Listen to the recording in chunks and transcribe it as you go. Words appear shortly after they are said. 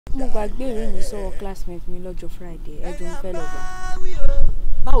mo gbàgbé ìwé mi sọ́wọ́ classmate mi lọ́jọ́ Friday ẹjọ́ ń fẹ́ lọ gbà.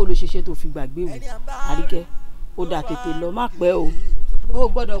 báwo ló ṣe ṣe tó fi gbàgbé ìwé Àríkẹ́ ó dà tètè lọ má pẹ́ o ó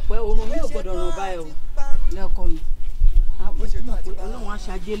gbọ́dọ̀ pẹ́ oorun mi ò gbọ́dọ̀ ràn báyìí o lẹ́ọ̀kọ́ mi ọlọ́run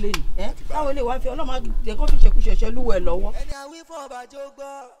aṣáájú lẹ́nu báwo lè wá fi ọlọ́run àjẹ kó fi ṣẹkúṣẹṣẹ lúwẹ̀ lọ́wọ́.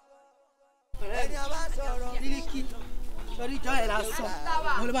 Bílíkì sọrí jọ ẹ̀ lásán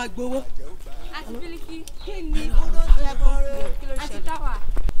wọn ló máa gbowó. àti Bílíkì kí ni àti táwa.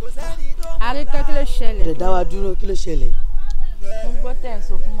 Àríkẹ́ kí ló ṣẹlẹ̀. ẹ̀dá wa dúró kí ló ṣẹlẹ̀. mo gbọ́ tẹ̀ ń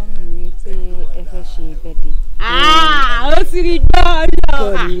sọ fún mọ́mí mi pé ẹ fẹ́ ṣe birthday. ó ti rí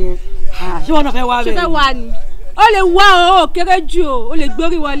gbọ́dọ̀. ṣé wọn náà fẹ́ wá bẹ́ẹ̀ ṣé fẹ́ wá ni ó lè wá o kéré jù o ó lè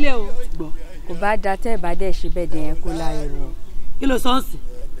gbórí wọlé o. kò bá da tẹ́ ẹ̀ bá dẹ̀ ṣe birthday yẹn kó láyé wọ. kí ló sọ́ọ̀sì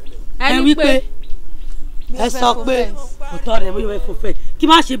ẹ wí pé ẹ sọ pé òótọ́ rẹ̀ bóyá ẹ fò fẹ́ kí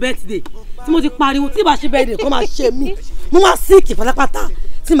má ṣe birthday tí mo ti pariwo tí bá ṣe birthday kó máa ṣe mí mo máa síìkì pátápátá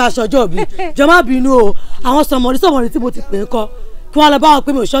tí màá ṣọjọ́ bí jọ má bínú o àwọn sọmọrí tí mo ti pè é kọ kí wọ́n lọ bá wọn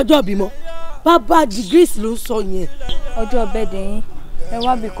pé mi ò ṣọjọ́ bí mọ́ bàbá degrees ló ń sọ yẹn. ọjọ́ birthday yín ẹ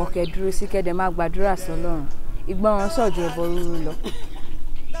wá bí kọ̀kẹ́ dúró sí kẹ́dẹ̀ má gbàdúrà sọ́lọ́run ìgbọràn sọ̀jọ̀ ẹ̀bọ rúru lọ.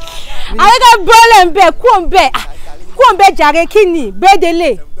 Àríkẹ́ bọ́ọ̀lẹ̀ ń bẹ̀ kú òun bẹ̀ jàre kí ni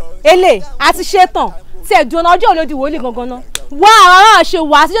bẹ́ẹ̀dẹ̀lẹ̀ èlé àti ṣetán tí ẹ̀dùn ọjọ́ olódi wòlíì gangan náà wá àwọn ará ṣe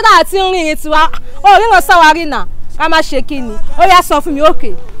wà àtijọ́ náà ti ń rìn ìrìn tiwa oríran sáwárí náà ká má ṣe kí ni ó yá sọ fún mi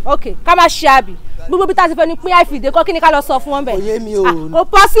òkè ká má ṣe àbí gbogbo bí tá a ti fẹ́ ni pín àìfìdè kọ́ kí ni ká lọ sọ fún wọn bẹ̀. òye mi ò kò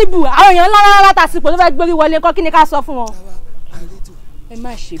possible àwọn èèyàn ńlá látàsípò tó fẹ́ gbórí wọlé kọ́ kí ni ká sọ fún wọn. ẹ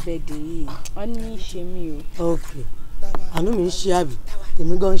má ṣe birthday yìí wọn ní í ṣe mí o. ok àánú mi ń ṣe àbí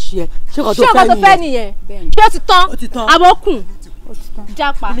tèmi gan ń ṣe ẹ ṣé kò tó fẹ́ nìyẹn ṣé ó ti tán àbókùn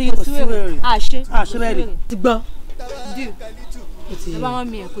jápa kò sí wèrè àṣẹ bẹ́ẹ̀ ti gbọ́. ẹ bá wọn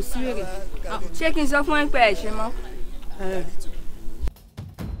mi ẹ kò sí wèrè. ṣé kí n sọ fún ẹ pé ẹ ṣe mọ́.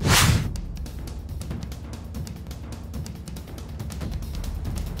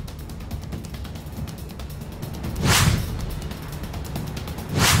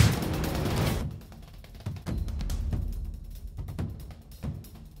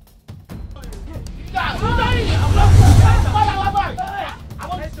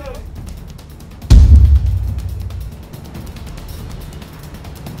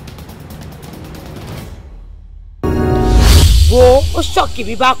 wo ó ṣọ́ọ̀kì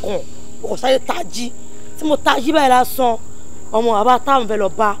mi bá kan ó sáré tají tí mo tají báyìí lásán ọmọ bàbá táwọn fẹ́ lọ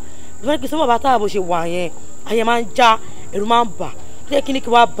bá ìfẹ́ kí sọ́mọ́ bàbá táwọn bó ṣe wà yẹn ayé máa ń já ẹ̀rù máa ń bà yẹ kí ni kí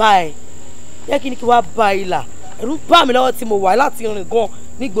wàá bá ìlà ẹ̀rù ń bà mí lọ́wọ́ tí mo wà láti rìn gan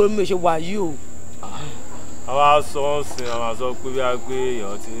nígboro mi ò ṣe wà yìí o. àwa sọ ń sin àwọn àṣọ pé bí a gbé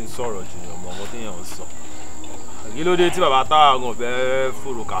èèyàn ti ń sọ̀rọ̀ jù yàn mọ́ ọmọ tí èèyàn ń sọ kí ló dé tí bàbá táwọn fẹ́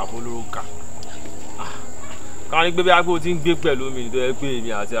fòròkà fólórúkà ká ní pé bí agbó ti ń gbé pẹ̀lú mi nítorí pé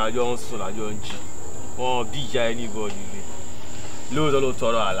èmi àti àjọ ń sùn lájọ ń jí wọn bí ìyá ẹni bọ́ọ̀lù rẹ̀ lóòótọ́ ló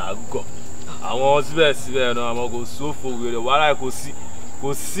tọrọ àlágọ̀ àwọn síbẹ̀síbẹ̀ náà àmọ́ kò sófo wèrè wàhálà kò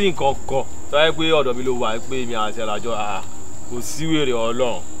sí nǹkan kan tó yẹ pé ọ̀dọ̀ mi ló wà pé èmi àti àjọ kò sí wèrè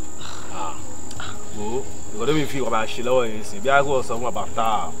ọlọ́run wò ìwọ́n tó mi fi ọ̀bà ṣe lọ́wọ́ yẹn sìn bí agbó sọ fún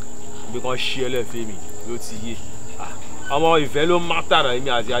àbàtà bí kan ṣí ẹlẹ́fẹ̀ẹ́ mi ló ti yé ọmọ ìfẹ́ ló má tànà èmi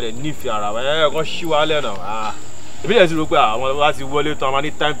àti adẹ nífẹ̀ẹ́ ara wa ẹ̀ kàn ṣí wa lẹ́nà èmi lè ti rò pé àwọn bá ti wọlé tán a máa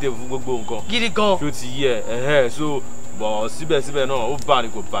ní time table fún gbogbo nǹkan gidi gan tó ti yẹ so bọ̀ síbẹ̀síbẹ̀ náà ó bá ní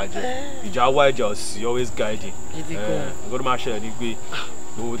kò bàjẹ́ ìjà wá ìjà òsì always guiding nǹkan tó máa ṣẹlẹ̀ ni pé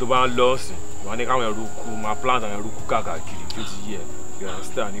gbogbo tó bá ń lọ sí wọn ní káwọn ẹrú kú máa plant àwọn ẹrú kú káàkiri tó ti yẹ you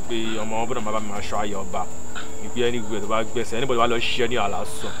understand ni pé ọmọ wọn bọ́dọ̀ máa bá mi máa ṣọ́ ayé ọba ni pé anywhere tó bá gbẹ̀sẹ̀ anybody wá lọ ṣiṣẹ́ ní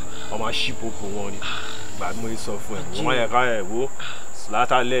àlàsàn ọmọ aṣípòpò wọn ni mo sọ fún ẹ wọn yẹ ká ẹ wo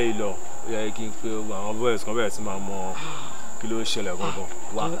látàlẹ́ ìlọ yẹ kí n pe àwọn boys kan bẹ̀rẹ̀ sí máa mọ kí ló ṣẹlẹ̀ gangan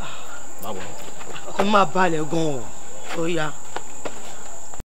wá má bọ̀. ọkọ máa balẹ̀ gan-an ó yá.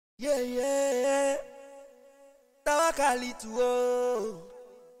 Tawa Kalitu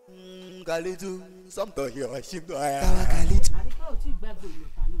Kalitu somto yo shimdo aya. Tawa Kalitu. Àríkẹ́ ò tí ì gbàgbé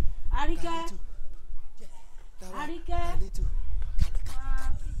ìlọ̀ta náà. Àríkẹ́.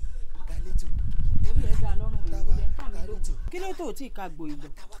 Kí ló tó tí ì ka gbò ìlọ?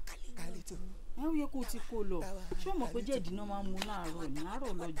 Ẹ ó yẹ kó o ti kó lọ. Ṣé o mọ̀ pé jẹ̀dí náà máa ń mu láàárọ̀ ní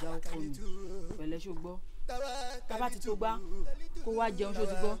àárọ̀ lọ́jà ọkọ mi? Pẹ̀lẹ́ ṣó gbọ́. Tábà ti tó gbá kó wá jẹun ṣó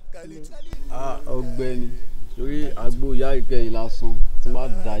ti gbọ́. Ọ̀gbẹ́ni torí àgbo ìyá ìkẹ́ yìí lásán tí má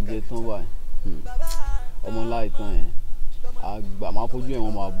dàjẹ́ tán báyìí ọmọ láìtàn yẹn àgbà máa fojú ẹ̀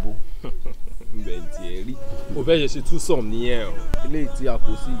wọ́n máa bó. Bẹ́ẹ̀ tí ẹ rí o fẹ́ ṣe túsọ̀m nìyẹn o. Eléyìí tí a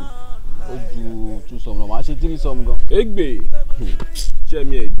kò sí ó ju túsọ̀m lọ màá ṣe tírísọ̀m gan. Ègbè ṣé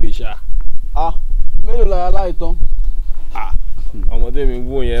mi ẹ̀ gbé ṣá. Mélòó lára láìtàn. ọmọdé mi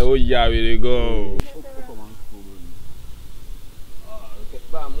wò yẹn ó ya wèrè gan o.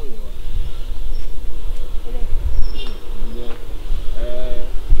 bá a mú yẹn wá.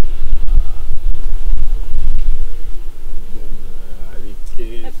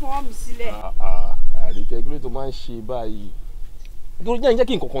 ẹ fọwọ́ mi sílẹ̀. Àríkẹ́ kí ló tó máa ń ṣe báyìí torí jẹ́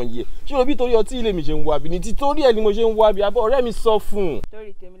kí n kankan yẹ ṣé o bí torí ọtí ilé mi ṣe ń wá bí ni ti torí ẹ ni mo ṣe ń wá bí abọ́ ọ̀rẹ́ mi sọ fún un.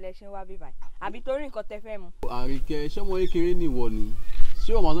 torí tèmi lẹ ṣe ń wá bí báyìí àbí torí nǹkan tẹ fẹ́ mu. Àríkẹ́ ṣọmọ kékeré nìwọ ni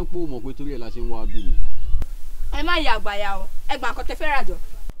ṣé o máa tán pé o mọ̀ pé torí ẹ̀ la ṣe ń wá bí ni. ẹ má yà àgbàyà o ẹ gbà nǹkan tẹ fẹ́ rà jọ.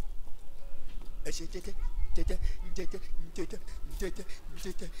 ẹ ṣe jẹ́jẹ́ jẹ́jẹ́ jẹ́jẹ́ jẹ́jẹ́ jẹ́jẹ́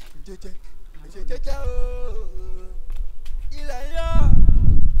jẹ́jẹ́ jẹ́jẹ́ jẹ́jẹ́ jẹ́jẹ́ ooo ilẹ̀ yọ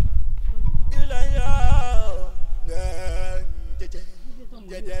jẹ́jẹ́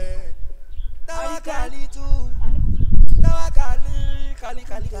jẹ́jẹ́ táwa kàlí tú táwa kàlí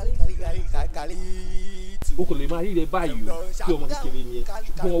tú. o kò lè máa rí rẹ báyìí o kí ọmọ kékeré ni ẹ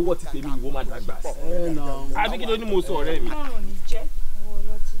ṣùgbọ́n ọwọ́ ti tèmi ìwọ máa dàgbà sí. àbí kí ló ní mo sọ ọ̀rẹ́ mi. ọrùn ní jẹ́ owó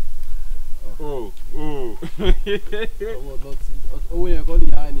ọlọ́tí. owó ọlọ́tí owó yẹn kọ́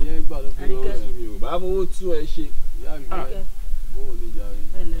nìyá ẹnìyẹn gbà ló fi lọ́wọ́ mi ò bá fowó tú ẹ ṣe. ìyá mi kẹ́ bówó ní ìjà rẹ̀.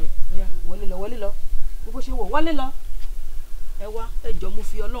 ẹ lẹ wọlé lọ bó ṣe wọ wọlé lọ ẹ wá ẹ jọ mo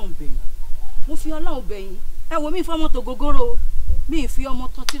fi Ọlọ́run bẹ̀yìn ẹ wo mi fọmọ tó gogoro mi fi ọmọ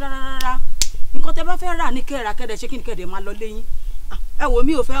tọ́tí rárá nǹkan tẹ bá fẹ́ rà ní kẹ́ra kẹ́dẹ̀ ṣé kí ni kẹ́dẹ̀ máa lọ léyìn ẹ wo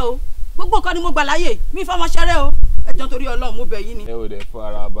mi ò fẹ́ o gbogbo nǹkan ni mo gbà láyè mi fọmọ ṣẹrẹ o ẹ jọ torí Ọlọ́run mo bẹ̀yìn ni. ẹ ò dẹ̀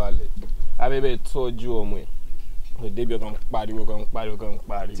fara balẹ̀ abẹ́bẹ́ tọ́jú ọmọ ẹ̀ òdebí ọkàn pariwo kan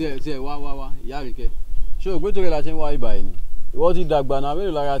pariwo. tiẹ̀ wá ìyá Àríkẹ́ ṣé o gbé torí la ṣe ń wá ibà yìí ni ìwọ ti dàgbà náà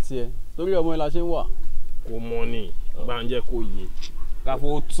mélòó lára tiẹ̀ torí ọmọ ẹ̀ la ṣe ń wà. kò mọ ni gbàǹjẹ kò yé ká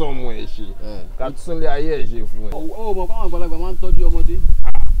fó tún ọmọ ẹ̀ ṣe ká túnlé ayé ẹ̀ ṣe fún ẹ. ó mọ̀ káwọn àgbàlagbà máa ń tọ́jú ọmọdé.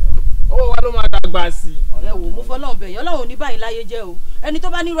 owó wa ló máa dàgbà sí i. ẹ wò mo fọlọ́run bẹ̀yìn Ọlọ́run ní báyìí láyé jẹ́ o ẹni tó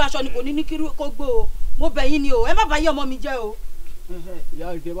bá nírú aṣọ ni kò ní kí kó gbó o mo bẹ̀yìn ni o ẹ má bàyí ọmọ mi jẹ́ o. ìyá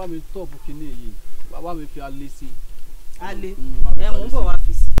Àríkẹ́ bá mi tọ́pù kinní yìí bàbá mi fi alẹ́ sí i. alẹ́ ẹ mò ń bọ̀ wá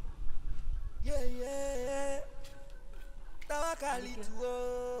fi sí.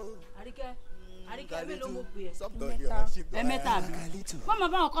 Àríkẹ́ mélòó mo pè ẹ mẹ́ta àbí wọ́n máa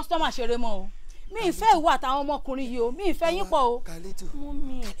bá àwọn kọ́sítọ́mà ṣeré mọ́ o mi ì fẹ́ ìwọ àtàwọn ọmọkùnrin yìí o mi ì fẹ́ yín pọ̀ o.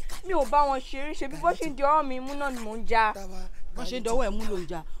 mi ò bá wọn ṣeré ṣe bí bó ṣe ń di ọwọ́ mi mú náà ni mò ń já. wọ́n ṣe ń dọwọ́ ẹ̀ mú ló ń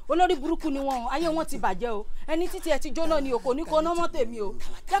jà olórí burúkú ni wọ́n ayé wọn ti bàjẹ́ o ẹni títí ẹ ti jóná ni o kò ní kó ná mọ́ tèmi o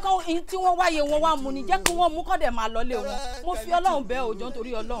jẹ́ kó tí wọ́n wáyé wọn wá mu ni jẹ́ kí wọ́n mú kọ́dẹ̀ máa lọlé wọn mo fi Ọlọ́run bẹ́ẹ̀ òjò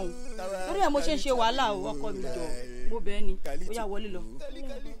nítorí Ọlọ́run torí ẹ̀ mo ṣe ń ṣe wàhálà o ọkọ mi jọ mo bẹ́ẹ̀ ni ó yá wọlé lọ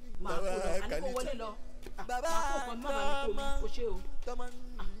máa kó lọ àní kó wọlé lọ máa kó nǹkan má bàa mi kó mi kó ṣe o.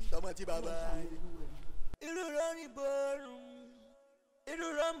 tọmọ tí bàbá irú lórí borun irú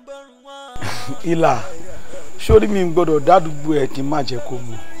ló ń borun wọn. ìlà sórí mi gbọ́dọ̀ dádúgbò ẹ kí n má jẹ kó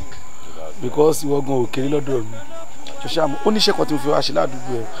mu because ìwọ gan òkèrè lọ́dọ̀ mi ṣọṣà ó níṣẹ́ kan tí mo fi wá ṣe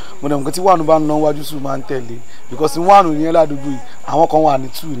ládùúgbò ẹ mo dẹ̀ nǹkan tí wàánu bá ń ná wájú sùn máa ń tẹ̀lé because wàánu yẹn ládùúgbò yìí àwọn kan wà ní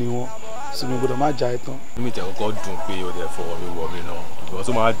 2 ni wọ́n sì mi gbọ́dọ̀ má jà ẹ tán. mi tẹ̀ kọ́kọ́ dùn pé o dẹ̀ fọwọ́ mi wọ̀ mí náà ìgbọ́n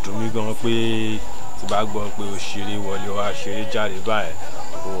tó máa dùn mí gan pé tí bá gbọ́ pé o ṣeré wọlé o wá ṣeré jáde báyìí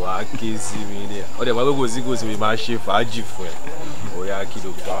o wá ké sí mi ní ọ dẹ̀ máa gbogbo sí kò sí mi máa ṣe fàájì fún ẹ o yá kí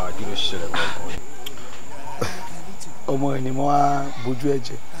ló bá kí ló ṣẹlẹ̀ gbọ̀ngàn. ọmọ ẹ ni mo wá bójú ẹ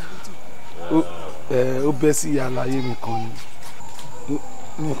jẹ ó bẹ́ sí àlàyé mi kan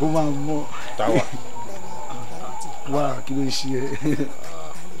ni mo kó máa mọ táwa wá kí ló ń ṣe ẹ.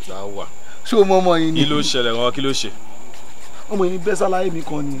 táwa ṣé o mọ ọmọ yìí ni. kí ló ṣẹlẹ̀ gan kí ló ṣe. ọmọ yìí bẹ́ sálàyé mi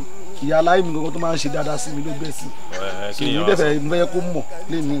kan ni ìyá aláyé mi kankan tó máa ń ṣe dáadáa sí mi ló bẹ́ sí. èmi dẹ́fẹ̀ mo fẹ́ kó mọ̀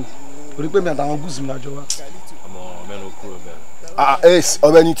lẹ́nu torí pé mi àtàwọn gúúsù mi lájọ wá. ọmọ mẹ́nu kúrò bẹ́ẹ̀.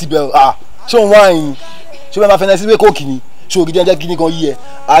 ọ̀rẹ́ ni tibẹ̀ ṣé òun wá yín ṣé wọ́n máa fẹ́ sí pé kóòkì ni ṣé ògidì ẹjẹ́ gidi kan yí ẹ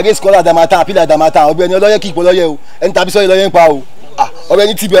ààrẹ sìkọ́lá àdàmàtà àpìlẹ̀ àdàmàtà ọ̀bẹ ni ọlọ́yẹ kì í pọ̀ lọ́yẹ o ẹni tàbí sọ́yẹ lọ́yẹ ń pa o ọ̀rẹ́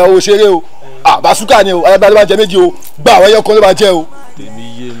ni tibẹ̀ o ṣeré o bàṣúkà ni o ayébá ló máa jẹ méjì o gbà àwọn ẹyọ kan ló máa jẹ o. tèmi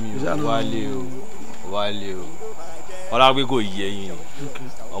yé mi wálé o ọlágbé kò yé yín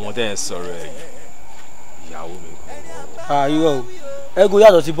ọmọ tẹ́ ẹ sọ̀rọ̀ ẹ̀ ìyàwó mi kò. irọ́ o ẹgù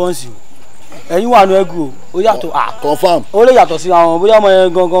yàtọ̀ sí bọ́ǹsì o ẹ̀yin wà nù ẹgù o ó yàtọ̀ confam ó lè yàtọ̀ sí àwọn bóyá ọmọ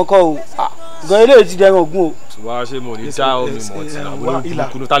yẹn gangan kọ́ o gan eléyìí ti dẹrùn ògùn o. ṣùgbọ́n ṣé mo ní dá omi mọ̀ tí àwọn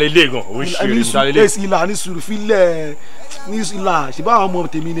olùkùnú ta lè lé gan òun ṣe rí ta lè lé. ìlà ní sùúrù fílẹ̀ ní ìlà ṣùgbọ́n àwọn ọmọ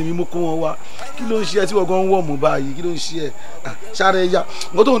tèmi ni mi mú kó wọn wá kí ló ń ṣe ẹ tí wọ́n gan ń wọ̀ mọ́ báyìí kí ló ń ṣe ẹ ṣáà rẹ ya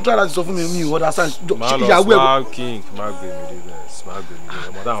nǹkan tó ń tọ́ láti sọ fún mi mi ò ọ̀dà sáà ìyàwó ẹ̀. má king má gbé mi débẹ̀ má gbé mi débẹ̀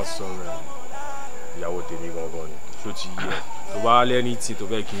ọmọ táwọn sọ̀rọ̀ ẹ̀ ìyàwó tèmi gangan ni ṣó ti yẹ tó bá lẹ́ni tí tó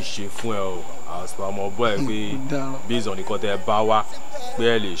fẹ́ kí n ṣe fún ẹ o àṣùpá ọmọ bọ́ ẹ pé based on nǹkan tẹ́ ẹ bá wá pé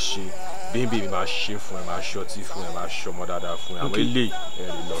ẹ lè ṣe bíbí mi máa ṣe fún ẹ máa ṣọtí fún ẹ máa ṣọmọ dáadáa fún ẹ àwọn ilé ẹ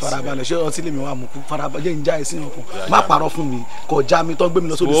lè lọ sí. farabalẹ̀ ṣé ọtí lèmi wà mú kú farabalẹ̀ ń já ẹ̀sìn ọkàn má parọ́ fún mi kò já mi tó gbé mi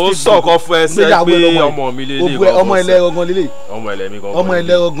lọ sórí stage. ó sọ̀kọ́ fún ẹsẹ̀ pé ọmọ mi lélẹ̀ gangan ọmọ ẹlẹ́gangan lélẹ̀ ọmọ ẹlẹ́mi gangan ọmọ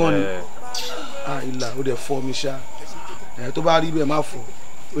ẹlẹ́gangan ni ìlà ó dẹ̀ fọ́ mi ṣá tó bá rí bẹ́ẹ̀ má fọ́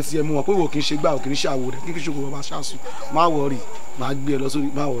ó ti yẹ mú wọn pé wò kí n ṣe gbà ò kí n ṣe àwò rẹ̀ kí n ṣe kò bá ṣàṣù má wọ̀rì má gbé ẹ lọ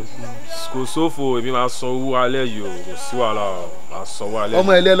sórí má wọ̀rì. kò sófo èmi máa san owó alẹ́ yìí o kò sí wàhálà máa san owó alẹ́ yìí.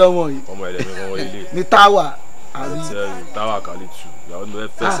 ọmọ ẹlẹ́ lọ́mọ yìí ọmọ ẹlẹ́mi gangan ilé. ní táwà àbí táwà kálí tù ìyàwó mi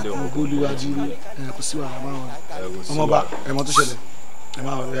fẹ́ sílẹ̀ ọmọ olúwájú rí kò sí wàhálà má wọ̀rì ọmọ bá ẹ̀mọ́ tó ṣẹlẹ̀ ẹ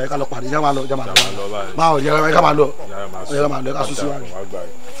máa wọ̀rì ẹ ká lọ pàdé ẹ máa lọ má wọ̀rì ẹ ká máa lọ ẹ ká sún síwájú.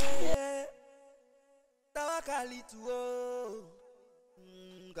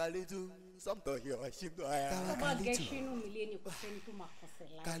 Kalitu, somto yo, shimdo aya. Kalitu.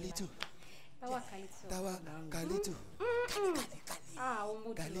 Kalitu. Tawa Kalitu. Tawa Kalitu.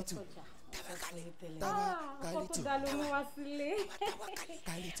 Kalitu. Tawa Kalitu.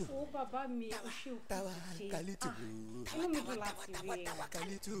 Kalitu. Oh bàbá mi, o ṣé o. Tawa Kalitu. Inú mi dùn láti rí ẹ.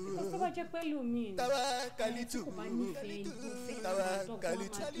 Kalitu. Tó bá jẹ́ pẹ̀lú mi. Tawa Kalitu. Kò bá nífẹ̀ẹ́ ní Tawa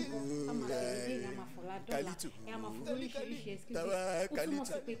Kalitu. Kalitu. Ẹ máa fún oríṣiríṣi excuse. Ó túmọ̀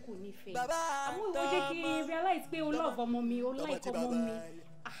sí pé kò nífẹ̀ẹ́. Àmọ́ ìwọ jẹ́ kí n realize pé o love ọmọ mi, o like ọmọ mi.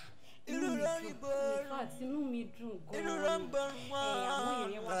 Inú mi dùn, in fact inú mi dùn gan-an. Àwọn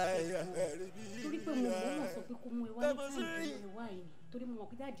èèyàn wá torí pé mo mọ̀ sọ pé kó mú ẹ wá ní tí ìlú ẹ wá yìí torí mo mọ̀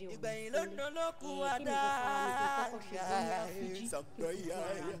pé dáàdi ẹ̀ wò ní sílẹ̀. Kí ni kò fara mi tó kọ́kọ́ ṣe gbọ́n ní àfíjí kí kò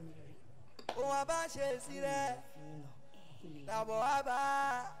fara mi. Òun àbá ṣe sílẹ̀ tàbọ̀ wá bá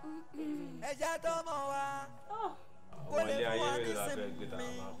ẹja tó mọ̀ wá. Kò lè fún wa ní sinmi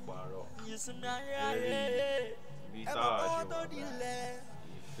ìsinmi ayé ẹ mọ̀ kọ́ tó dilẹ̀.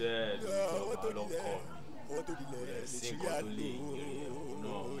 Ìfẹ́ ló lọ́kọ̀ rẹ̀ sí nǹkan tó lè yìnrìn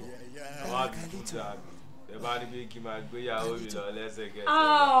náà àwọn àdúgbò àmì ẹ bá ní pé kí n máa gbéyàwó mi lọ lẹ́sẹ̀kẹsẹ̀ a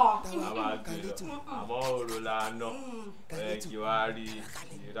máa gbé lọ àmọ́ òru la ná ẹ kí wá rí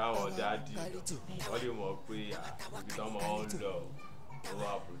ìdáwọ̀ dáàdì wọ́n lè mọ̀ pé ibi tán mọ̀ ń lọ ó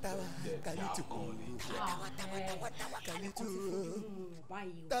wà protected yàkùn lè jẹ́. Kalitu.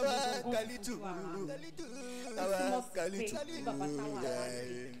 Tawa Kalitu. Tawa Kalitu.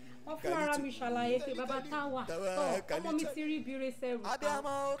 Wọ́n fún ara mi ṣàlàyé pé bàbá táwà ọmọ mi ti rí ibi rẹ̀ sẹ́rù ká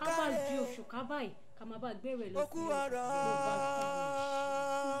bá di oṣù ká báyìí ká máa bá gbẹ̀rẹ̀ lọ sí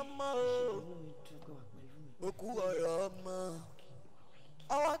òkú ọ̀rọ̀ ọmọ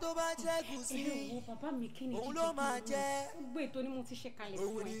ọwọ́ tó bá jẹ́gùn sí òun ló máa jẹ́ gbogbo ètò ni mo ti ṣe kalẹ̀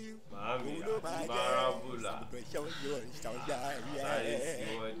fún ẹ. Màámi àti báràbùlà láyé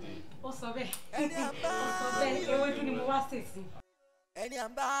síwọ́dì. Ó sọ bẹ́ẹ̀ ewédú ni mo wá sèṣin. Ẹni à ń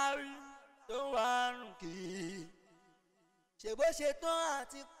bá rí tó wà rùn kì í ṣe bó ṣe tán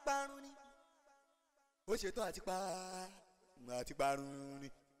àti parun ni bó ṣe tán àti parun ni.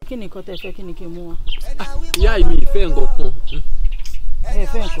 Kí ni nǹkan tẹ́ fẹ́ kí ni kí n mú wa. Ìyá mi ìfẹ́ nǹkan kan. Ẹ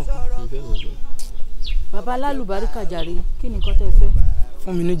fẹ́ nǹkan kan. Bàbá Lálùbáríkà jàre kí ni nǹkan tẹ́ fẹ́.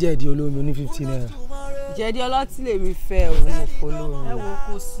 Fún mi ní jẹ̀dí olómi ní 15 naira. Jẹ̀dí ọlọ́tí lèmi fẹ́ òun ò polówó. Ẹ wo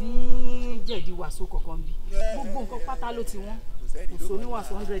kò sí jẹ̀dí wàsó kankan bí gbogbo nǹkan pátá ló ti wọ́n kò sí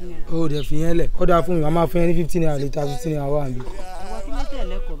oníwàsó 100 naira. Ó dẹ̀ fi yẹn lẹ̀ ó dáa fún mi màá máa fún yẹn ní 15 naira lítà 15 naira wà níbí. Ìwà kí ló tẹ̀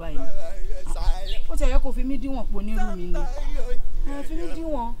lẹ́kọ̀ọ́ báyìí ni. Ó ti ẹ̀yẹ́ kò fi mí díwọ̀n pò ní irú mi ni. Fi mí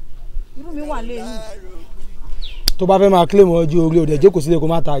díwọ̀n irú mi wà lẹ́yìn. Tó bá fẹ́ máa claim ọjọ́ orí òde jókòó sílé kó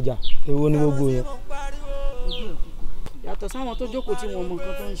má ta àjà èwo ni gbogbo yẹn. Yàtọ̀ sáwọn tó jókòó tí wọ́n mọ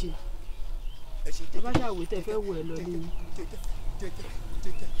nǹkan tó ń ṣe. Ẹ bá ṣàwé tẹ fẹ́ wò ẹ lọ ní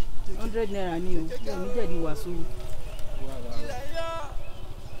 100 naira ni o yóò ní jẹ̀dí wàsó.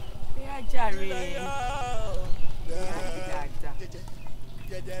 Bí a jàre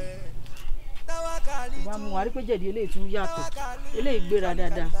ìbá mu wá rí pé jẹ̀dí eléyìí tún yàtọ̀ eléyìí gbéra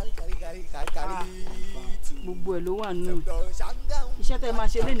dáadáa gbogbo ẹ̀ ló wà nù iṣẹ́ tẹ́ máa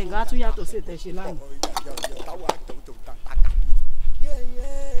ṣe lé nìkan á tún yàtọ̀ sí ìtẹ̀ ṣe lánàá.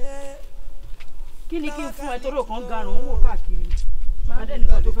 Kí ni kí n fún ẹ torí òkan garùn ún wò káàkiri adé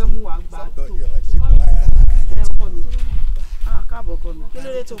nìkan tó fẹ́ mú wa gbà tó ẹ kọ́ mi káàbọ̀ kọ́ mi kí ló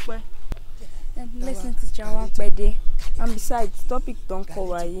dé tó pẹ́. Lesson teacher wa pẹ́ dé and besides topic tó ń kọ́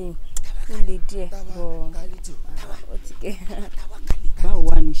wa yìí ó le díẹ̀ bọ̀ ó ti kẹ́. Báwo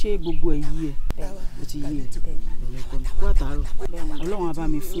wá ní ṣé gbogbo ẹ̀ yí ẹ ó ti yí ẹ ẹ̀lẹ́kọ́ mi kó àtàárọ̀ Ọlọ́run á bá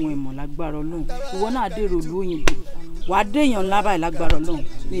mi fún ẹ mọ̀ lágbára Ọlọ́run ìwọ náà dèrò ìlú òyìnbó wàá déèyàn ńlá báyìí lágbára Ọlọ́run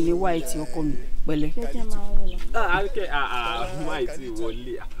mi ní wá etí ọkọ mi pẹ̀lẹ́ máì tí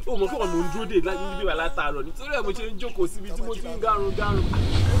wọlé ó mọ̀ kí wọ́n ló ń dúró dé níbi wà látàárọ̀ nítorí ẹ̀ mo ṣe ń jókòó síbi tí mo ti ń gárun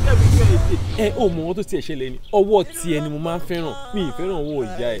ó mọ̀ wọ́n tó tiẹ̀ ṣẹlẹ̀ ni ọwọ́ tiẹ̀ ni mo máa ń fẹ́ràn mi ì fẹ́ràn owó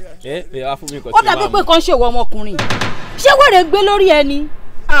ìyá ẹ̀ wá fún mi kan tí ó dàbí pé kan ṣèwọ ọmọkùnrin ṣé wèrè gbé lórí ẹni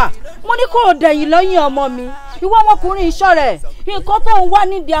mo ní kó o dẹ̀yìn lọ́yìn ọmọ mi ìwọ ọmọkùnrin iṣọ́ rẹ̀ nǹkan tó ń wá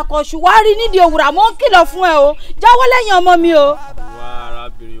nídìí akọ̀ṣù wá rí nídìí òwúrà mo ń kìlọ̀ fún ẹ o jáwọ́ lẹ́yìn ọmọ mi o. wá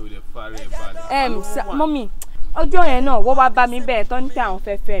arábìnrin ò lè fara ẹ̀ balẹ̀. mọ́mì ọjọ́ yẹn náà wọ́n wá bá mi bẹ́ẹ̀ tán ní pé àwọn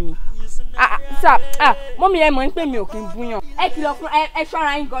fẹ́ fẹ́ mi mọ́mì ẹ mọ̀ ń pè mí ò kí n búyàn. ẹ kìlọ̀ fún ẹ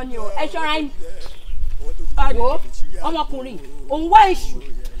ṣọ́ra yín gan ni o ẹ ṣọ́ra yín. àgbo ọmọkùnrin òun wá èṣù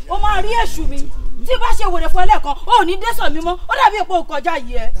ó máa rí èṣù mi tí bá ṣe wèrè fún ẹlẹ́ẹ̀kan ó ní dẹ́sọ̀ mi mọ́ ó dàbí èpo kọjá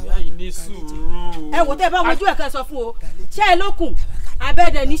yìí ẹ. ìyá yìí ní sùúrù. ẹ wò tẹ́ ẹ bá mojú ẹ̀kẹ́ sọ fún o ṣé ẹ lókun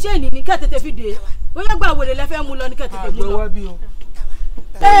abẹ́dẹ̀ ní ṣé ìní ní kẹ́ tètè fi dé bóyá gbà wèrè lẹ́fẹ́ mú lọ ní kẹ́ tètè mú lọ.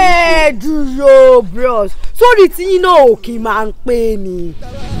 ẹ dúró bros sórí tí yín náà òkè máa ń pè ní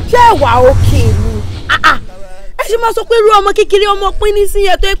ṣé ìwà òkè ni ẹ ṣe máa sọ pé irú ọmọ kékeré ọmọ pín ní sí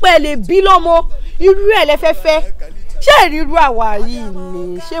ẹ tó pẹ́ lè bí lọ́mọ irú ẹ̀ lẹ́fẹ́fẹ́ ṣé ìrírú àwa yìí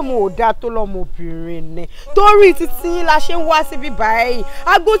ni ṣé mo ò dáa tó lọ́mọbìnrin ni torí títí yín la ṣe ń wá síbí báyìí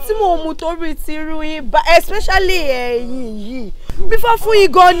agbó tí mo mu torí ti rú yín especially ẹ̀yin yìí fífọ́ fún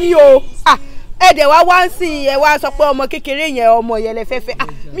yín gan ni o ẹ̀dẹ̀ wá wá sí ẹ wá sọ pé ọmọ kékeré yẹn ọmọ yẹn lẹ fẹ́fẹ́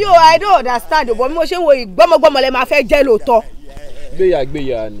mi ò I don't understand bọ́ bí mo ṣe ń wo ìgbọ́mọgbọ́mọ lẹ máa fẹ́ jẹ́ lóòótọ́.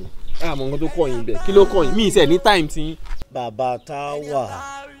 gbéyà ni àmọ́ nǹkan tó kọ̀ yín bẹ̀ kí ló kọ̀ yín mí ìṣẹ̀ ní time tí. bàbá tá a wà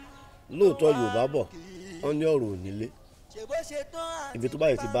lóòótọ́ Yorùbá bọ̀ wọ́n ní ọ̀rọ̀ onílé ibi tó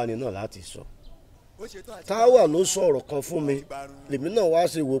báyìí ti bá ní náà láti sọ táwa ló sọ̀rọ̀ kan fún mi lèmi náà wá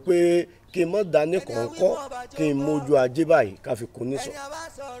ṣe wò pé kí n mọ̀ dání kọ̀ọ̀kọ́ kí n mójú ajé báyìí ká fi kún ní sọ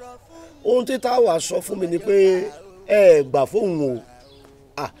ohun tí táwa sọ fún mi ni pé ẹ gbà fóun o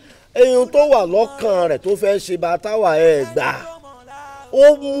èèyàn tó wà lọ́kàn rẹ̀ tó fẹ́ ṣe bá táwa ẹ gbà ó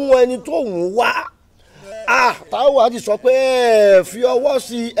mú ẹni tó ń wá táwa ti sọ pé ẹ fi ọwọ́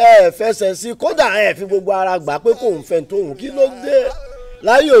sí ẹ fẹsẹ̀ sí kódà ẹ fi gbogbo ara gbà pé kò ń fẹ́ tóun kí ló dé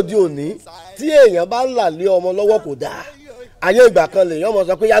láyé òde òní tí èèyàn bá ń là lé ọmọ lọ́wọ́ kò dáa ayé ìgbà kan lèèyàn mọ̀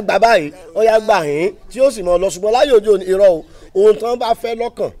sọ pé yá gbà báyìí ó yá gbà yín tí ó sì mọ̀ lọ ṣùgbọ́n láyé òde òní irọ́ o ohun tí wọ́n bá fẹ́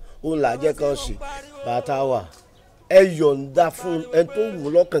lọ́kàn òun là jẹ́ kan ṣe bàtà wà ẹ yọ̀ǹda fún ẹ tó wù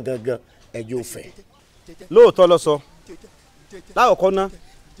lọ́kàn gangan ẹjọ́ fẹ́. lóòótọ́ lọ sọ láwọ̀kọ́ ná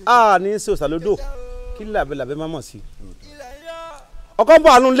a ní í ṣe òsàlódò kí làbẹ́làbẹ́ má mọ̀ sí i. ọkọ ń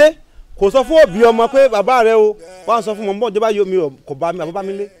bọ̀ àánú lé kò sọ fún òbí ọmọ pé bàbá rẹ o wọ́n sọ fún mọ̀ bọ́ọ̀ jọba yóò mi kò bá mi àbọ̀ bá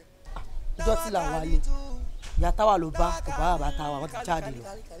mi lé. ìjọ tí làwọn alẹ ìyá táwa ló bá kò bá bàbá táwa wọ́n ti jáde lọ.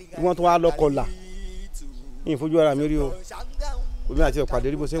 wọ́n tún wá lọ́kọ̀ là ní ìfojú ara mi rí o omi àti ọ̀pàdé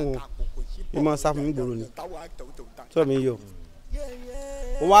rí bó ṣe ń wo mi máa ń sá fún mi gbòòrò ni tí wọ́n mi yọ.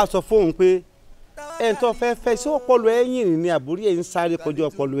 ó wá sọ fóun pé ẹni tó fẹ́ fẹ́ sí ọpọlọ ẹ̀yìn rìn ní àbúrí ẹ̀ ń sáré kọjá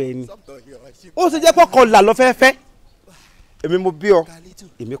ọpọlọ ẹni ó sì jẹ́ kọ́kọ́ là lọ́ fẹ́ fẹ́ èmi mo bí ọ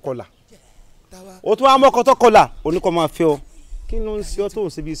èmi kọlà ó tún wá mọ́kọ tó kọlà oníkọ́ máa fẹ́ ọ kí ló ń ṣe ọ tó ń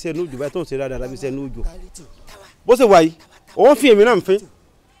ṣe bí iṣẹ́ ní òjò báyìí tó ń ṣe dáadáa bí iṣẹ́ ní òjò bó ṣe wà yìí òun fi èmi náà ń fín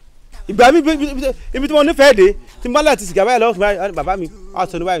ìgbà mi ibi tí mo nífẹ̀ẹ́ dé tí mo bá láti sìgá báyìí lọ́wọ́ fún bàbá mi á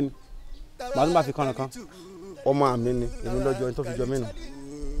sọ ní báyìí ni màá tún bá fi kànràn kan ọmọ àmì ni èmi lọ́jọ́ ẹni tó fi jọ mí nù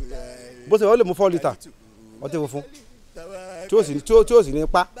bó ṣe wà ó lè mú 4 litre ọtí funfun tí ó sì ní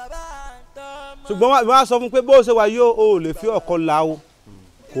pa ṣùgbọ́n wọ́n á sọ fún pé bó ṣe wà yóò o lè fi ọkọ la o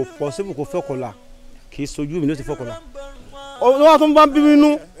kò possible kò fi ọkọ la kì í sojú mi ló ti fọkọ la wọ́n tún bá ń bí mi nú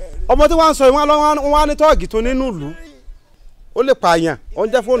ọmọ tí wọ́n ń sọ yìí wọ́n á ní tọ́ọ̀gì tó nínú ìlú ó lè pààyàn ó ń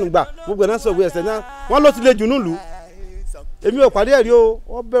jẹ́ fóònù gbà gbogbo ẹ̀ náà sọ̀rọ̀ ẹ̀sẹ̀ náà wọ́n ló ti lè jù nílùú èmi ò pàdé ẹ̀rí o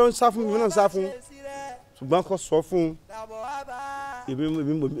wọ́n bẹ̀rẹ̀ ń sá fún mi náà ń sá fún ṣùgbọ́n kò sọ fún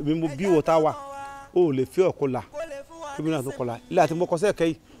èmi mo bí wọ́n tá wà ó lè fi ọkọ la kí mi náà tó kọlà ilé àti mo kọ sẹ́ẹ̀kẹ́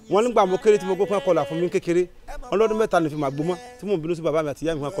yìí wọ́n nígbà mo kéré tí mo gbọ́ pé kọlà fún mi kékeré ọlọ́dún 3 ní fi máa gbó mọ́ tí mo bínú sí bàbá mi àti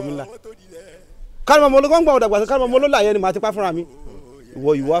ìyá mi kan kọ́ mi ńlá kálí mo lọ́gbọ́n gbà ọ̀dàgbà kálí mo lọ́la yẹn ni màá ti pa fúnra mi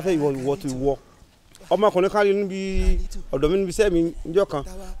ìwọ afẹ́ ìwọ tó ìwọ ọmọkùnrin kárí níbi ọ̀dọ̀ mi níbi iṣẹ́ mi níjọ́ kan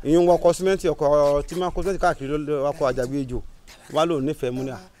ìyẹn wọ ọkọ̀ símẹ́ǹtì ọkọ̀ tí máa kó símẹ́ǹtì káàkiri ọkọ̀ àjàgbé ejò wà lóò nífẹ̀ẹ́ mú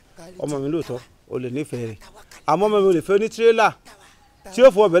ní ọmọ mi lóòótọ́ o lè nífẹ̀ẹ́ rẹ̀ àmọ́ ọmọ mi ò lè fẹ́ ní tirẹ́là tí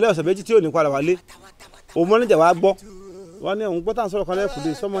yóò fọ ọbẹ̀ lẹ́ọ̀sẹ̀ méjì tí yóò ní padà wálé òun mọ́ níjà wá gbọ́ wọ́n ní òun gbọ́ tá à ń sọ̀rọ̀ kan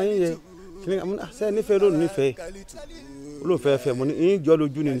lẹ́kùnlé sọmọ yín yẹ sẹ́ẹ̀ nífẹ̀ẹ́ lónìí nífẹ̀ẹ́ olóòfẹ́ fẹ́ mo ní yín jọ́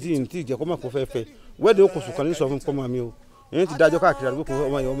lójú ni tí ìjẹ́ kọ́ mọ̀ kó fẹ́ fẹ́ wẹ́ẹ̀dì okùnṣù kan ní sọ fún pọ́nmọ́ mi o yín ti dájọ́ káàkiri àdúgbò kan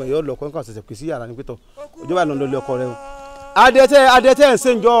ọmọ yẹn yọ lọ kọ́ ṣẹ̀ṣẹ̀ pèsè yàrá ní pẹ́tọ̀ ìjọba ìlànà lọ́lẹ́ ọkọ rẹ o. adẹ́tẹ́ ń ṣe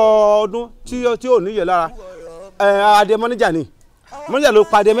ń jọ ọdún tí ò níyẹ̀ lára adé mọ́níjà ni mọ́níjà ló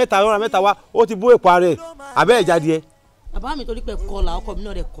padẹ mẹ́ta ọ̀rọ̀ mẹ́ta wá ó ti bó èpo ara ẹ̀ abẹ́ ẹ̀ jáde ẹ̀ bàbá mi torí pé kọlà ọkọ mi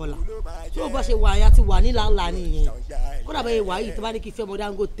náà rẹ̀ kọlà tí ó bá ṣe wà ya ti wà nílànà nìyẹn kódà bẹ́ẹ̀ wà yìí tó bá ní kí n fẹ́ ọmọ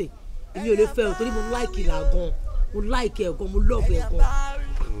Dangote èmi ò lè fẹ́ o torí mo láìkì là gan mo láìkì ẹ̀ gan mo lọ́ọ̀bù ẹ̀ gan.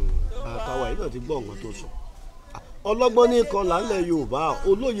 àtàwọn yìí náà ti gbọ́ nǹkan tó sọ ọlọ́gbọ́n ní kọlà ńlẹ̀ Yorùbá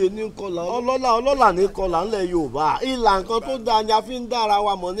olóye ní kọlà ọlọ́lá ní kọlà ńlẹ̀ Yorùbá ìlà nǹkan tó dáa ni a fi ń dára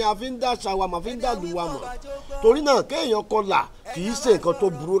wa mọ̀ ni a fi ń dáṣà wa mọ̀ fi ń dàlú wa mọ̀ torí náà kéèyàn kọlà kì í ṣe nǹkan tó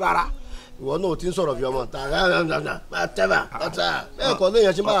burú rárá ìwọ náà ti ń sọ̀rọ̀ bí ọmọ ta tẹ́bà ọ̀tá bẹ́ẹ̀ kọ́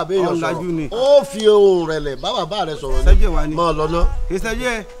léèyàn ṣe máa béèyàn sọ̀rọ̀ ó fi ohùn rẹ̀ lẹ̀ bá bàbá rẹ̀ sọ̀rọ̀ ni máa lọ ná ìyànjú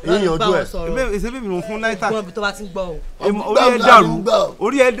ẹ̀ ìṣẹ́bí mi ò fún láìta orí ẹ dàrú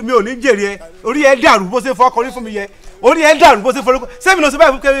orí ẹ mi ò ní jèrè ẹ orí ẹ dàrú bó ṣe fọkàn ní fún mi yẹ orí ẹ dàrú bó ṣe fọlọ́kọ sẹ́mi náà sọ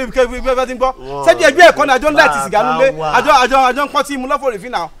báyìí kẹ́ bá ti ń gbọ́ sẹ́bi ẹgbẹ́ ẹ̀kọ́ ni àjọ ńlá ti sìgá nulẹ̀ àjọ ń pọ́n tí mu lọ́fọ̀ rẹ̀ fi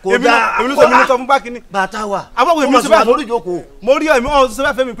nà èmi ló sọ fún bá kínní. bàtà wà àwọn èmi ló sọ báyìí lórí ìjókòó mo rí èmi ọ̀ sọ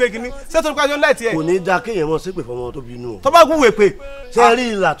báyìí fẹ́mi pé kínní sẹ́tọ̀ nípa àjọ ńlá tiẹ̀. kò ní da kéèyàn mọ sípè fọmọ tó bínú o. tó bá gún wèpè. ṣé rí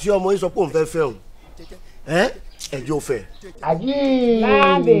ìlà tí ọmọ yín sọ pé òun fẹ́ fẹ́ òun ẹjọ́ fẹ́. àjí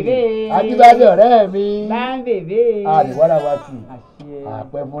àjíbádé ọ̀rẹ́ mi àdìwọ́ra wa tì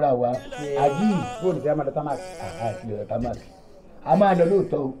àpẹ́ fúnra wa àjí bóòlù fẹ́ máa lọ támàkì àti lọ támàkì a máa lọ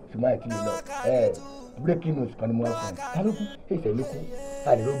lóòótọ́ o ṣùgbọ́n àti lọ breaking news kan ni mo wá fún un kálukú èsè ló kú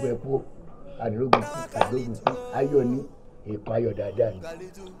àdìrógbò ẹ̀kú àdìrógbò kú ayọ̀ ní èkó ayọ̀ dáadáa ni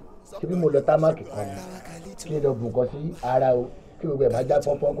ṣé bí mo lọ támàkì kan ni kí n lọ bùn kan sí ara o kí gbogbo ẹ̀ máa já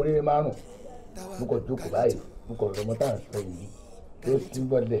pọ́npọ́n kó lé márùn mo kò jókòó báyìí mo kò rọmọ tá à ń sọ yìí tó ti ń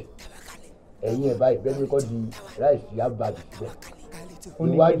bọ́lẹ̀ ẹ̀yìn ẹ̀ báyìí bẹ́ẹ̀ ni kò di ráìsì abàdì síbẹ̀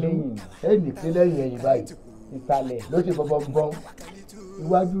iwájú ẹnì pé lẹ́yìn ẹ̀yìn báyìí ìsàlẹ̀ ló ṣe bọ́bọ́n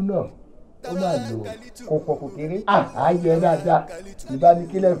iwájú náà ó máa lò kó pọ̀ kò kéré ààyè dáadáa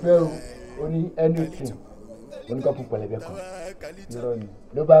ìbánikílẹ̀ fẹ́ o ní anything oníkọ́pù pẹ̀lẹ́bẹ̀ kan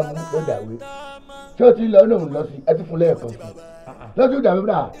ló bá mú ló dàwé tí ó ti lọ náà lọ sí ẹ ti fún lẹ́ẹ̀kan sí lọ́jọ́ ìdààmú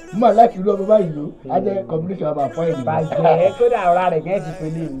náà mo máa láti irú ọmọ báyìí lò á jẹ́ combination of our point. bàjẹ́ kódà ọ̀rá rẹ̀ gẹ́gẹ́ ti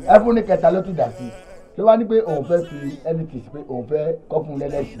pèlè mi. ẹ fún ní kẹta ló tún dà sí ló wá ní pé òun fẹ́ fi anything pé òun fẹ́ kọ́fún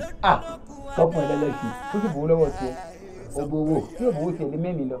lẹ́lẹ́sì kọ́fún lẹ́lẹ́sì tó sì bòó lọ́wọ́ tiẹ̀ ó gbowó tí ò bòó tiẹ̀ lé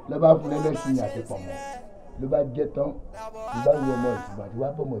mẹ́mi lọ. ló bá fún lẹ́lẹ́sì àti pọ̀mọ́ ló bá jẹ́ tán ló bá wú ọmọ ìṣùgbọ́n àti wá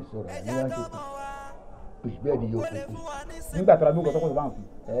bọ́mọ ìṣòro ní wọ́n ṣe kù bẹ́ẹ̀ ni yóò kú. nígbà tó la bí kọ́tọ́kọ́ tó bá ń fún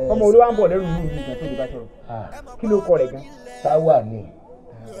ọmọ olówó à ń bọ̀ lẹ́rù ìlú mi gan tó lè bá sọ̀rọ̀ kí ló kọ rẹ̀ gan. táwà ni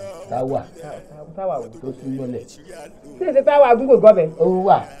táwà tó sún mọ́lẹ̀. ṣé èsì táwà agúngò gọ́bẹ̀. ó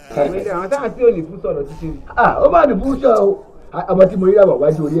wà. àwọn táwọn tí ò ní fún sọ̀rọ̀ títí. ó má ní fún sọ o ọmọ tí mo rí àbọ̀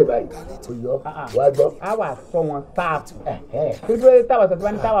wájú orí ẹ̀ báyìí kò yọ wá gbọ́. a wà sọ wọn sáàpù. tó dúró táwà sọ tí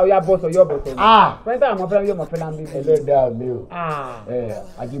wọ́n ní táwà yà bọ̀ sọ yọ̀ bọ̀ sọ. wọ́n ní táwà mọ̀ fẹ́ràn yọ̀ mọ̀ fẹ́ràn bí. ẹlẹ́dàá mi o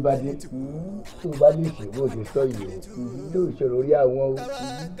Ajíbádé tó o bá lè ṣe bó o ṣe sọ yìí o tó o ṣòro orí àwọn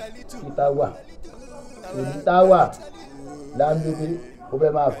o táwà òní táwà láńdédé ó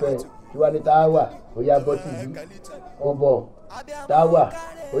fẹ́ máa fẹ́ tí wàá ní táwà ó yá bọ́ tìbí ó bọ̀ táwà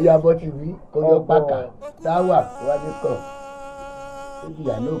ó yá bọ́ tìbí kó yọ pàkà táwà ó wá ní kàn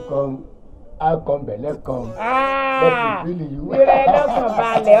ìyànú kan akọ̀ǹbẹ̀lẹ̀ kan lọ́sùn ìbílẹ̀ yìí. ìrẹ́ lọ́kàn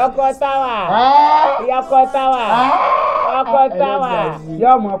balẹ̀ ọkọ táwà ọkọ táwà ọkọ táwà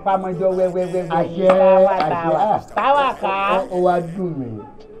yóò mọ pamọ́jọ wẹ́wẹ́wẹ́ táwà ká. ó wá dùn mí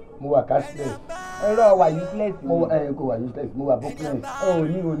mo wà cashless. ẹ̀rọ wà useless. kò wà useless mo wà bookless.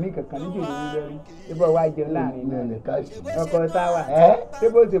 òní kankan níjò ní lórí ibò wá jẹun láàrin náà ní káàsì. ọkọ táwà ṣé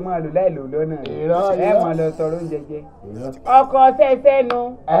bó ṣe máa lò láì lò lọ́nà ẹ mọ̀ lọ sọ̀rọ̀ oúnjẹ jẹ. ọkọ sẹ́sẹ́ nu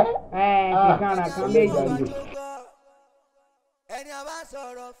kíkanra kan méjì. ẹni a bá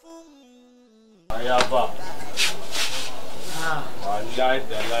sọ̀rọ̀ fún. ayaba wà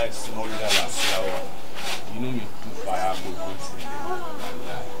láìda láìsí mọ́lá làṣíyàwó inú mi dùn fara gbogbo ti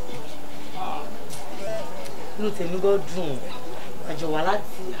inú tèmi gan dùn àjọ wà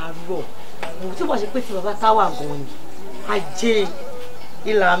láti àárọ̀ mo tí mo ṣe pé tí bàbá táwà gan ni ajé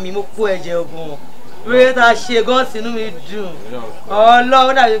ìlà mi mo kó ẹ̀jẹ̀ gan lóye tá a ṣe gan sínú mi dùn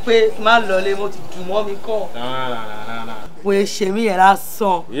Ọlọ́run dàbí pé má lọlé mo ti dùn mọ́ mi kàn mo ṣe mí yẹn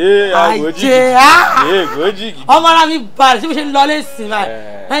lásán ajé ọmọ ara mi balẹ̀ tí mo ṣe ń lọlé sí báyìí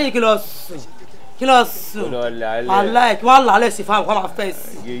lẹ́yìn kí lọ sùn aláì kí wọ́n lálẹ́ sí fáwọn kó máa fẹ́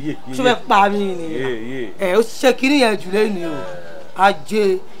sí tó fẹ́ pa mí nìyẹn ó ṣe kiri yẹn jù lẹ́nu o ajé.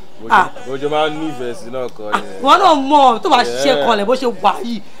 bójú máa ń nífẹ̀ẹ́ sí náà kọ́ ni. wọn náà mọ tó bá ṣe kanlẹ̀ bó ṣe wà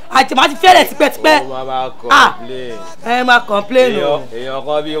yìí àti màá ti fẹ́rẹ̀ tipẹ́tipẹ́. ó máa complain. ẹ máa complain o. èèyàn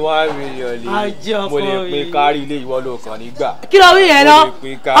kan bíi 1 million lè mo lè pín kárí ilé ìwọ ló kàn nígbà. kí ló rí yẹn lọ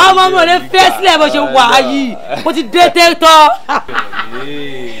ọmọ mi ò lè fẹ́ sílẹ̀ bó ṣe wà yìí mo ti dé tẹ́tọ́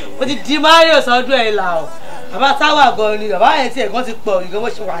mo ti di Mario sọ́dún ẹ̀ là o bàbá táwa gan ni bàbá yẹn tí ẹ̀gbọ́n ti pọ̀ ìgbọ́n bó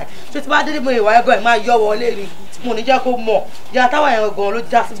ṣe wà ṣé tí bá dé níbo ìwà ẹ̀gbọ́n ẹ̀ máa yọ wọlé ni mo ní jẹ́ kó mọ̀ ìyá táwa yẹn gan ló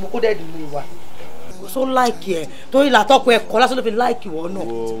já sí gbogbo dẹ́ẹ̀dì mi ìwà so láìkì ẹ̀ torí làtọ́kọ ẹ̀kọ́ lásán ló fi láìkì wọ́n náà.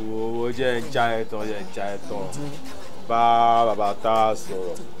 wo jẹ́ ń já ẹ̀ tán bá bàbá tá a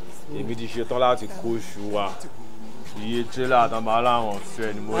sọ̀rọ̀ èmi ti ṣetán láti kó oṣù wa iye tírélà tán máa láwọn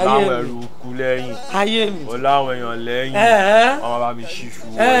fẹ́ ni mo láwọn ẹrù kú lẹ́yìn mo láwọn èèyàn lẹ́yìn àwọn bá mi ṣíṣú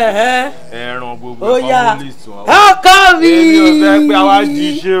wọlé ẹran gbogbo ẹ̀kọ́ list wọn. ọkọ mi èmi ò fẹ́ pé àwa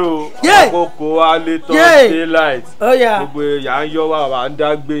jíṣẹ́ o àkókò wa lè tán daylight gbogbo ìyá ń yọ wá bàbá ń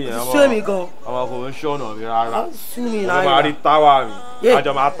dágbé yẹn àwọn kò ń ṣọ̀nà mi rárá wọ́n máa rí táwa mi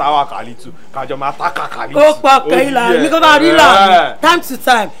kájọ máa táwa kàlítù kájọ máa táka kàlítù. ó pọ̀ kẹ́hìnlá mi kò máa rí là time to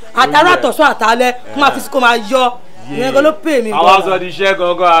time àtàrà àtọ̀sọ́ àtàlẹ́ kó máa fi sí kó máa yọ ìyẹn kan ló pè mí. àwa sọ di iṣẹ́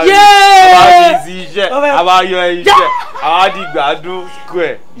gangan àbí àwa fi sí iṣẹ́ àwa yọ iṣẹ́ àwa di gbàdún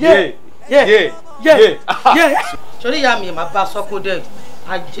square sori ìyá mi máa bá sọ́kó dẹ̀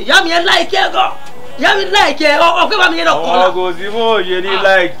ìyá mi yẹn láìkí ẹ̀ gan ìyá mi láìkí ẹ̀ ọ̀pẹ́ bá mi yẹn lọ kọ́ la. ọkọ sí fún òye ní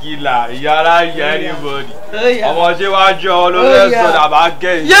láìkí là ìyá ara yẹ anybody ọmọ ṣé wàá jọ ọ lórí ẹ̀sọ́ dàbá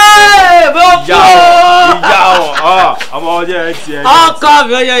gẹ̀ ìyá ọmọ ọjọ́ ẹ̀ tiẹ̀. ọkọ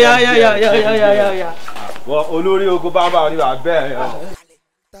mi yọ olórí ogun bá bá ní wà bẹ́ẹ̀.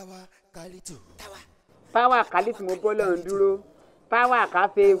 Páwà kálítì mo bọ́ lọ́run dúró páwà ká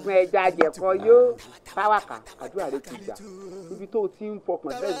fẹ́ egun ẹja jẹ̀kọ yóò páwà ká àdúrà rẹ ti gbà níbi tó o ti ń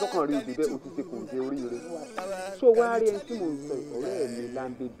fọkàn bẹ́ẹ̀ sọ́kàn rí ìdíbẹ́ o ti ṣe kò dé oríire. ṣó wá rí ẹni tí mò ń sọ ọ̀rẹ́ mi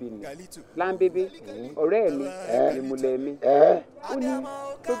láńbébé ni láńbébé ọ̀rẹ́ mi ìmùlẹ̀ mi ó ní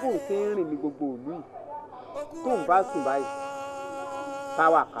tó bóun ṣe ń rìn ní gbogbo ìlú yìí tóun bá sùn báyìí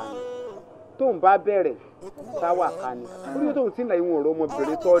páwà ká ni tóun bá bẹ̀rẹ̀ táwà ká ni ó ní tóun sì ń la ìwọ̀n ọ̀rọ̀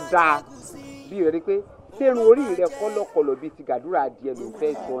ọmọbìnrin tó dáa bí rẹ̀ rí pé sẹ́run orí rẹ̀ kọ́lọ́kọlọ̀ bíi ti gàdúrà adìẹ ló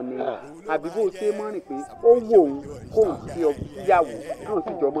fẹ́ sọ ni àbí bó ṣe mọ́ rìn pé ó wò ó kóun sí ọ síyàwó káwọn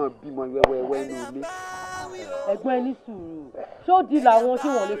sì jọ mọ́ bímọ wẹ́wẹ́wẹ́ ní ilé. ẹ̀gbọ́n ẹni sùúrù ṣó di làwọn tí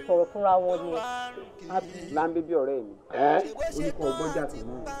wọ́n lè sọ̀rọ̀ fúnra wọn ni. láńbébí ọ̀rẹ́ mi oníkọ̀ ọgbọ́njà tó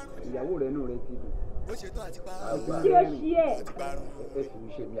náà ìyàwó rẹ̀ náà rẹ̀ ti dùn. kí ló ṣí ẹ̀. ẹ sì ń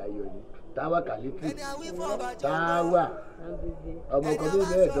ṣe mi ayọ̀ ni táwa kàlítì táwa ọmọ kan tó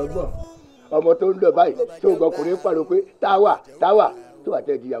mẹ́ẹ̀ẹ́dọ́gbọ̀n ọmọ tó ń lọ báyìí tó ọkùnrin pàrọ̀ pé táwa tó wà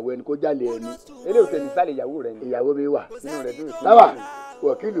tẹ́ di ìyàwó ẹni kó jálè ẹni. eléyìí tẹ̀lé sálẹ̀ ìyàwó rẹ̀ ni. ìyàwó mi wà táwa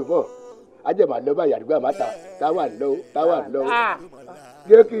wọ̀kìlù bọ̀ ajẹ́mà lọ́ba yàrá àmàta táwa ń lọ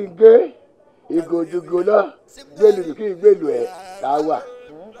gé kí n gé ìgòjúgò lọ gbèlú kí n gbèlú ẹ̀ táwa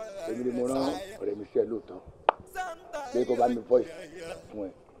èmi ni mo rán ọ̀rẹ́ mi sí ẹ lóòótọ́ pé kó bá mi voice fún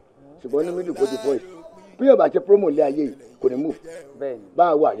ẹ ṣùgbọ́n ní mídìí kó ti voice bí yóò bá ṣe promo ilé ayé yìí kò ní move bá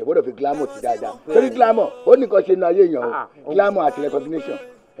a wà yẹn gbọ́dọ̀ fi glamour ti dáadáa torí glamour ó ní kan ṣe inú ayé yẹn o glamour àti recognition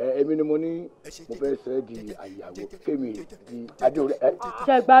èmi ni mo ní mo fẹ́ sọ ẹ́ di àyàwó kémi di adéorí ẹ.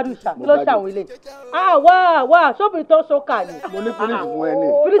 ṣe gbádùn ṣá kí ló ṣàwọn ilé. wá sóbìrì tó ṣókà ni. mo ní fílíìsì fún ẹ ní.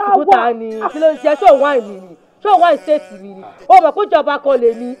 fílíìsì fún ta ni kí ló jẹ ṣé òun àìní ni ṣé òun àìsèṣì mi ni ó mọ̀ kó jọba kan lè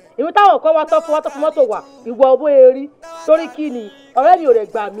mi èmi táwọn kan wá tọ́ fún mọ́tò wà ìwọ owó erí torí kí ni ọ̀rẹ́ mi ò rẹ̀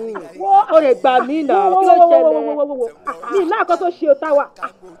gbà mí ò rẹ̀ gbà mí náà kí ló ṣẹlẹ̀. mi ìlà àkọ́ tó ṣe o táwa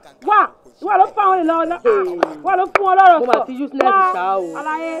wà ló fún àwọn èèyàn wà ló fún wọn lọ́rọ̀ sọ. mo máa ti useless ṣá o.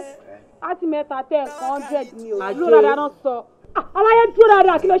 aláyé láti mẹ́ta tẹ̀ nǹkan 100 ni o dúró dáadáa náà sọ. aláyé dúró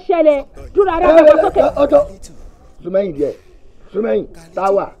dáadáa kí ló ṣẹlẹ̀ dúró dáadáa kí ló sókè. ọjọ́ súnmẹ́yìn díẹ̀ súnmẹ́yìn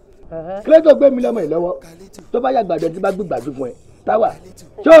táwa kílẹ̀tọ̀ gbé mi lọ́mọ yìí lọ́wọ́ tó bá yà gbàdọ̀ tí bá gbé gbàdú fún ẹ táwa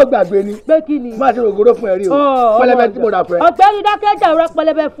ṣé o gbàgbé ni pé kí ni má ṣe rògbòdó fún ẹ rí o pẹlẹbẹ tí mo rà fún ẹ. ọ̀gbẹ́ni dákẹ́jà rẹ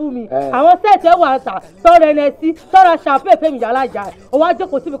pẹlẹbẹ fún mi àwọn sẹẹtì ẹ wà tà tọrọ ẹnẹ sí tọrọ ṣàpè fẹmi yàlájà ó wá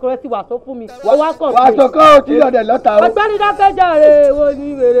jókòó síbi kọrẹ sí wàásù fún mi ó wá kàn wàá sọ kọ́ ò tí ọ̀dẹ̀ lọ́ta o. ọ̀gbẹ́ni dákẹ́jà rẹ èwo ni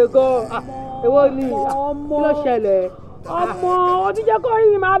wèrè gan èwo ni kí ló ṣẹlẹ̀. ọmọ oníjẹ́kọ̀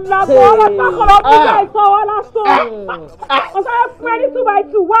yìí máa lágbó ọlọ́sàkọ̀lọ́ fúnjà ìtọ́ wọn lásán ọ̀sán fún ẹni 2 by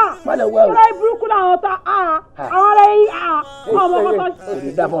 2 wà ṣọlá ìburúkú làwọn ta àwọn ọ̀rẹ́ yìí ọmọ ọmọ tó.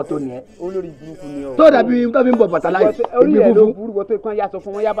 òní dáfọ́ tó ní ẹ. olórí burúkú ni ọ. tó dàbí tó fi ń bọ̀ bàtà láyé orí rẹ ló burú wọ́n tó kàn yá sọ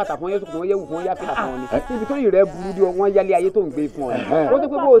fún wọn yá bàtà fún wọn yẹ sọ fún wọn yẹ wù fún wọn yá fìlà fún wọn ni níbi tó yìí rẹ burú di wọn yálé ayé tó ń gbé fún ọ ni. ó ti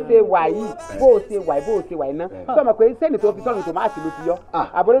pé bó o ṣe wà yìí bó o ṣe wà yìí ná sọmọ pé sẹ́ni tó fi sọ́run tòmátì ló ti yọ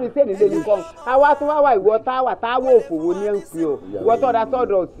àbọ̀ lórí sẹ́ni lé yìí fọ́n àwa tó wá wà ìwọ táwọ̀ òfòwò ní ẹ̀ ń pè ọ́ ìwọ tó da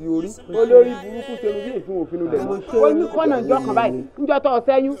sọ́dọ̀ sí orí olórí burúkú ṣe bí èsùn òfin lẹ̀ ó ní kọ́nà ìjọ kan báyìí níjọ́ tó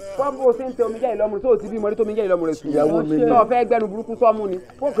ṣẹ́yún wọ́n bó ṣe ń tẹ omi jẹ́ ìlọ́mù tó ti bí mọ́rí tó mi jẹ́ ìlọ́mù rẹ̀ sùn tó fẹ́ gbẹnu burúkú sọ́mù ni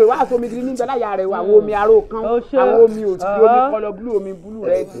ó pè wá aṣọ omi gidi níbẹ̀ láyà rẹ̀ àwọn omi aró kan àwọn omi òsì omi kọlọ búlù omi búlù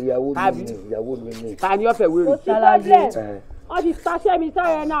rẹ̀ ìyàwó mi ni ta ni ọ̀fẹ́ wéèrè. ó ti ṣaṣẹ́ mi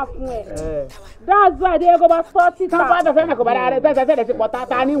sáré náà fún ẹ. That's why they go back sort it out. Táwọn àtẹ̀sẹ̀ náà kò bá dára tẹ́sẹ̀ ti pọ̀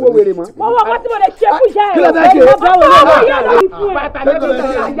ta ní wo wèrè mọ́. Mo wọ́n kọ́ tí mo lè ṣe fún iṣẹ́ ẹ̀. Kí ló fẹ́ ṣe? Bàtà ní kò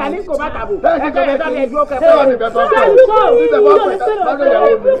àjà ní kò bá tàbò. Ẹgbẹ́ rẹ̀ sábẹ́ ẹ̀dúró kẹ́kọ̀ọ́.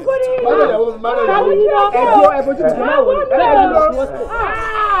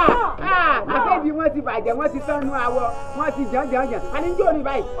 Àtẹ̀bí wọn ti bàjẹ́, wọ́n ti tọ́nu àwọ̀, wọ́n ti jàn. Àníjó ni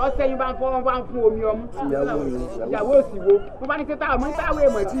báyìí, ọ̀sẹ̀ yín bá ń fọ́ wọn bá ń fún omi ọmú. Ìyàwó òsì wo, mo bá ní ṣe táwọn táwọn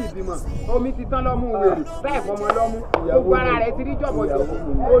èèmọ̀ tí ìbímọ, omi ti tán lọ́mú wèrè, bẹ́ẹ̀ fọmọ lọ́mú, gbogbo ara rẹ̀ ti rí jọ̀bọ̀jọ̀bọ̀,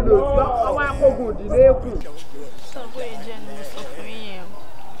 olùsọ ọwọ́ akógun ìdílé kù. Sọ̀bọ̀ ẹ̀jẹ̀ ni mo sọ fún yín.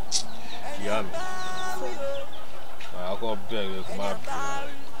 Ìyá mi, àkọ́ bẹ̀rẹ̀ kó má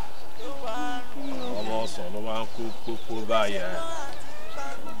bẹ̀rẹ̀. Ọmọ ọ̀sán ló máa ń kó pópó báyà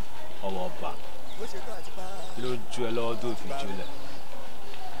ọmọ ọba. Kí ló ju ẹ lọ́wọ́ tó fi jùlẹ̀?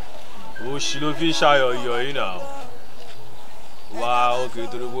 Òṣì ló fi ṣàyọ̀yọ̀ yìí náà. Wá òkè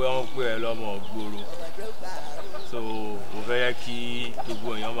torí pé wọ́n pè ẹ́ lọ́mọ gbòòrò. So mo fẹ́ yẹ kí gbogbo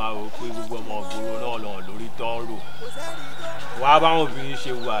èèyàn máa rò pé gbogbo ọmọ gbòòrò náà lọ lórí tán rò. Wá báwọn obìnrin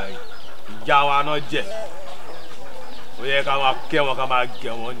ṣe wà ìjà wa náà jẹ́. Ó yẹ ká máa kẹ́ wọn ká máa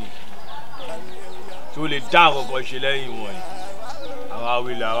gẹ̀ wọ́n ni. Tí ó lè dá àkọ́kọ́ ṣe lẹ́yìn wọn yìí. Àwa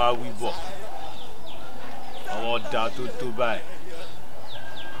wílẹ̀ àwa wí bọ̀. Àwọn ọ̀dà tó tó báyìí.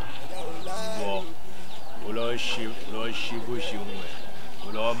 Wọ́n ò lọ ṣe bó ṣe wù ẹ́, ò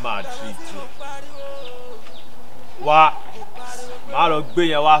lọ máa tìrìtì ẹ̀. Wá má lọ gbé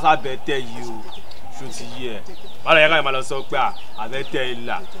yẹn wá sábẹ́tẹ̀ yìí o, ṣó ti yí ẹ̀. Má lọ yẹ káyọ̀ máa lọ sọ pé àbẹ́tẹ̀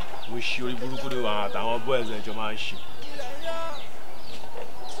ìlà mo ṣe orí burúkú ní àwọn àtàwọn boys ẹ̀jọ̀ máa ń ṣe.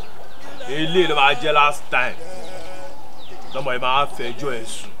 Eléyìí ló máa jẹ́ last time lọ́mọ yìí máa fẹjọ́ ẹ̀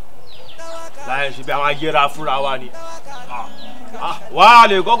sùn láyé ṣe bí a máa yẹra fúnra wa ni. Wà á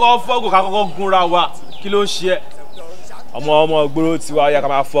lè kọ́kọ́ fọ́gùn ká kọ́kọ́ gúnra wa kí ló ń ṣe ẹ́. ọmọ ìgboro tiwa yẹ ká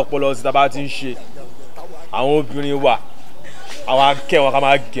máa fọ́ ọpọlọ sí tá a bá ti ń ṣe. Àwọn obìnrin wa àwọn akẹ́ wọn ká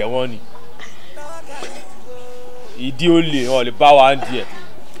máa gẹ̀ wọ́n ni. Ìdí olè wọn lè bá wa ń díẹ̀,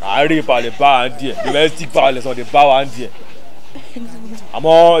 àárẹ̀ ìbà lè bá wa ń díẹ̀, domestic violence wọn lè bá wa ń díẹ̀.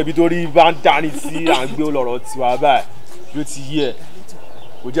 Àmọ́ ibi tó rí bá ń dání sí à ń gbé lọ́rọ̀ tiwa báyìí yóò ti yí ẹ̀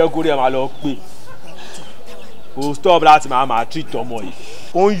kò jẹ́ kórè ẹ̀ máa lọ pé kò stop láti máa treat ọmọ yìí.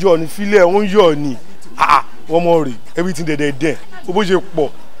 Ó ń yọ̀ ní fílẹ̀, ó ń yọ̀ ní wọ́n mọ̀ rè everything dẹ̀dẹ̀dẹ̀ bó ṣe pọ̀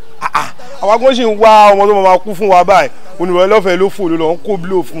àwọn agbọ́n ṣì ń wá ọmọ tó máa kú fún wa báyìí oníwèé lọ́fẹ̀ẹ́ ló fò ló ń kó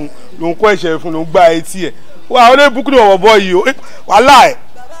bílò fún ló ń kó ẹ̀ṣẹ̀ fún ló ń gbá etí ẹ̀ wà ó lè búkú ní ọ̀wọ̀ bọ́ yìí o wàhálà ẹ̀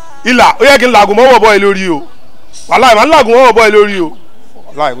ìlà ó yẹ kí n làgùn mọ́wọ́ bọ́ yìí lórí o wàhálà ẹ̀ máa ń làgùn mọ́wọ́ bọ́ yìí lórí o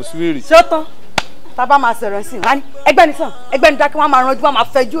wàhálà ẹ̀ kò sí wèrè. ṣé ó tán tábà máa sọ̀rọ̀ sí i wá ní ẹgbẹ́ ni sàn ẹgbẹ́ ni dákẹ́ wọn máa ranjú wọn máa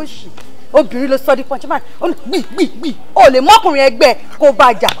fẹjú òṣì obìnrin ló sọ di pọ́ńchẹ́ báyìí ó ní gbì ó lè mọ́kùnrin ẹgbẹ́ kó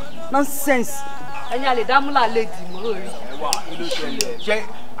bá jà nonsense. ẹ̀yin àlè dámúlà lè dì mọ́ orí. ẹ wá kí ló ṣẹlẹ̀ ṣé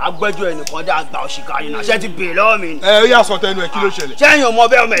agbẹjọ́ ẹnìkan dá àgbà òṣìkà yìí náà ṣé ti bèèrè lọ́wọ́ mi ni. ẹ yà sọ tẹnu ẹ kí ló ṣẹlẹ̀. ṣé ẹ̀yin ọmọ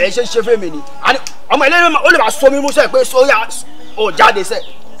bẹ́ẹ̀ ọmọ ẹ̀ ṣe ṣe fẹ́mi ni ọmọ ilé ó lè máa so mi mú sẹ́ pé sóyà ò jáde sẹ́.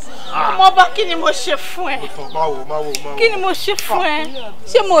 ọmọ bá kí ni mo ṣe fún ẹ kí ni mo ṣe fún ẹ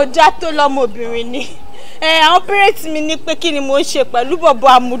ṣé mo já tó lọ́mọbìnrin ni àwọn pẹ́rẹ́tì mi ní pé kí ni mo ń ṣe pẹ̀lú bọ̀bọ̀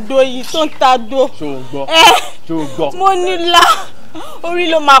àmúdó yìí tó ń ta do. ṣó o gbọ́. mo nílá orí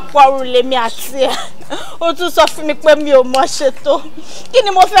ló máa pa òrùlé mi àti ẹ̀ ó tún sọ fún mi pé mi ò mọ̀ ṣe tó kí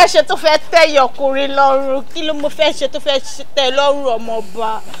ni mo fẹ́ ṣe tó fẹ́ tẹ́ ọkùnrin lọ́rùn kí ló mo fẹ́ ṣe tó fẹ́ tẹ́ lọ́rùn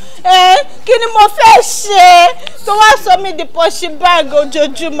ọmọọba kí ni mo fẹ́ ṣe tó wá sọ mí di pọ́ṣí báàgì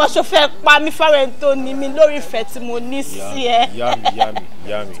ojoojúmọ́ ṣó fẹ́ pa mí fáwọn tó ní mi lórí ìfẹ́ tí mo ní sí ẹ. yá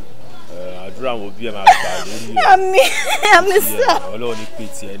mi àdúrà àwọn òbí ẹ máa gbà lórí ẹ. àmì sá. Ọlọ́run ní pè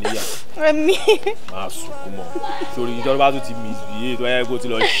tí ẹ níyà. àmì. máa sunkún mọ́ sórí ìjọba bá tún ti misbehave tó yẹ kó ti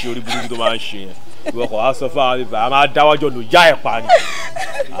lọ ṣe orí burúkú tó máa ń ṣe yẹn ìwọ kò wá sọ fún àwọn bíbá a máa dáwọ́jọ́ lò já ẹ̀ pa ni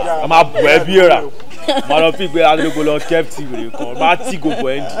a máa bù ẹ́ bí èrà máa lọ fi ìgbé adúgbò lọ kẹ́pìtì rè kan máa tí gbogbo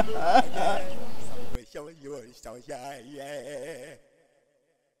ẹ̀ ń dì.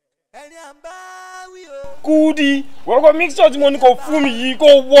 Kudi wọ́n kọ́ mixture tí mo ní kò fún mi yìí kò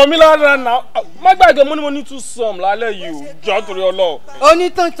wọ mí lára náà má gbàgbé mo ní mo ní 2 some lálẹ́ yìí o jọ́ torí ọlọ́. o ní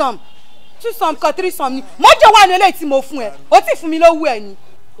 2 some 2 some kan 3 some ni mọ́jọ́ wà ní eléyìí tí mo fún ẹ o ti fún mi lówó ẹ ni.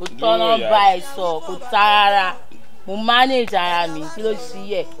 kò tọ́nà bá ẹ sọ kò tá rárá mo manage ara mi kí ló ṣí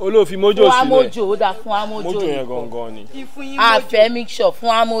yẹ. olóòfin mojo sílẹ̀ fún amojo ó dáa fún amojo mojo yẹn gangan ni. àfẹ́ mixture fún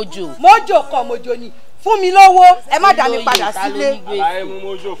amojo. mojo kọ mojo ni fún mi lówó ẹ má dá mi padà sílé. àlàyé mú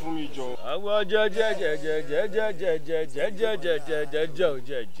mojo fún mi jọ. àwọn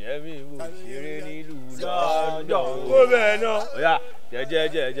jẹjẹjẹjẹjẹjẹjẹjẹjẹjẹjẹjẹjẹ mi wò ṣeré nílùú lọ́dọ̀. ó bẹ̀rẹ̀ náà. ọ̀yà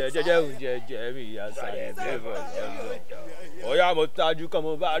jẹjẹjẹjẹjẹjẹ mi àṣàyẹ̀ bẹ́ẹ̀ lọ́dọ̀. ọ̀yà mo tajú kan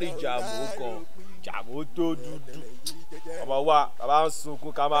mo bá rí jàmó kan jàmó tó dúdú ọmọ wa bàbá ń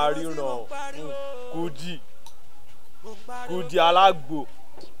sunkún ká máa ríran Kudi alágbò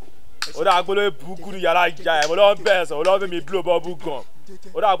ó dà gbólóyè burúkú ní yàrá ìjà ẹ̀ mo lọ́n bẹ̀rẹ̀ sọ lọ́n fi mi blow bubble gum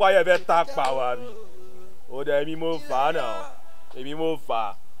ó dà gbọ́ ayé fẹ́ tá pa wá mi ó dẹ̀ èmi mo fà á náà èmi mo fà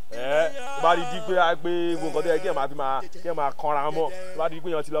á tó bá di di pé gbogbo nǹkan tó yẹ kí ẹ máa kanra mọ́ tó bá di pé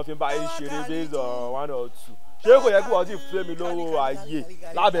èèyàn ti lọ́ọ́ fi ń bá yín ṣeré based on 1 or 2 ṣé kò yẹ kí wọ́n ti fún mi lówó ayé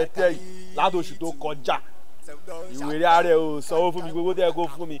lábẹ́tẹ̀ yìí látòṣù tó kọjá ìwé rẹ̀ o sanwó fún mi gbogbo tẹ́ kó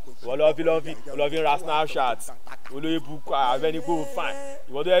fún mi ìwọ lọ́ọ́ fi ra Snapchat olóyè bukú àfẹnigbó fine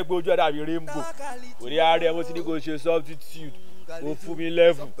ìwọ tó yẹ pé ojú ẹ̀ dàbí rainbow òrí rẹ̀ mo ti ní kó ṣe substitute ó fún mi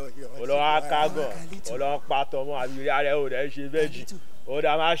level ọlọ́wọ́ akágàn ọlọ́wọ́ patọ́mọ́ àbí ìrí rẹ̀ ò rẹ̀ ṣe vẹ́jì ó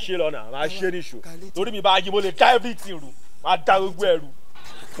dà máa ṣe lọ́nà máa ṣe níṣó torí mi bá yí mo lè dá everything rù máa dá gbogbo ẹ̀rù.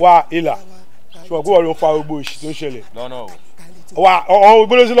 wá ìlà ṣùgbọ́n kó wọ́n ló fa gbogbo òṣì tó ń ṣẹlẹ̀. lọ́nà o. wà ọ̀hún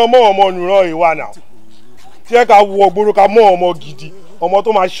gbólóṣì lọ mọ́ ọmọ nùrọ̀ ìwà náà tí ẹ ká wọ gbòòrò ká mọ́ ọmọ gidi ọmọ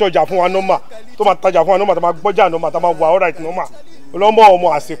tó máa ṣọjà fún wa nọ́mà tó máa tajà fún wa nọ́mà tó máa gbọ́jà nọ́mà tó máa wà ọ̀ráìt nọ́mà ọlọ́mọ ọmọ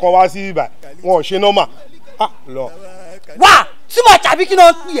àsìkò wá sí ibà wọn ò ṣe nọ́mà lọ. wá tí mo tàbí kí ló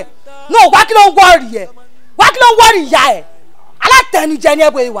ń pè ẹ́ náà wá kí ló ń wọ́ọ̀rì ẹ̀ wá kí ló ń wọ́ọ̀rì ìyá ẹ̀ alátẹnujẹ ni ẹ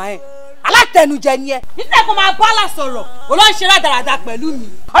bọ ìwà ẹ̀ alátẹnujẹ ni ẹ. nítorí kò máa bá àlà sọ̀rọ̀ olóńṣe rádaràda pẹ̀lú mi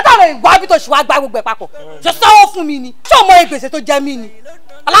ọjọ́ rẹ̀ ìwà bí tó ṣe wá gbá gbogbo ẹ̀ papọ̀ ṣe sanwó fún mi ni ṣé o mọ gbèsè tó jẹ mí ni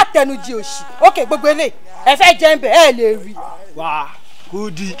alátẹnujẹ òṣì òkè gbogbo eléyìí ẹ fẹ́ jẹ́ ń bẹ̀ ẹ lè rí. wá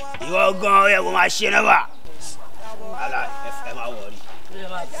Kudi ìwọ gan ẹ kò máa ṣe náà wà ẹ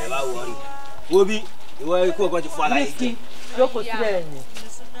má wọrí wo bí ìwọ ikú ọgbọ́n ti fún aláyé jẹ. jókòó síbẹ̀ yẹn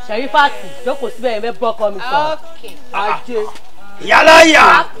Sẹ̀rífátì jókòó síbẹ̀ yẹn bẹ́ẹ̀ bọ́kọ mi sọ ajé. ìyálàyà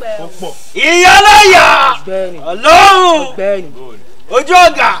ọlọ́run ojú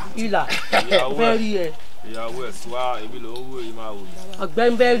ọ̀gá. ìlà bẹ́ẹ̀ rí ẹ. ìyàwó ẹ̀ wá èmi ló ń wò yìí máa wò yìí.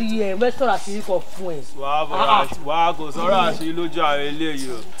 ọ̀gbẹ́ni bẹ́ẹ̀ rí ẹ wẹ́ẹ́ sọ̀rọ̀ àṣírí kan fún ẹ. wàá kò sọ̀rọ̀ àṣírí lójú àwọn eléyìí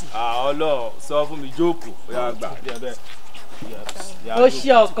o ọlọ́ọ̀ sọ fún mi jókòó bóyá gbà díẹ̀ bẹ́ẹ̀. ó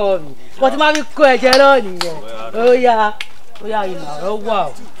ṣe ọkọ mi wọ́n ti máa fi kó ẹ̀jẹ̀ náà nìyẹn ó yá ìlà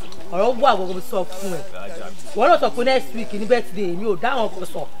ọ̀rọ̀ wà gbogbo mi sọ fún ẹ wọ́n náà sọ pé next week ní birthday mi ò dáhùn ọkọ̀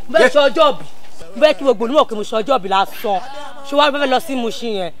sọ mo fẹ́ ṣe ọjọ́ bì mo fẹ́ kí gbogbo onímọ̀ pé mo ṣe ọjọ́ bì lásán ṣé wàá fẹ́ lọ sí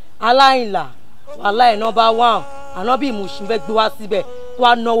Mushin yẹn aláìlà wàhálà nọ́mbà 1 àná bí Mushin fẹ́ gbé wá síbẹ̀ tó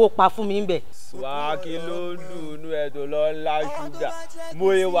wá náwó pa fún mi ń bẹ̀. wà á kí ló ń dùn inú ẹ tó lọ ńlá ṣúgà mo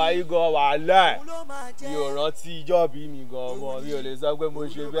yẹ wà yí gan wàhálà ẹ mi ò rántí ìjọ bí mi gan ọmọ mi ò lè sọ pé mo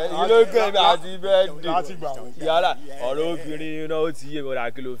ṣe bẹ́ẹ̀ ilé ìgbẹ́ mi àti bẹ́ẹ̀ dé yàrá ọ̀rọ̀ obìnrin iná ó ti yé mi rà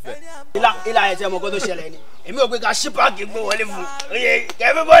kí ló fẹ́. ilà ẹ̀ tí ọmọ kan tó ṣẹlẹ̀ ni èmi ò pé ká ṣí páàkì gbó wọlé fún oye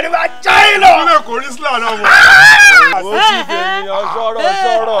everybody máa já yín lọ. ilé kò rí sílà náà wọ. mo ti fèèyàn sọ̀rọ̀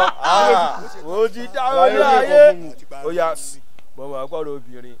mo ti dáwọ́ ní ayé ó yà mo mọ̀ pọ̀rọ̀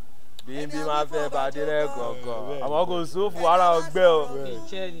obìnrin bí máa fẹ́ bá dé lẹ́ẹ̀kọ̀ọ̀kan àmọ́ kò sófò ara ọgbẹ́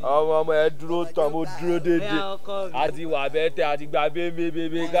o ọmọ ẹ dúró tán mo dúró dédé àti wà bẹ́tẹ̀ àti gba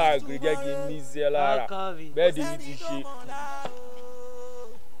bébébébé káàkiri jẹ́ kí n ní iṣẹ́ lára bẹ́ẹ̀ dèmi ti ṣe.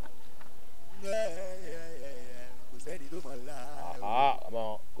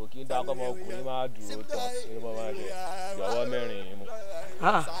 àmọ́ kò kí n dá ọkọ ọmọkùnrin máa dúró tán nínú ọmọ máa ṣe ìyàwó mẹ́rin mú.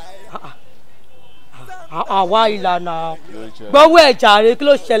 àwa ìlànà gbọ́wọ́ ẹ̀jà rẹ kí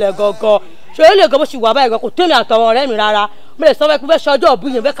ló ṣẹlẹ̀ gangan ṣòro lè gan bó ṣe wà báyìí gan kò tó èmi àtọwọn ọ̀rẹ́ mi rárá mo lè sọ fẹ́ pé fẹ́ ṣọjọ́ òbí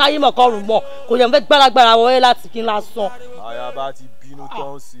yẹn fẹ́ káyé mọ̀ kọrùn mọ̀ kò yẹn fẹ́ gbáragbára wọlé láti kí n lásán. àyàbá ti bínú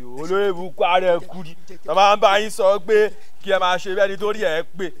tán sí o olóyè ibùkún ààrẹ kúri tó máa ń bá yín sọ pé kí ẹ máa ṣe bẹ́ẹ̀ nítorí ẹ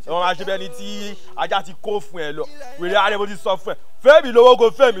pé ẹ máa ṣe bẹ́ẹ̀ ní tí ajá ti kó fún ẹ lọ wèrè ààrẹ mo ti sọ fún ẹ fẹ́mi lówó kò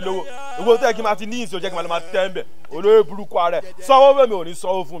fẹ́mi lówó owó tẹ́ kí n máa ti ní ìsìn òjẹ́ kí n máa tẹ́ ń bẹ̀ olóyè burúkú ààrẹ sanwó fẹ́mi ò ní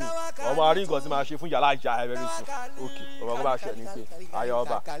sanwó fún mi ọmọ àrí nǹkan tí máa ṣe fún yàrá ìjà ẹ bẹ́ẹ̀ sùn òkè ọmọ kó bá ṣẹ ní pé ayé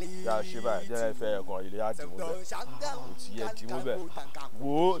ọba yà ṣe báyìí jẹ́ fẹ́ ẹ̀gàn ilé àdìmú bẹ̀ kò tí yẹ dìmú bẹ̀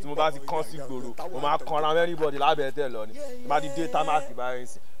wo tí mo bá ti kán sí gbòòrò mo máa kanra everybody lábẹ́ tẹ̀ lọ ni tí mo bá ti dé támákì báyìí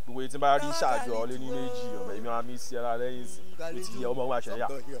sìn gbogbo etí bá rí ṣàjọ lé ní méjì ọmọ èmi máa mi sí ẹra lẹ́yìn sí ló ti yẹ ọmọ wa ṣẹyà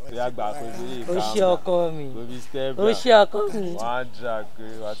tó yà gbà pé lóye ìka ó ṣe ọkọ mi ó ṣe ọkọ mi wọn á dra pé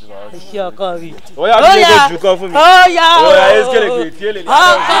wọn ti máa ó ṣe ọkọ mi ó yà kí ló kó jù kọ fún mi ó yà eskele pé tí èlé ní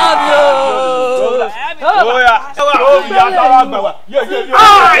ọkọ mi ó yà ó yà táwa gbà wá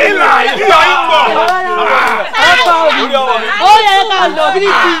ìlà ìpọ̀ ọkọ mi ó yẹ ká lọ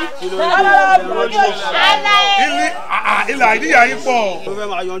bíríkì ìlà ìdíyà yín pọ̀. ó fẹ́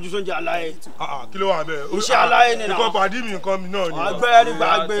máa yanjú sóúnjẹ aláyé. kí ló wà bẹ́ẹ̀. iṣẹ́ aláyé nìyẹn. nǹkan pàdé mi nǹkan mi náà ni. àgbẹ̀ ní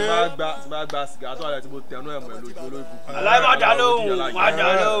gbàgbé. tí máa gba sìgá tó àlẹ́ tí mo tẹnu ẹ̀ mọ́ ẹ̀ lójú olóògùn. aláyé má dá lóhùn má dá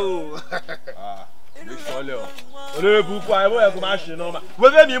lóhùn. ìṣọlẹ̀ ọ̀ olórí burúkú ayé bóyá kó má ṣe náà máa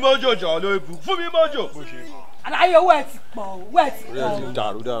wẹ́fẹ́ mi mọ́jọ́ jọ olórí burúkú fún mi mọ́jọ́ bó ṣe. àlàyé owó ẹ ti pọ̀ owó ẹ ti pọ̀. orí ẹ ti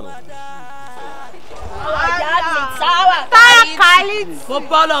dàrú dànù. ọjà mi táwà kálítì. mo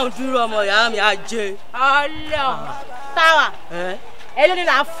bọ́ lọ́hùn dúró ọmọ ìyá mi ajé. ọlọ́run táwà èló ni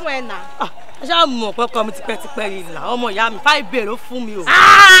là ń fún ẹ náà. ẹ ṣáà mọ̀ pẹ́kọ́ mi tipẹ́tipẹ́ yìí là ọmọ ìyá mi 5 ló fún mi o.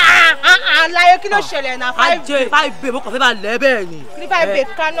 àlàyé kí ló ṣẹlẹ̀ náà 5. ajé 5 mo kàn fẹ́ máa lẹ́ bẹ́ẹ̀ ni. ní 5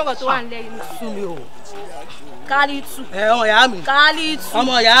 kánọ́gọ̀ tó wà ń lẹ́yìn náà. fún mi o. kálítù. ọmọ ìyá mi. kálítù.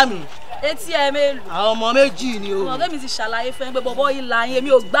 ọmọ ìyá mi. etí ẹ mélòó. àwọn ọmọ méjì ni o. ọ̀gá mi ti ṣàlàyé fún ẹ pé bọ́bọ́ yìí la yẹn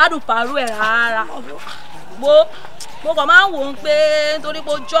mi ò gbádùn pàrọ̀ ẹ̀ rárá. mo kàn máa ń wò ó pé nítorí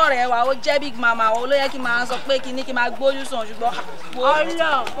pé ó jọ̀rẹ̀ wa ó jẹ́ big mama ó ló yẹ kí n máa sọ pé kí n máa gbójú sàn ṣùgbọ́n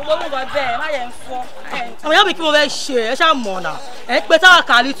gbogbo nǹkan bẹ́ẹ̀ má yẹn ń fọ́. àwọn ìyá mi kí mo fẹ́ ṣe ẹ ṣáà mọ̀ náà ẹ pé táwa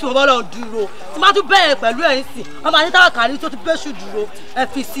kàlí tí mo bọ́ lọ dúró tí má tún bẹ̀rẹ̀ pẹ̀lú ẹ̀ ń sìn wọ́n máa ní táwa kàlí tó tún bẹ́ṣù dúró ẹ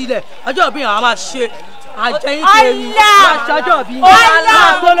fi sílẹ̀ ọjọ́ ìbí àwọn máa ṣe àjẹyìn tèmi máa ṣọjọ́ bí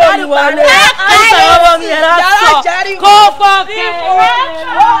máa gbólóhùn wọlé ẹ sọ̀rọ̀ mi ẹ̀ lásọ̀ kó pọ̀kẹ́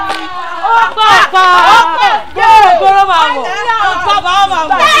ó pọ̀pọ̀ gbọ́dọ̀ máa wọ̀ bàbá máa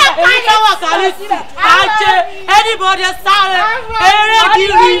wọ̀ èyí táwọn kàlí sí àjẹ anybody sáré eré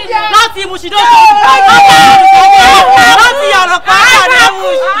kiri láti Mùsídókò láti yàrá pàápàá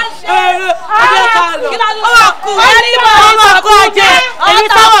ní eré ọjọ́ kan lọ ó wà kú ọmọ ọkọ jẹ èyí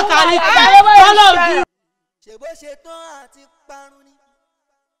táwọn kàlí sí ṣèbó ṣe tán àti parun ni.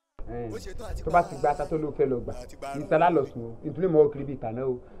 tó bá ti gba ata tó ló fẹ́ lọ gbà ní sálá lọ sùn o nítorí mo kiri bíi tàná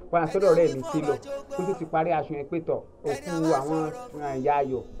o wọn àtọ́dọ̀ ọ̀rẹ́ mi ti lọ kó tó ti parí aṣọ yẹn pé tọ̀ òkú àwọn ìyá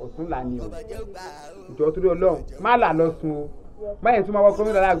ayọ̀ ọ̀tún là ní o ìjọ tó dé ọlọ́run má là lọ sùn o báyìí tí mo wọ́n kọ́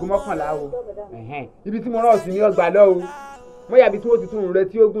mi lọ́la aago 11 o ibi tí mo rán ọ̀sìn ní ọgbà lọ o mo yàbí tí wọ́n ti tún rẹ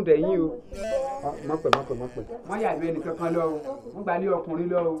tí ó gùn tẹ̀yìn o mọ̀pẹ̀ wọ́n yàbí ẹnì kankan lọ o wọ́n gbalé ọkùnrin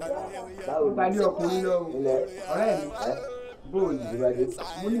lọ o wọ́n gbalé ọkùnrin lọ o ọ̀rẹ́ mi bóòlù ìbàdí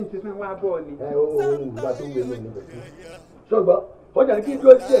mo ní ìṣẹ́fẹ́ wá bọ́ọ̀lì. ohun ìwà tó ń wé lónìí rẹ̀ ṣùgbọ́n wọ́n jẹ́ kí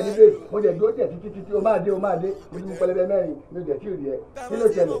dúró díẹ̀ nílé mo jẹ́ dúró díẹ̀ títí o máa dé mo ti mú pẹlẹbẹ mẹ́rin mi ò jẹ́ tí ò rí ẹ kí ló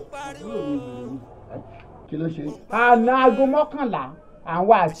ṣẹlẹ̀ kí ló ṣe. àná aago 11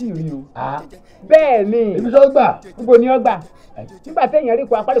 àwọn àti ìrì o. bẹ́ẹ̀ ni ibi tó gbà. níbo ni ó gbà. nígbà téèyàn rí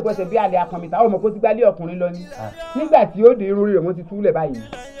ikọ̀ apádùpọ̀sẹ̀ bí alẹ́ akànmìta ọmọ kó ti gbálé ọkùnrin lọ ní. nígbà tí ó dé irú rẹ̀ wọ́n ti túlẹ̀ báyìí.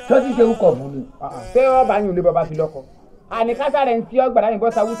 tó ti ṣe ń kọ̀ fún mi. ṣé ọba yín ò lè bàbá fi lọ́kọ. àní kásá rẹ̀ ń tí ọgbà láyìn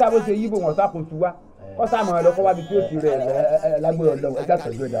bọ́sà wúsá bó ṣe yíbo wọn sákòóso wa kọ́sá mọ̀ ọ́ lọ́kọ́ wábi tí ó ti rẹ̀ lágbóyè ọlọ́run ẹja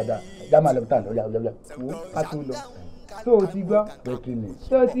tẹ̀lé dáadáa ẹja máa lọ tán lọ́yà wò ká tó lọ. tó o ti gbọ́ tó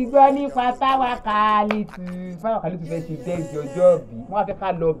o ti gbọ́ nípa táwa kálítù fẹ́ ṣe dẹ́sí ọjọ́ bí wọ́n á fẹ́ ká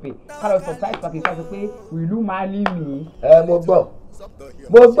lọ bẹ̀ ká lọ surprise pàtàkì ká sọ pé ìlú máa lé mi. mo gbọ́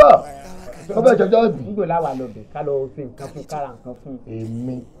wọ́n fẹ́ ṣọjọ́ bí. nígbò láwa lọ bẹ̀ ká lọ ṣe nǹkan fún kára nǹkan fún.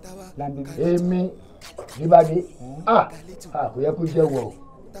 èmi níbàdí kò yẹ kó jẹ́ wọ̀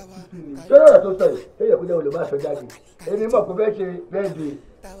sọ́dọ̀ ọ̀rọ̀ tó sọ yìí ó yẹ kó jẹ́ wọ̀ ló máa sọ jáde èmi mọ̀ kó fẹ́ ṣe bẹ́ẹ̀dì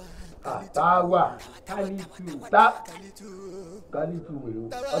táwa kálítù wèrè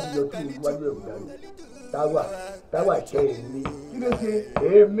wọ́n ti yọ tí ìlú wájú ẹ̀kú dání táwa ṣẹ́ èmi kí ló ṣe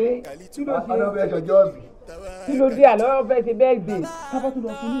èmi ọ̀nà fẹ́ ṣọjọ́ bì. kí ló dé àlọ́ fẹ́ ṣe bẹ́ẹ̀dì tábà tó lọ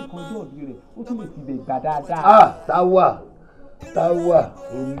fún ní nǹkan ọjọ́ òbí rẹ̀ ó tún lè ti bẹ̀ gbà dáadáa. táwa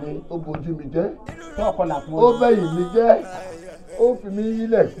èmi ó bojú mi jẹ́ ó bẹ̀yìn mi jẹ́ ó fi mí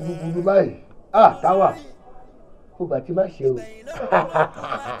yílẹ̀ gbúgbúrú báyìí táwa ó bá ti má ṣe o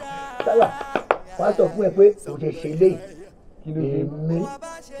táwa wá sọ fún ẹ pé kò ṣe ṣe léyìí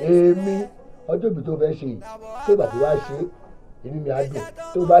èmi ọjọ́ ìbí tó fẹ́ ṣe yìí tó bá ti wá ṣe èmi mi á dùn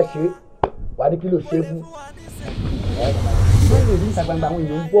tó bá ṣe wà ní kí ló ṣe fún. bẹ́ẹ̀ ni ìta gbangba àwọn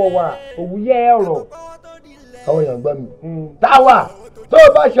èèyàn ń gbọ́ wa òwúyẹ ọ̀rọ̀. àwọn èèyàn gbọ́ mi. táwa tó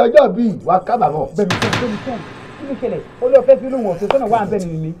o bá ṣe ọjọ́ bíi wà á kábàámọ̀. bẹ́ẹ̀ni kí ló ṣẹlẹ̀ ó lọ fẹ́ fi lóhùn ọ̀sẹ̀ sọ́nà wà ń bẹ́ẹ̀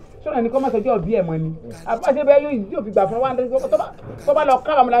nìyí sọ́nà ní kọ́ máa sọjọ́ bí ẹ̀ mọ́ ni àbáṣe bẹ́ẹ̀ yóò fi gbà fún wa tó bá lọ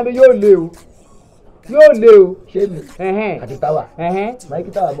kábàámọ̀ lábẹ́ yóò lé o. ṣé mi àti táwa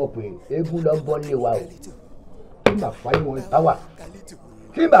máìkì táwa mọ̀ pé eégún lọ ń bọ́ nílé wa o kí màá fi ayé wọn táwa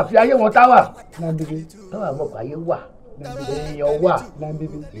kí màá fi ayé wọn táwa táwa mọ̀ pé ayé wà èèyàn wà èmi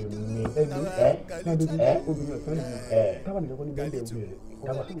táwa nìkan kọ́ ní bẹ́ẹ̀ lẹ́wọ̀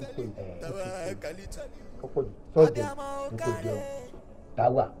táwa sọ́ọ̀dẹ̀ nítorí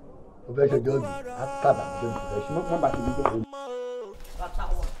táwa ó fẹ́ ṣọjọ́ bí a kábà tó ń fẹ́ ṣe mọ́ bàtí bí jẹ́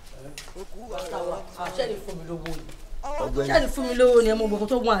ṣẹ́ni fún mi lówó ni ṣẹ́ni fún mi lówó ni ẹ mọ gbogbo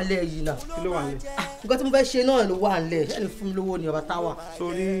tó wà nílẹ̀ yìí náà. kí ló wà nílẹ̀. nǹkan tí mo fẹ́ ṣe náà ló wà nílẹ̀ ṣẹ́ni fún mi lówó ni ọba táwa.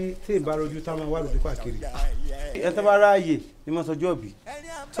 sórí tí ìbá rojú táwọn wà lójú káàkiri ẹ tó bá ráàyè ni mo sọjọ́ bí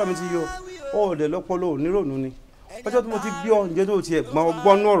sọmi ti yọ ọ̀ọ́dẹ lọ́pọ̀lọ́ onírònú ni ọjọ́ tí mo ti gbé ọ ǹjẹ́ tó tiẹ̀ gbọ́n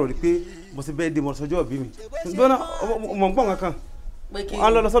ọgbọ́n náà rọ̀ rí pé mo ti bẹ́ẹ̀ dé mo sọjọ́ bí mi gbọ́nà mo ń gbọ́n kankan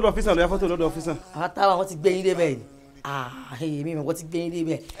wọ́n lọ sọ́dọ̀ ọ́fíìsì lọ́yà fọ́tò lọ́dọ̀ ọ́fíìsì. àwọn táwa wọn ti gbé yín débẹ̀ ni èmi mọ̀ wọ́n ti gbé yín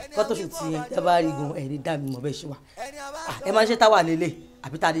débẹ̀ fọ́tò ṣù tí ẹ bá rí gan ẹ̀ lè dá mi mọ̀ bẹ́ẹ̀ ṣe wà ẹ máa ń ṣe táwa lélẹ̀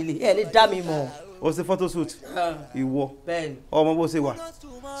àbí ta lélẹ̀ ẹ lè dá mi mọ̀. o ṣe photo shoot ìwọ ọmọ bó ṣe wà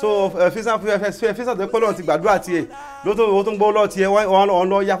so físàn tó pẹ́ lọ́run ti gbàdúrà tiẹ̀ ló tó ń gbọ́ lọ́ọ̀ tiẹ̀ wọ́n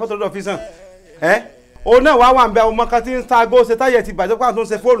lọ ya fọ́tò lọ́dọ̀ físàn o náà wá ń bẹ ọmọ kan tí ń ta aago ṣe táyẹ̀ ti bàjẹ́ pàtó ń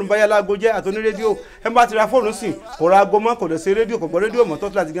ṣe fóònù báyà láago jẹ́ àtòní rédíò ẹ bá ti ra fóònù sí kò ra aago mọ́ kò lè ṣe rédíò kò gbọ́ rédíò mọ́ tó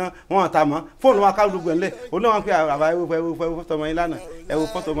ti láti gan wọn ta mọ́ fóònù wọn ká gbogbo ẹ̀ ńlẹ̀ o náà wọn pe àbá ẹwọ fọ́tò ọmọ yín lánàá ẹwọ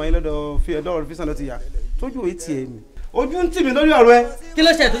fọ́tò ọmọ yín lọ́dọ̀ físàn ló ti yà tójú èyí tiẹ̀ mi ojú ń tì mí lórí ọ̀rọ̀ ẹ. kí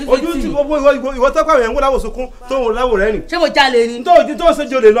ló ṣe tó ojú ń tì ìwọ tó pàwọn èèyàn ń wọláwò sunkún tó ń wọláwò rẹ nì. ṣé mo jalè ni. tó ojú tó ń ṣe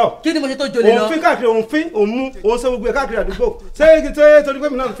jolè lọ. kí ni mo ṣe tó jolè lọ. òun fín káàkiri òun mú òun ṣe gbogbo ẹ káàkiri àdúgbò ṣé torí pé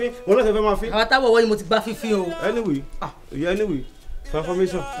mi náà ń fín òun náà ṣe fẹ́ máa fín. àwọn táwọn ọwọ́ yìí mo ti gbá fífín o. anyway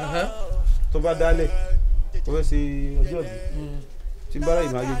transformation tó bá dálẹ̀ o fẹ́ ṣe ọjọ́ ìbí tí n bá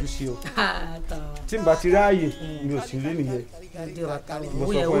ráyè máa yọjú sí o tí n bá ti ráàyè mi ò sì rí nìyẹn mo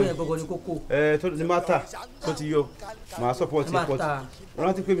sọ fún ẹ tó ní mátà tó ti yọ màá support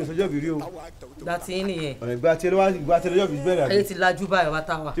rántí pé mi sọjọ́ ìbí rí o dàtí nìyẹn ìgbà tí ẹlọ́jọ́ ìbí bẹ̀rẹ̀ ayé ti lajú báyìí wá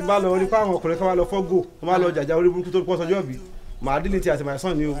táwa. tí n bá lọ orí fáwọn ọkùnrin kan wá lọ fọ́gò wọ́n máa lọ jàjà orí burúkú tó pọ̀ sọjọ́ ìbí màá dín ní ti àti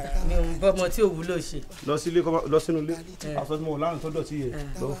màìsàn ni o. mi ò bọ́ ọmọ tí ò wúlò ṣe. lọ sínú ilé aṣọ tí mo wò lánàá tó dọ̀tí yẹ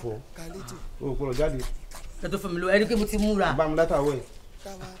lọ́ fọ́ o kò lọ jáde ẹ tó fún mi lọ ẹni pé mo ti múra. bá mi látà wẹ̀.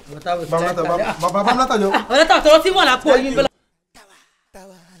 bá mi látà jọ. ọ̀rẹ́ta tó ti wọ̀ lápò yín bẹ́ẹ̀.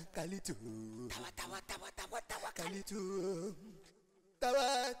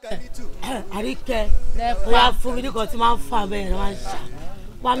 àríkẹ́ ọ̀yà fún mi nìkan tí máa ń fà bẹ́ẹ̀ ni wọ́n á ṣá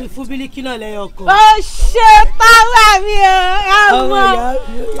wá mi fún bílíkì náà lẹ́yìn ọkọ. ó ṣe táwa mi o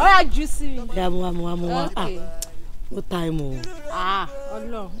ó yà jù sí mi. dààmú wa ó ta ìmọ̀ o.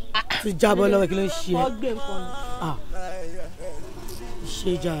 Ọlọ́run. ti jábọ́ lọ́wọ́ kí ló ń ṣe ẹ́. wọ́n gbé nǹkan ni.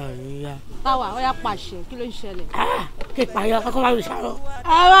 ṣé jà rí ya. táwa ó yà pàṣẹ kí ló ń ṣẹlẹ̀. kí pààyàn kọ́kọ́ máa ń ṣàrọ̀.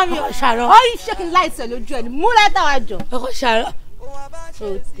 ara mi ò ṣàrọ̀. ó yí ṣé kí n láìsẹ̀ lójú ẹ̀ ni mú lẹ́tà wa jọ. kọ́kọ́ ṣàrọ̀.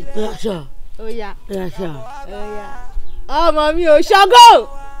 ó yá ọmọ mi ò ṣọgọ́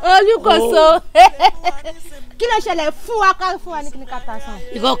olùkóso kí ló ṣẹlẹ̀ fún wa ní kíní kàtà sàn.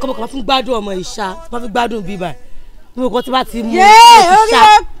 ìkọ́ kọ́mọ kan fún gbádùn ọmọ ìṣá wọ́n fi gbádùn bíbá mi ò kọ́ tí bá ti mú orí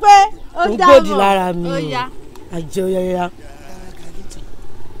ẹ pé ó dá mọ́ gbòdì lára mi o àjẹ oyaya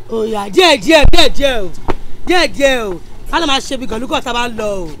oya díẹ̀ o a lè máa ṣe bí gànlúkọ̀ tá a bá ń lọ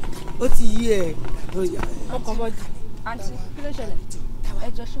o ó ti yí ẹ oya. ọkàn bọ́jú àǹtí kí ló ṣẹlẹ̀ ẹ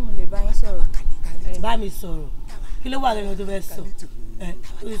jọ ṣé mo lè bá yín sọ̀rọ̀. bá mi sọ̀rọ̀ kí ló wà lẹ́nu tó fẹ́ sọ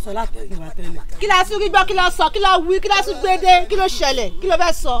ó ti sọ látẹ̀yìn wá tẹ́lẹ̀. kí la sún gbígbọ́ kí la sọ kí la wí kí la sún gbédé kí ló ṣẹlẹ̀ kí ló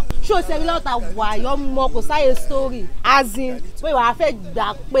fẹ́ sọ ṣé o sẹ́mi lọ́ta wàyọ́ mọ kò sáyé sítórì azin pé wàá fẹ́ gbà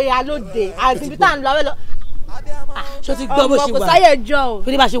pé alóde azin bí tá à ń lọ lọ. ṣó ti gbọ́ bó ṣe wà ọmọ kò sáyé jọ o. fi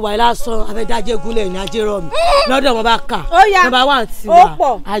ní bá ṣe wà yìí lásán afẹ́dájẹ́ gúnlẹ̀ ní ajé rọ̀ mi lọ́dọ̀ wọn bá kà nọ́mbà 1 ti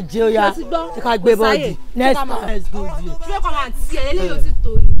wà ajé oya tí ká gbé bọ́ọ̀dì next time let's go there. ṣé kò máa ti ẹ̀ lélẹ́yìn o ti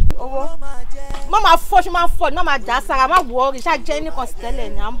tò ní. owó má máa fọ́ ṣé máa fọ́ ní má máa dà sára má wọ̀ ọ́ rí ṣáà jẹ́ nìkan sí tẹ́lẹ̀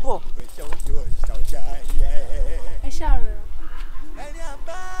ní à ń bọ̀. ẹ ṣàrọ̀.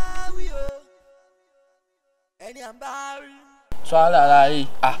 sọ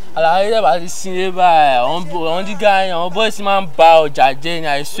àlàyé dẹ̀ bá ti sinlé báyìí àwọn dígá yẹn àwọn bọ́ọ̀sì máa ń ba ọjà jẹ́ ní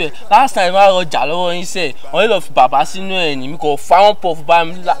àìsàn ẹ̀ last time máa rọjà lọ́wọ́ yín sẹ̀ wọ́n lè lọ fi bàbá sínú ẹ̀ ní mi kò fáwọn pọ̀ fún bá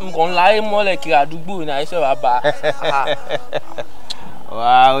mi kò ń láyé mọ́lẹ̀ kiri àdúgbò ní àìsàn bàbá. wà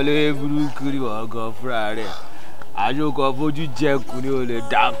á olóyè burúkú ni wọ́n gan fúnra rẹ̀ àjòkọ fojú jẹkù ni o lè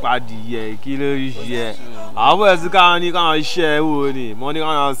dá padì yẹ kí ló ń ṣe àwọn bóyá sí káwọn ní káwọn ṣe é wò ni mo ní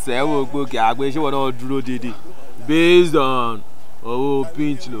káwọn ṣe é wò pé kí àgbẹ̀ ṣé wọn náà dúró déédéé based on owó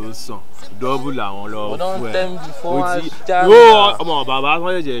pinch ló sàn dọ́bù làwọn lọ fún ẹ yóò ọmọ bàbá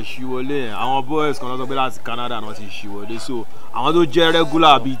wọn lè jẹ ṣíwọlé yẹn àwọn boys kan lọ́sọ̀ pé láti Canada náà ti ṣíwọlé so àwọn tó jẹ́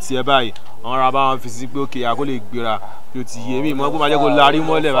regular bíi tiẹ̀ báyìí àwọn ará bá wọn fi sí pé òkè àkó lè gbéra yóò ti yé mi mọ́ pé máa jẹ́ kó larí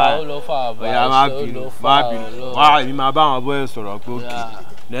mọ́lẹ̀ báyìí ọ̀yà má bínú wá èmi máa bá àwọn boys sọ̀rọ̀ pé òkè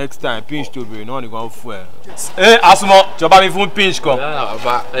next time pinch tó bèrè náà nìkan fún ẹ. ẹ Asumọ jọba mi fún pinch kan.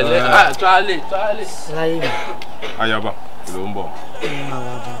 ayaba kí ló ń bọ̀ kí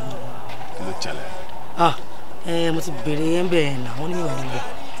ló ṣẹlẹ̀. mo ti bèrè yẹn bẹ́ẹ̀ náà wọ́n ní ìwà nílẹ̀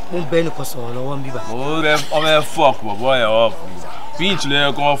mo ń bẹ́ẹ̀ nìkan sọ̀rọ̀ lọ́wọ́ ń bíbà. ọmọ ẹ fọ́ọ̀k bọ̀bọ̀ ẹ̀ ọ́ pinch ló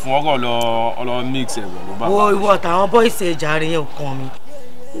yẹ kó fún ọkọ̀ lọ mix ẹ̀ pẹ̀lú bàbá. wo ìwọ àtàwọn bọ́ìsì ẹja rẹ yẹn kàn mí.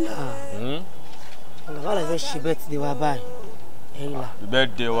 bàbá rẹ fẹ́ ṣe bẹ́ẹ̀ ti dé wá báyìí. bíbẹ́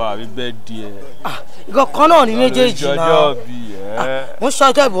dé wa bíbẹ́ dé ẹ. ìkọ̀ kan náà ní méjèèjì náà mo ń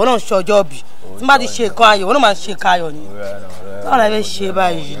ṣọjọ́ ìbò náà ń ṣọjọ́ bì tí n bá ti ṣe nǹkan ayọ̀ wọn náà máa ń ṣe nǹkan ayọ̀ ni báwo la fẹ́ ṣe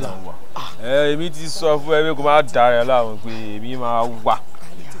báyìí là. èmi ti sọ fún ẹ pé kó má dára ẹ láwọn pé èmi máa wà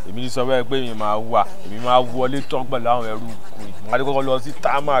èmi ti sọ bẹ́ẹ̀ pé èmi máa wà èmi máa wọlé tán pẹ̀lú àwọn ẹrú kùn ìmọ̀ adé kọ́kọ́ lọ sí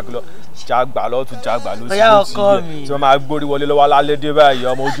tamak lọ jágbà lọ́tún jágbà ló sì ló ti yẹ tí wọ́n máa gbórí wọlé lọ́wọ́ alálẹ́ dé báyìí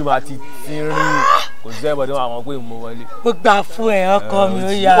ọmọ ojú máa ti rìn kò sí ẹ̀bọ̀dé wọn àwọn pé mo wọlé. mo gbà fún ẹ ọkọ mi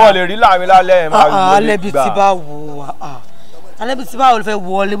ó yá. wọ́n lè rí láàrin lálẹ́ ẹ̀ máa wọlé gbà. alẹ́bi tí bá wò wá alẹ́bi tí bá wò ló fẹ́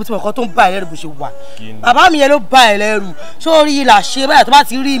wọlé bó ti mọ̀ kọ́ tó ń bá ẹ lẹ́rù bó ṣe wà. bàbá mi yẹn ló bá ẹ lẹ́rù sórí ìlà ṣe báyà tó bá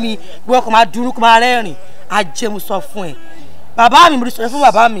ti rí mi ìwọ kò máa dúró kò máa rẹ́rìn ajé mo sọ fún ẹ bàbá mi mo sọ fún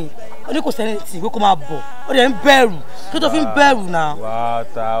bàbá mi ó ní kò sẹ́ni tì í kó máa bọ̀ ó dẹ̀ ń bẹ̀rù kí tó fi ń bẹ̀rù náà. wà á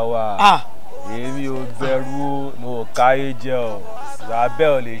ta wà èmi ò bẹ̀rù mo káyé jẹ́ ọ lábẹ́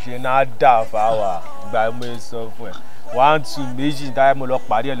ò lè ṣe náà dà fáwà gba mo sọ fún ẹ 1 2 méjì táyà mo lọ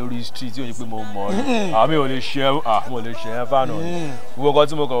pàdé ẹ lórí street tí ò ní pé mo mọ̀ ọ́ àmì ò lè ṣe ẹ́ fànà gbogbo ọkọ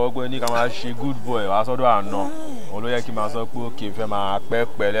tí mo kọ̀ wọ́n pé ní ká máa ṣe good boy wá sọ́dọ̀ àná òun ló yẹ kí n máa sọ pé òkè fẹ́ máa pẹ́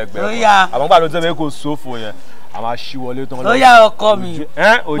pẹ́ lẹ́gbẹ̀ẹ́ kan àmọ́ gbà ló tẹ́ mi kò sófo yẹn a máa ṣí wọlé tán. ó yá ọkọ mi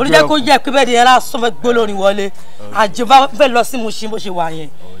mo ní jẹ́ kó jẹ́ pé bẹ́ẹ̀ ni ẹ lásán fẹ́ gbólórin wọlé àjẹbá fẹ́ lọ sí Mushin bó ṣe wà yẹn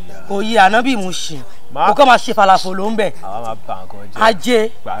òye ànábì Mushin kò kọ́ máa ṣe falafel ló ń bẹ̀. àwa máa bà nǹkan jẹ́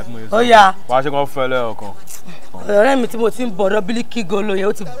ajé ó yá. wàá ṣe kàn fẹ́lẹ́ ọkàn. ọ̀rẹ́ mi tí mo ti ń bọ̀dọ̀ bílíkì golo yẹn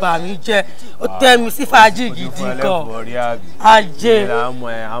ó ti bà mí jẹ́ ó tẹ́ mi sí fàájì gidi gan. ajé.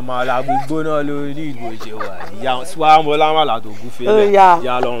 àmọ́ alágbègbè náà ló ní ìgbò ìṣe wà ìyá wàá lámàlà tó gúfe lẹ̀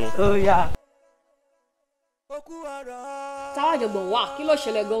ìyá lọ́rùn. ó yá. táwa jọ̀gbọ̀n wà kí ló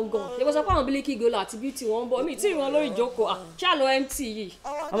ṣẹlẹ̀ gangan ṣé kó sọ pé àwọn bílíkì golo àti bíútì wọn ń bọ̀ mí tí ìran lórí ìjókòó ṣé àlọ́ mt yìí.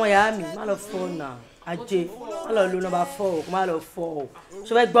 ọmọ ìyá mi má lọ fọ́ náà ajé má lọ lo nọ́mbà 4 má lọ fọ́ ọ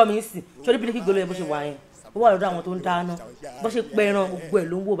ṣé fẹ́ gbọ́ mi sí ṣé bílíkì golo yẹn bó ṣe wà yẹn ó wà lọ́dọ̀ àwọn tó ń dáná bó ṣe pẹran gbogbo ẹ̀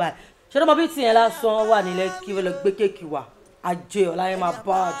ló ń wò báyìí ṣé ọmọ bíútì yẹn lásán wà nílẹ̀ kí wọ́n lọ gbé kéèkì wá ajé ọ̀la yẹn máa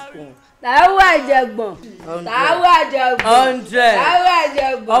bá àdúgbò. táwọn àjẹgbọ̀n 100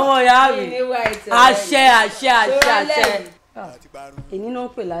 ọmọ ìyá mi àṣẹ. èyí náà ń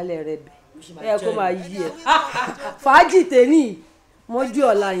pè lálẹ́ rẹ bẹ́ẹ̀ kó máa yí ẹ fàájì tèmi mọ́jú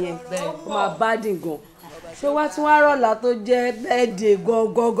ọ̀la yẹn kó máa bá dín gan ṣé wá tí wọ́n á rọ̀lá tó jẹ́ bẹ́ẹ̀dẹ̀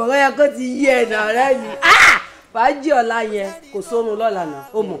gangan lọ́yẹ kó ti yí ẹ̀ náà rẹ́ mi fàájì ọ̀la yẹn kò sórun lọ́la náà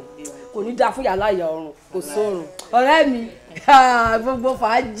ó mọ̀ kò ní dáa fún yàrá ìyá ọ̀run kò sórun ọ̀rẹ́ mi gbogbo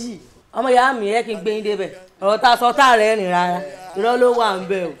fàájì. ọmọ ìyá mi ẹ kí n gbé yín débẹ̀ ọ̀rọ̀ tá a sọ tá a rẹ̀ rìn rárá irọ́ ló wà ń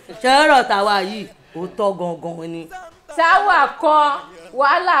bẹ̀ o ṣé ọ̀rọ̀ tàwa yìí ó tọ́ gangan ni. táwa kan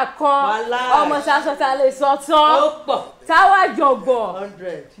wàhálà kan ọmọ ṣaṣọ ta lè sọ tán táwa jọ̀gbọ̀n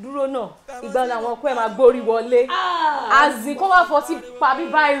dúró náà ìgbà náà àwọn ọkọ ẹ̀ máa gbórí wọlé àzìn kó wá fọtí pa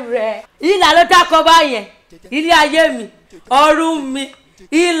bíbá rẹ̀. ìlà ló dákọ báyẹn ilé ayé mi ọ̀run mi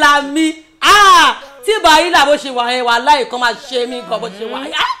ìlà mi tí ìbá ìlà bó ṣe wà yẹn wà láì kan máa ṣe mí gan bó ṣe wà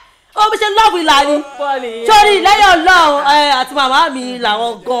yẹn ó bí ṣe lọ́ọ̀bù ìlà ni sórí lẹ́yìn ọlọ́run àti màmá mi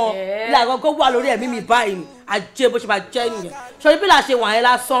làwọn gan ìlà gangan wà lórí ẹ̀mí mi báyìí ni ajé bó ṣe máa jẹ́ nìyẹn sórí bí ìlà ṣe wà yẹn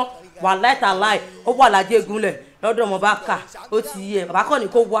lásán wà láìtàláì ó wà lájẹ́ egunlẹ̀ lọ́dọ̀ ọmọ bá kà ó ti yẹ bàbá kàn ní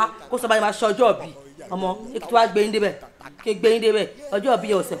kó wá kó sọ báyìí máa ṣe ọjọ́ bí ọmọ èkó tó wá gbé yín débẹ̀ kí gbé yín débẹ̀ ọjọ́ bí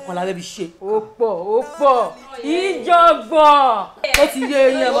ọ̀sẹ̀ kan la fẹ́ fi ṣe. ó pọ̀ ìjọ̀gbọ̀n. ó ti yé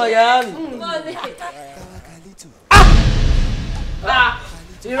eyín ọmọ ìyá mi.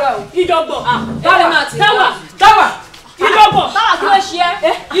 ìjọ̀gbọ̀n táwa ìjọ̀gbọ̀n táwa kí ló ṣe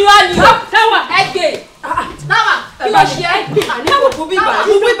é ìwà ni táwa ẹgbẹ́ táwa kí ló ṣe é àníkò fún bíbá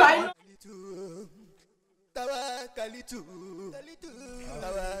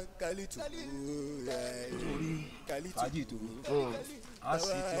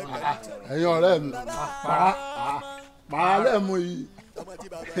ẹ̀yin ọ̀rẹ́ mi pàálẹ̀ mu yìí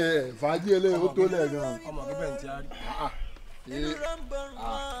fàájì eléyìí ó tó lẹ̀ gan.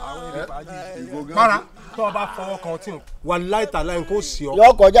 mara tó o bá fọwọ́ kan tí wà láìta láì kó sí ọ. yọ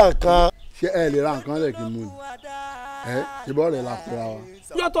kọjá nǹkan. ṣé ẹ lè ra nǹkan lẹ̀ kí n mú ni ìbọn rẹ̀ la fura wa.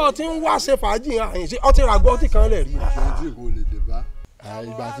 yọtọ̀ tí ń wá ṣe fàájì àyìn sí ọtí ra gbọ́ ọtí kan lẹ̀ rí. ṣé tí kò lè dé bá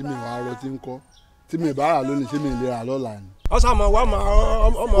ìgbà tí mi wàá rọ tí ń kọ́ tí mi bá rà lónìí ṣé mi lè rà lọ́la ni. ọ̀sàmọ̀ wa máa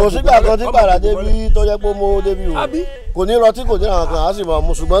ọmọ. kò sígbà kan tí gbàrà débi tó jẹ́ pé ó mówó débi o kò ní rọtí kò ní àwọn kan á sì máa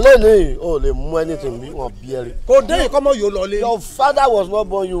mú ṣùgbọ́n lónìí o lè mú anything bí wọ́n bí ẹ rí. kò dé ìkọ́mọ yóò lọ lé. your father was not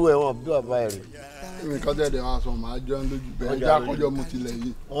born you were wọn bí bàbá ẹ rí. nǹkan tẹ̀ dẹ̀ wá sọ màá jọ ń lójú bẹ́ẹ̀ ẹja àkọ́jọ́ mu tilẹ̀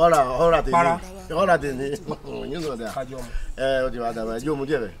yìí. ọ̀rà tèmi yín sọ̀dà ẹ o ti wà dàbà ẹjọ́ mu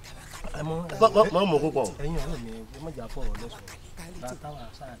díẹ̀ bẹ̀. mọ̀ mọ̀ púpọ̀. ẹ̀yin ọ̀rẹ́ mi ẹ má jà fọ̀rọ̀ lẹ́sùn bàtàwà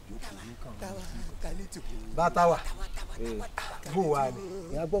sáàjò kò ní kàn bàtàwà bó wà ní.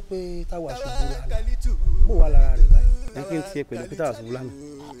 ìyá gbọ́ pé táwa ṣubú lánàá bó wà lára rẹ̀ báyìí. ẹ kí n tiẹ̀ pẹ̀lú pété àṣubú lánàá.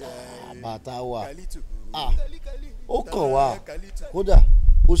 bàtàwà ó kàn wá kódà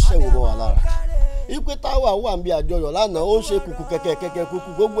ó ṣẹ̀wò mọ́ wa lára ipe táwa wà ń bí àjọyọ̀ lánàá ó ń ṣe kùkù kẹ̀kẹ́ kùkù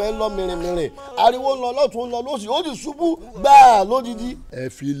gbogbo ẹ̀ ń lọ mìrìnmìrìn ariwo ń lọ lọ́tún ń lọ lọ́sì ó ti ṣubú gbáà lódìdí. ẹ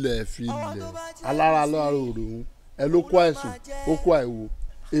filẹ̀ alára lọ́rọ̀ òròhún ẹ ló kó àìsàn ó kó àìwò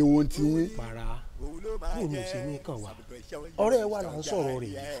èwo ti yín. para bó ni òsè ní kàn wá ọ̀rẹ́ wa là ń sọ̀rọ̀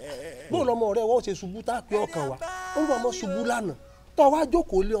rẹ̀ yìí bó lọmọ ọ̀rẹ́ wa ó ṣe ṣubú tá a pé ọkàn wa ó ń bọ ọmọ ṣubú lánàá tó wá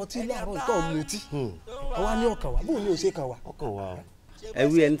jókòó lé ọtí láàárọ̀ ìtọ́ mutí ọwá ní ọkàn wa bó ni òsè kàn wá. ọkàn wa ẹ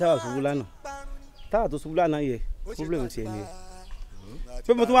wí ẹni táwa ṣubú lánàá táwa tó ṣubú lánàá yẹ problem tiẹ̀ nìyẹn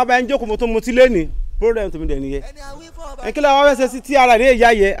pé mo tún wá bá ń jókòó mo tún mutí lẹ́nìí problem tó mi dẹ̀ nìyẹn ẹ kí lóò wá fẹ́ ṣe sí tí ara rẹ̀ yá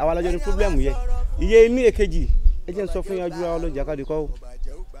yẹ àwa alájọ ní problem yẹ iye ní èkejì ẹ jẹ́ ń sọ fún yín ajú àwọn ọlọ́jà káàdì kọ́ o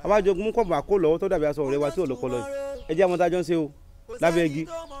àwájọ mú kọ́ bá kó lọ́wọ́ tó dàbí aṣọ ọ̀rẹ́ wa tí ò lọ́pọ̀ lọ́yìn ẹ jẹ́ àwọn tájọ́ ń ṣe o lábẹ́ igi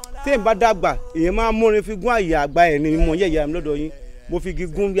tí èèyàn bá dàgbà èèyàn máa múrin fi gún àyè àgbà ẹ̀ ní mímọ yẹ̀yẹ́ mi lọ́dọ̀ yín mo fi igi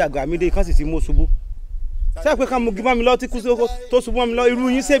gún bí àgbà mi dé kán sì ti mú ṣubú sẹ́yìn pé ká mo igi bá mi lọ tí kú tó ṣubú mọ́ mi lọ irú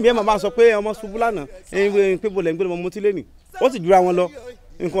yín sèmi ẹ̀ máa sọ pé ọmọ ṣubú lánàá ẹ̀yin pé bolẹ̀ ń gbé ọmọ mutí lẹ́nì ó sì jura wọn lọ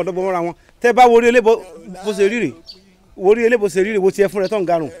nǹkan ọ̀dọ́ bọ́ mọ́ra wọn tẹ́ bá worí elébó bó ṣe rírì wo tiẹ̀ fún rẹ tó ń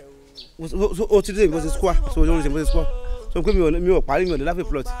garùn ó ti dé bó ṣe square so ó ṣe bó ṣe square so pé mi ò parí mi ò lè láfi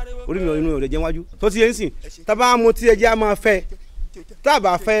plot orí mi ò inú ò lè jẹ́ wájú tó ti yẹ ń sìn tábà mo ti ẹjẹ́ á máa fẹ́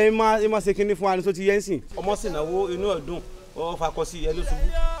tábà fẹ́ ẹ má ṣe kinní fún wa ni tó ti yẹ ń sìn ọmọ sì náwó inú ọdún ọ fakọ sí ẹ ló ṣubú.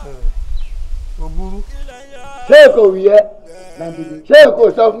 o burú. ṣé kò wí ẹ ṣé kò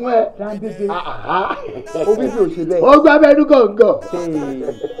sọ fún ẹ. o bí bí o ṣe bẹ́ẹ̀. ó gbá bẹ́ẹ̀dún gọ̀ǹgọ̀.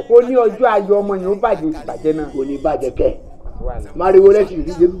 ó ní ọjọ́ ayọ̀ ọmọ yẹn ó bàjẹ́ oṣù bàjẹ́ náà. kò ní bàjẹ́ kẹ́ mariwo lẹ́sìn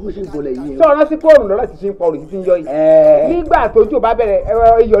ìdíje kúkú sí ìbọlẹ̀ yìí. sọ ọ̀rọ̀ sí kóòrùn lọ́rọ̀ ti ṣe ń pa òrùn títí ń yọ yìí. nígbà tójú bá bẹ̀rẹ̀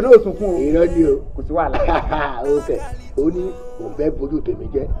iyọ̀ náà sunkún o. irọ́ ni o. kò sí wàhálà. ó kẹ̀ ó ní òun fẹ́ bójú tèmi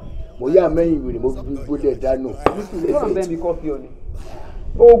jẹ́ mo yá mẹ́yìn ìwé ni mo fi gbólẹ̀ dánù. nítorí wọn bẹ́ẹ̀ mi kọ́ fi ọ ni.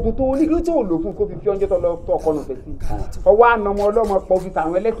 oògùn tó ní kí tó lò fún kó fi fi oúnjẹ tó ọkọ nù fẹ́ sí. ọwọ́ ànàmọ́ ọlọ́mọ pọ̀ fi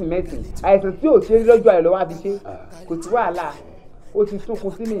tàwọn ẹlẹ́sìn mẹ́sìn àìsàn tí ò ṣe lọ́jọ́ àìlọ́ wá fi ṣe kò sí wàhálà ó ti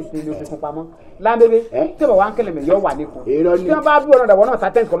sunkún sí mi ìsinmi òfin pamọ́ láńbébé tí bàbá wa ń kẹlẹ̀ mẹ́ yọ wà lẹ́kọ̀ọ́ tí wọ́n bá bí ọ̀nà ìdàwọ́ náà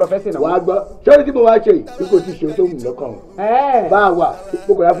sátẹ́ǹtì kan lọ fẹ́ sìn náà. wàá gbọ́ sọ́ni tí mo wá ṣe yìí kò tí ì ṣe tó wù lọ́kàn bá a wà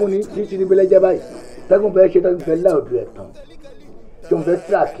kókòrò fún ní tí tinubu lẹ́jẹ́ báyìí tẹ́gùn fẹ́ ṣe tẹ́gùn fẹ́ láòdù ẹ̀ tán tí wọ́n fẹ́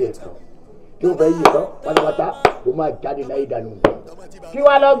tíráàkì ẹ̀ tán tí wọ́n fẹ́ yí tán pátápátá ó máa jáde láyé dànù. kí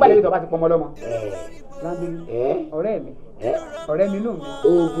wàá lọ gbàlejò tó bá ti pọnmọ lọmọ. ọ̀rẹ́ mi ọ̀rẹ́ mi nù mí.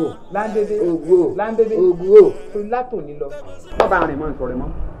 oògùn láńdédé oògùn láńdédé oògùn o. torí látòní lọ. wọ́n bá rìn mọ́ ìsọ̀rẹ́ mọ́.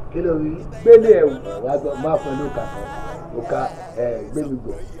 kí ló rí. gbélé ẹ̀ wò. wàá gbọ́ máa fún ẹ lóka òka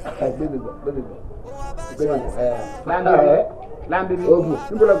gbẹmígbọ láńdédé láńdédé oògùn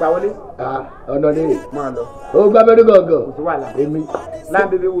níbo lọ gbà wọlé. ọ̀nà ni máa lọ. ó gbá mẹ́rin gọ̀ọ̀gọ̀. kò sí wàhálà. èmi.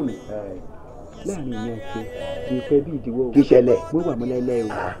 láńdédé wù mí. láàrin ìyẹn ṣe kì í fẹ́ bí ìdíwọ́ o. kì í ṣẹlẹ̀. mo wà mọ́lẹ́lẹ́ o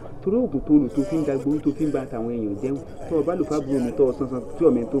torí oògùn tó lò tó fi ń da gbóyún tó fi ń ba àtàwọn èèyàn jẹun tó o bá lò fábùrò mi tó o sánsan tí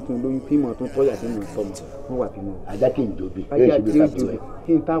ọmọ tó fún un lóyún tí mọ̀ tó tọ́yà tí mọ̀ tọ́ mọ̀ wọ́n wà bímọ. ajá kì í jòbi ajá tí ó jòbi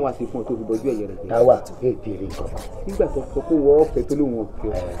kí n táwa sí fún ọ tó fi bọjú ẹ̀yẹ rẹ̀ jẹ́. táwa èyí ti rí nǹkan. nígbà tó sọ pé wọ́n ọ̀fẹ́ tó lóun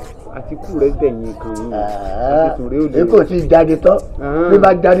ọ̀fẹ́ àti kú rẹ̀ dẹ̀yìn kan yìí àti sùn rẹ̀ ó lè. èkó ti jáde tán bí bá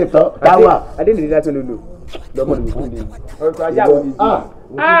jáde tán táwa. adéǹdè dídá tó lò lò lọ́mọ lè wù mí. ọ̀rọ̀ ajá wo ni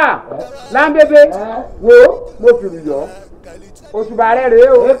láńbébé wo mo fi rù yọ òṣùbà rẹ rèé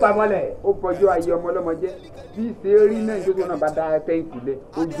o. ẹ pamọ́lẹ̀. ó bọjú ayé ọmọ ọlọ́mọ jẹ́ bí ṣe rí náà ìjọba náà bá dá tẹ́ǹtì lẹ̀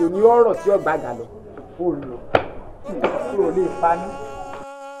òjò ní ọ̀rọ̀ tí ọgbà gà lọ. ó lọ kúrò lè paní.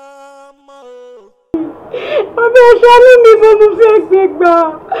 ọbẹ̀ ṣáálú mi bó mo fẹ́ gbé gbà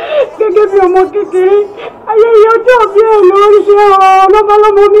gẹ́gẹ́ bí ọmọ kékeré ayẹyẹ ọjọ́ bí ẹ̀ ló ń ṣe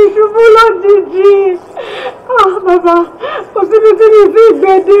lọ́mọlọ́mọ mi ṣubú lójijì. Bàbá kò síbi tí mi sí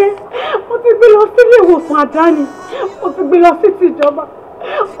ìgbẹ́dé mo ti gbé lọ sílé ìwòsàn àdáni mo ti gbé lọ sí tìjọba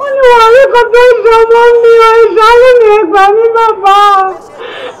wọ́n ní wọ́n rí kan tó ń ṣe ọmọ mi ò ṣáálú mi ẹgbàá ní bàbá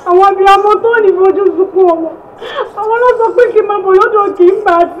àwọn abiyamọ tó ní fojú sunkún ọmọ àwọn ló sọ pé kí n máa bọ̀ lọ́dọ̀ kì í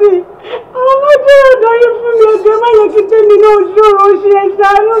bà sí àwọn ló jẹ́ ọ̀dọ́ yìí fún mi ẹgbẹ́ má yẹ kí tèmi náà ṣòro ṣe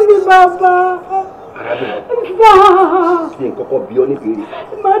ṣàánú mi bàbá. arábìnrin ṣe nǹkan kan bí ọ níbèrè.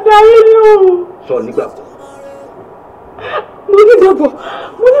 má dá yín lò. sọ nígbàgbọ́.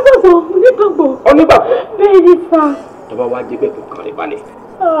 mo nígbàgbọ́. onígbàgbọ́. bẹ́ẹ̀ ni sà. tọ́ba wa jẹ́ bẹ́ẹ̀ fọkàn rẹ̀ balẹ̀.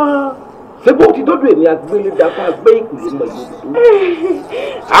 ṣé bó ti dọ́dọ̀ èmi agbélé dáfà gbé ìkùlé mọ̀ ìlú tó.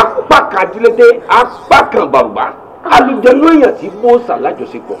 apá kan dílédé apá kan bàbá alùjẹnu èèyàn tí bó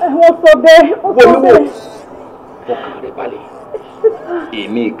ṣàlájọṣepọ̀. wọ́n sọ bẹ́ẹ̀ ó sọ bẹ́ẹ̀. fọkàn rẹ̀ balẹ̀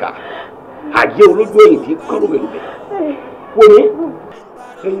èmi ìka àjẹ́ olójú ẹ̀yìn tí kọ́rọ̀ rẹ̀ lẹ̀ wò ní.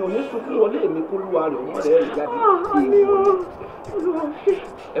 èèyàn ní sunkún wọlé mi kó lúwa rẹ̀ ọmọ rẹ̀ jáde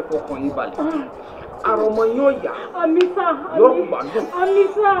ẹ fọkàn yín balẹ̀ ara ọmọ yóò yá yóò gbádùn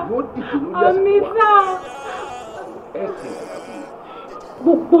yóò dìde lórí àsìkò wa ẹ sì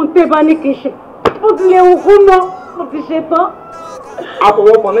gbogbo ń tẹ́ bá ní kí n ṣe bó tilẹ̀ wù kú ná mo ti ṣe tán.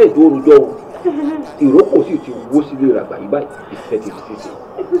 afọwọ́fọ náà ètò òrùjọ o ìrókò sì ti wó sílé ìràgbà yìí báyìí ìfẹ́ ti fi ṣe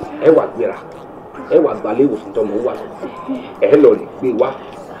ẹ wà gbéra ẹ wà gbalẹ̀ ìwòsàn tọmọ wà ẹ lọ lè gbé wá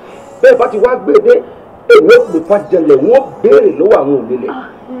bẹ́ẹ̀ bá ti wá gbé dé èmi ò pè fàjẹlẹ̀ wọ́n béèrè lọ́wọ́ àwọn òlélẹ̀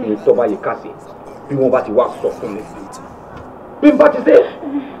ní tọ́ba yìí kà sí bí wọ́n bá ti wá sọ fún mi bí n bá ti ṣe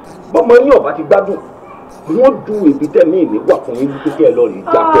bọ́mọ yín ọ̀bá ti gbádùn wọ́n du èbí tẹ̀mí ìlú wà fún yín wípé kí ẹ lọ rí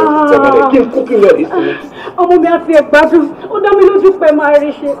ìjà pẹ̀ ọ̀rẹ́ kí n kú kí n lọ rí sí i. ọmọ mi àti ẹ̀gbádùn ó dá mi lójú pé máa rí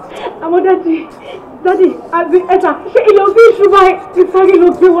ṣe àmọ́ dádì àbí ẹ̀ta ṣé ilé òbí ìṣúná ìsáré ló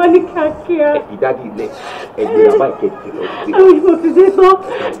gbé wá ní kíákíá. ìdádì ilẹ̀ ẹgbẹ́ bàbá ìkẹ́jì lọ sí. mo ti dé tán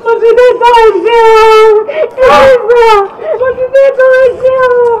mo ti dé tán ẹ̀ṣẹ̀ o mo ti dé tán ẹ̀ṣẹ̀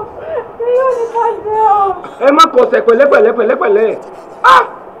o ẹ má kọsẹ̀ pẹ̀lẹ́pẹ̀lẹ́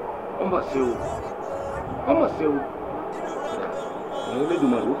ọmọ ṣe o ọmọ ṣe o ẹ̀yin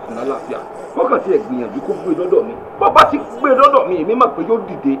lẹ́dùnmọ̀ ló fún lálàáfíà wọ́n kàn ti ẹ̀ gbìyànjú kó gbé dọ́dọ̀ mi bọ́bá ti gbé dọ́dọ̀ mi èmi mà pé yóò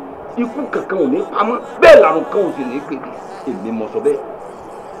dìde ikú kankan ò ní pamọ́ bẹ́ẹ̀ làrùn kan ò sì ní pèdè èmi mọ̀ sọ bẹ́ẹ̀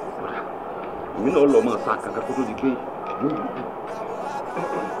èmi náà lọ máa sa kankan kó tó di pé ìlú mi dùn.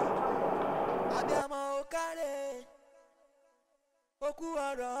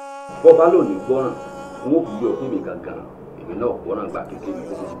 bọ́bá lò ní gbọ́ràn n ó fi yọ fún mi gangan èmi náà gbọ́ràn gba kékeré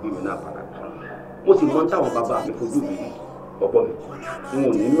kó tó ti gbé mi náà pàtàkì mo sì mọ táwọn bàbá mi fojú mi rí ọ̀pọ̀ mi n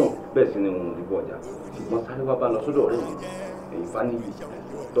ò ní nà bẹ́ẹ̀ sì ni n ò ní bọ̀ ọjà ṣùgbọ́n sáré wá bá lọ sọ́dọ̀ ọ̀rẹ́ mi èyí fáníyì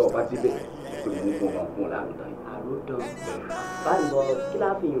tó ọba síbẹ̀ tó lè ní fún ọba fún ọ láàrú tán. àròdàn báyìí bọ kí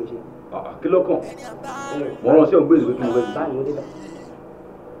láà fi yàn ṣe. kí ló kàn mo rán sí ọgbẹ́ ìlú tó mo fẹ́ sí. báyìí ó dé bá.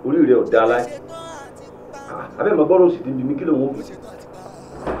 orí rẹ ò dá láì abẹ́ mọ bọ́rọ̀ sì ti bí mi kí ló ń wò fi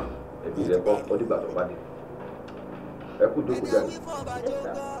ẹbí rẹ kọ́ ọdígbà tó bá dé ẹ kú jókòó jáde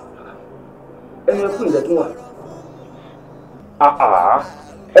ẹni ẹkún ilẹ̀ tún wà.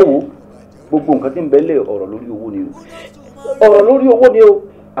 ẹ wo gbogbo nǹkan tí ń bẹ́lẹ̀ ọ̀rọ̀ lórí owó ni o ọ̀rọ̀ lórí owó ni o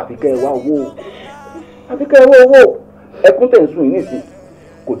àfi kẹ́ ẹ wá owó o àfi kẹ́ ẹ wá owó ẹkún tẹ̀ ń sùn yìí nìsín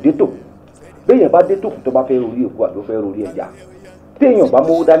kò dé tò béèyàn bá dé tòkù tó bá fẹ́ rorí èkó àbí ó fẹ́ rorí ẹja téèyàn bá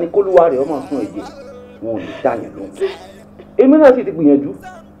mówó dání kólúwa rẹ̀ ọmọ sún ẹ̀jẹ̀ wọn ò ní dáyàn lóhùn èmi náà sì ti gbìyànjú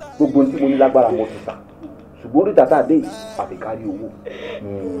gbogbo ohun tí mo ní lágbára mo ti sà ṣùgbọ́n orí tàtà dé yìí àfi kárí owó.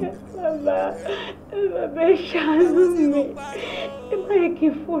 bàbá ẹ ṣàánú mi ẹ má yẹ kí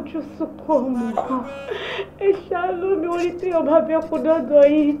n fojú sunkún ọmọ kan ẹ ṣàánú mi orí tí ọba bẹ kú dọ́dọ̀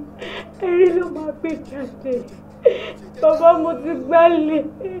yìí ẹ̀rí ló máa gbé jáde bàbá mo ti gbálẹ̀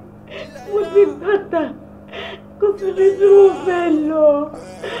mo ti gbàtà kò sí ní tí mo fẹ́ lọ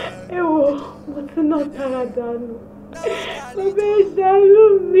ẹ wò mo ti ná tara dànù. Bàbá ìṣàlù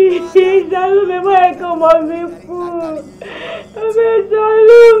mi má yẹ kí ọmọ mi kú. Bàbá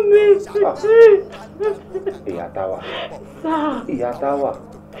ìṣàlù mi. Ìyá Táwà. Ìyá Táwà.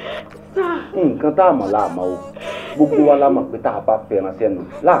 Nǹkan tá a mọ̀ la mọ̀ o. Gbogbo wa la mọ̀ pé tá a bá fẹ́ràn sẹ́nu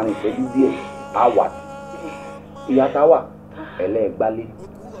láàrin ìṣẹ́jú díẹ̀ á wà. Ìyá Táwà ẹlẹ́gbálé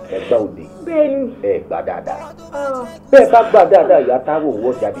ẹgbà òde ẹgbà dáadáa. Bẹ́ẹ̀ bá gbà dáadáa ìyá Táwà òwò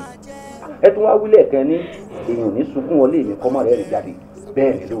jáde. Ẹ tún wá wílẹ̀ kan ní èèyàn ní sunkún wọlé mi kọ́ mọ́ rẹ̀ rìn jáde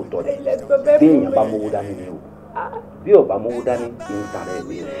bẹ́ẹ̀ ni lóòótọ́ ni bí èèyàn bá mówó dání ni o bí ọba mówó dání kì í tààrà ẹ̀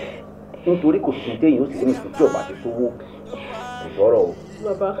lé o nítorí kò sí téèyàn ó sì ní ìsìn tí ọba ti sówó kò sọ̀rọ̀ o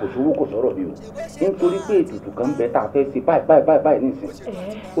kò sówó kò sọ̀rọ̀ bí o nítorí pé ètùtù kan ń bẹ tá a fẹ́ ṣe báyìí nísìn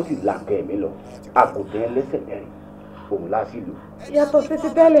ó sì là ń kẹ́ ẹ̀mí lọ àgùntàn ẹlẹ́sẹ̀ mẹ́rin òun láti lò. yàtọ̀ sí ti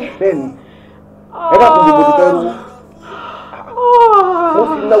tẹ́lẹ̀. bẹ́ẹ̀ni ẹ bá tó gbogbo ti fẹ́ rú mo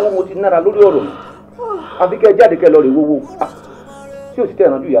ti náwó mo ti nára lórí ọ̀rọ̀ mi àfi kẹ́ ẹ jáde kẹ́ ẹ lọ rè wówó tí ò sì tẹ̀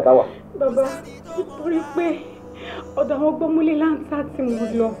ẹ̀rànjú ìyá Táwà. bàbá nítorí pé ọ̀dọ̀ àwọn gbọ́múlé láǹtà tí mo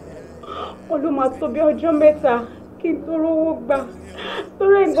lọ wọn ló máa tó bí ọjọ́ mẹ́ta kí n tó rówó gbà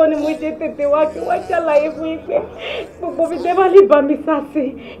torí nǹkan ni mo ṣe tètè wá kí wọ́n ṣàlàyé fún yín pé gbogbo fi tẹ́ bá lè bá mi sá sí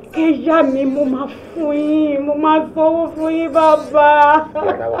kẹ́ ẹ yá mi mo máa fún yín mo máa sanwó fún yín bàbá.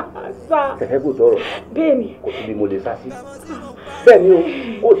 ìyá Táwà kẹ̀kẹ́ kò tọrọ bẹ́ẹ̀ni kò síbi mo lè sá sí bẹ́ẹ̀ni o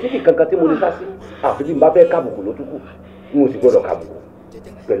kò síbi kankan tí mo lè sá sí àfi bí n bá fẹ́ kábùkù ló tún kù n ò sì gbọ́dọ̀ kábùkù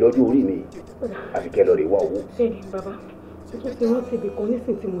pẹ̀lú ọjọ́ orí mi àfi kẹ́ lọ rè wá owó. bẹ́ẹ̀ni bàbá tó ti rántí ibì kan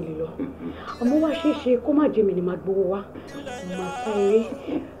nísìnyí tí mo lè lọ àmọ́ wá ṣeé ṣe kó má jẹ́ mi ni máa gbowó wá mo máa sá eré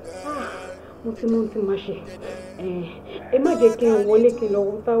mo ti mọ ohun tí màá ṣe ẹ má jẹ́ kí n wọlé kí n lọ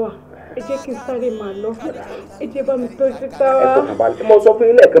wo Táwà ẹ jẹ́ kí n sáré máa lọ ẹ jẹ́ bá mi tọ́jú Táwà. ẹ kọkàn balẹ̀ mo sọ fún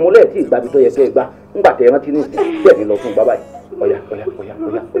yín lẹ́ẹ̀kan mo lẹ́ẹ̀ tí ìgbàgbé tó yẹ kẹ́ ẹ gbá ńgbà tẹ ẹ rántí ní ìsìn bẹ́ẹ̀ ni lọ fún bàbá yìí ọ̀yà.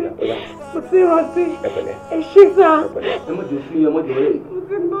 mo ti rántí ẹ ṣé sá. ẹ mọ̀ jù sí ẹ mọ̀ jù rẹ̀. mo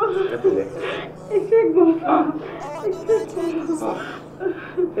ti gbọ́ ẹ pẹ̀lẹ́. ẹ ṣé gan ẹ ṣé gan.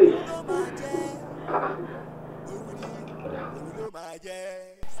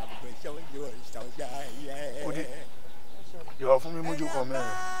 Odi yọ fún mi mójú kan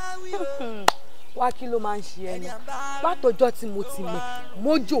mẹ́rin. Wá kí ló máa ń ṣe ẹni látọjọ́ tí mo ti mọ̀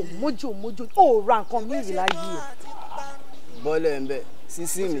mójò ó ra nǹkan mi rí láyé ẹ̀. bọ́lẹ̀ ń bẹ̀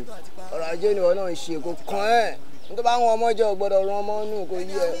sísí mi ọ̀rọ̀ ajé ni wọn náà ń ṣe kó kàn ẹ́ nítorí bá wọn ọmọ jẹ́ ò gbọ́dọ̀ ran ọmọ nù kó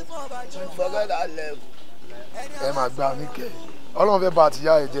yí ẹ forget that level. Ẹ máa gbà mí kẹ́ Ọlọ́run fẹ́ bá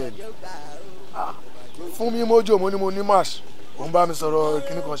àtìyá ẹ̀ jẹ́ ni fún mi mójú mo ní mo ní mash òun bá mi sọ̀rọ̀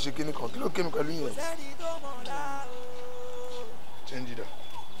kíní kan ṣe kíní kan kí ló ké mi pẹ̀lú yẹn. Change it.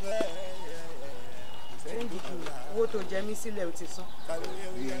 Owó tó jẹ mí sílẹ̀ ó ti san.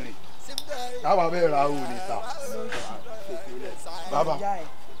 Táwa bẹ́ẹ̀ ra owó ní ta. Baba.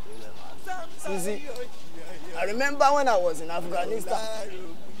 Sisi, I remember when I was in Afghanistan.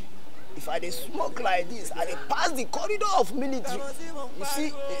 If I dey smoke like this, I dey pass the corridor of military. You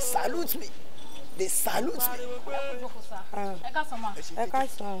see, they salute me. They salute me. Ẹ ká sọ ma. Ẹ ká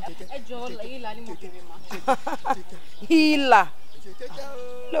sọ. Ẹ jọ ìlà ni mo bèrè ma. Ìlà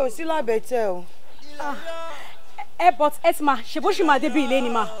lè sí lábẹ́ tẹ o. But ẹ ti ma ṣe bó ṣì máa débi ilé ni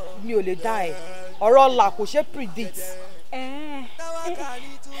ma. Mi ò lè dá ẹ ọ̀rọ̀ ọ̀la kò ṣe predict.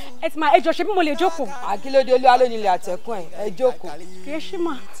 Ẹ ti ma ẹ jọ ṣe bí mo lè jókòó. Àkílódé olúwa ló nílé àtẹ̀kùn ẹ̀ ẹ jókòó. Kì í ṣe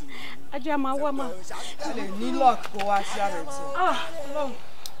mà ajá máa wá mà. Lè ní lọ́ọ̀kì kó wá sí àrẹ̀ tí. Ọlọ́run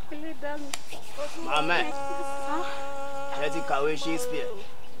ilé dá mi. Màmá ẹ̀ ṣe ti kàwé Shakespeare.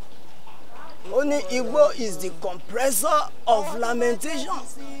 Ó ní igbó is the compressor of lamentation.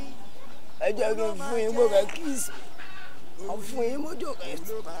 Ẹ jẹ́ kí n fún igbó rẹ̀ kiss. Fún yín mójú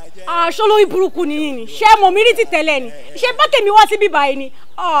rẹ̀. Aṣọ lórí burúkú nìyí ni ṣé mo mi rí ti tẹ́lẹ̀ ni ṣé bá tèmi wá síbí báyìí ni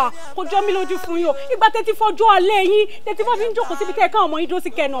kò jọ mí lójú fún yín o ìgbà tẹ́tí fọjú alẹ́ yín tẹ́tí fọ́ fi ń jókòó síbi tẹ́ káwọn ọmọ yín dúró sí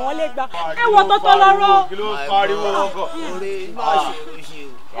kẹ́nà wọn lè gbà ẹ wọ tọ́tọ́ lọ́rọ́. Kí ló pariwo ọkọ? Orí má ṣe é ṣe.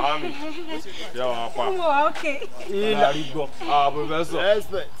 Mami, yẹ wà pa. Ilà rí gbọ́. Professor.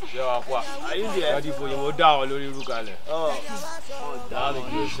 Yẹ wà pa. Ìyájí fòye mo dá àwọn lórí irú kalẹ̀. Mami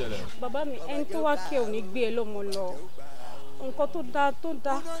kí ló ṣẹlẹ̀? Bàbá mi ẹni tó wá kí ò ní gbé e lọ́mọ lọ. Nǹkan tó dáa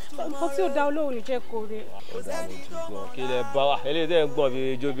nǹkan tí ò dáa Ọlọ́run ní jẹ́ kó rí. Kí lẹ bá wa eléyìí tẹ́ ń gbọ̀n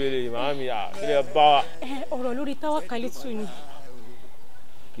bíi jóbélé màámi kí lẹ bá wa. Ọ̀rọ̀ lórí Táwákálítù ni.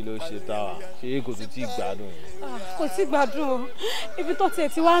 Kí ló ṣe Táwà ṣé kò tún tí gbádùn yìí. Kò tí gbádùn o ibi tó tiẹ̀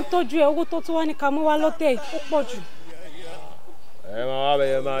ti wá ń tọ́jú ẹ owó tó tún wá ní ká mú wá lọ́tẹ̀ ó pọ̀ jù. Ẹ máa wá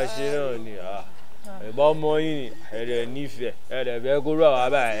bẹ̀yẹ máa ṣe náà ni ìbọn ọmọ yìí ni ẹ̀rẹ̀ nífẹ̀ẹ́ ẹ̀rẹ̀ bẹ́ẹ̀ kó rú àwọn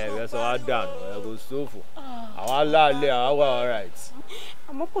abáyé ẹ̀rẹ̀ sọ wá dànù ẹ̀ kò sófò àwọn aláàlẹ̀ àwọn wà alright.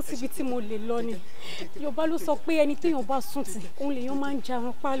 Àmọ́ kò síbi tí mo lè lọ ni Yorùbá ló sọ pé ẹni téèyàn bá sùn tì òun lèèyàn máa ń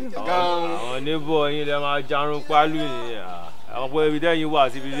jarun pálù. Àwọn níbọ̀ yín lè máa jarun pálù ni àwọn pé ibi tẹ́yìn wà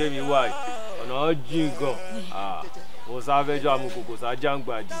síbi tẹ́mi wà yìí ọ̀nà jìn gan kò sáfẹ́jọ́ àmukò kò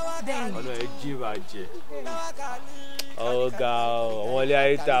sájàngbàdì ọ̀nà ẹ̀ jìn bàjẹ́ ọ̀gá àwọn ilé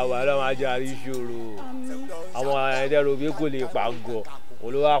ayé ta wà lọ́wọ́ máa jẹ́ àríṣòro àwọn ẹ̀ẹ́dẹ́rù bí kò lè pàgọ́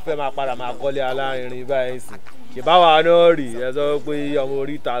olówó afẹ́ máa padà máa kọ́lé alárinrin báyìí sìn ṣèbáwa náà rí ẹ sọ pé ọmọ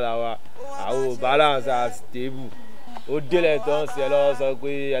oríta làwa àwọn balance and stable ó délẹ̀ tó ń ṣe ẹ lọ́wọ́ sọ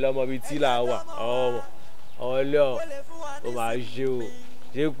pé ẹ lọ́mọ bíi tí là wà ọmọ ọlọ́ọ̀ ó máa ṣe o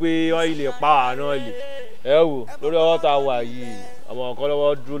ṣé pé wọ́n yìí lè pa àwa náà lè ẹ wò lórí ọwọ́ tá a wà yìí ọmọ ọ̀kan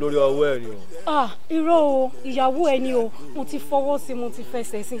lọ́wọ́ dúró lórí ọwọ́ ẹ̀ ni o. Irọ́ o ìyàwó ẹ ni o mo ti fọwọ́ sí mo ti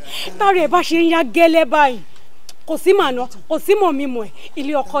fẹsẹ̀ sí tárí ẹ bá ṣe ń yá gẹ́lẹ́ báyìí kò sí màná kò sí mọ̀ mímọ̀ ẹ̀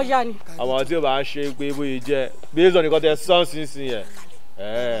ilé ọkọ yá ni. àwọn tí ó bá ń ṣe pé bóyá jẹ́ based on nǹkan tẹ sọ́ọ̀n sínsìn yẹn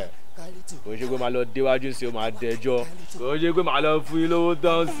kò ṣe pé máa lọ déwájú sí o máa dẹjọ́ kò ṣe pé máa lọ fún yín lówó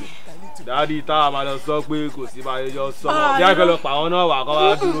dáǹsì dáàdi táwa máa lọ sọ pé kò sí máa yọ sọmọ bí àgbẹ̀ lọ pa àwọn náà wà kọ́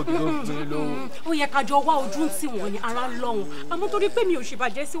wá dúró kí ló fún yín lówó. Ó yẹ kájọ wá ojú tí wọn ni ara lọ wọn àmọ́ torí pé mi ò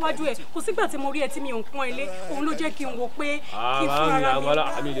ṣèbàjẹ́ síwájú ẹ kò sígbà tí mo rí ẹ tí mi ò ń pọ́n ilé òun ló jẹ́ kí n wo pé kí n fún ara mi.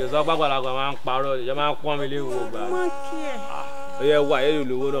 àmì ìlẹ̀ sọ pàgbàlagbà máa ń parọ́ ìjọba máa ń pọ́n mi léwu ògbà. máa ń kí ẹ. ó yẹ wà èlò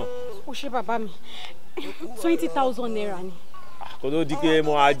lówó náà. ó ṣe bàbá mi 20,000 naira ni. kò tó di pé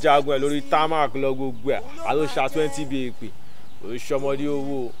mo ajagun ẹ lórí tarmac lọ gbogbo ẹ àló ṣa 20 bí èpè òṣìṣọmọdé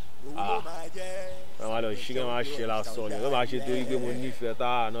owó ẹ máa lọ ṣí kí ẹ máa ṣe lásán ni ẹ máa ṣe torí pé mo nífẹ̀ẹ́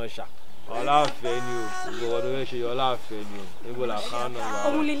táà náà ṣá ọláfẹ́ ni o gbogbo ọdún fẹ́ ṣe ọláfẹ́ ni o níbo là ká náà wà.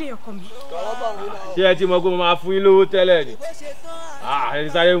 òun lélẹ̀ ọkọ mi. ṣé ẹ ti mọ̀ pé mo máa fún yín lówó tẹ́lẹ̀ ni ẹni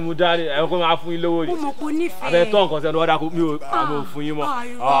sáré mu dání ẹ kó máa fún yín lówó ni. mo mọ̀ pé o nífẹ̀ẹ́. abẹ tọ́ nǹkan sẹ́nu ọ̀dà mi ò fún yín mọ́.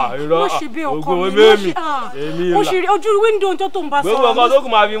 irọ́ ògùn mẹ́mi èmi là. òṣèré ojú wíńdò tó tó ń bá sọ̀rọ̀. gbogbo ọkọ tó kù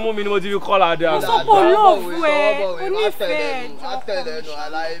máa fi mú mi ni mo ti fi kọ́ la dé. mo sọ pé olóòfù ẹ onífẹ̀ẹ́. má tẹ̀lé ẹnu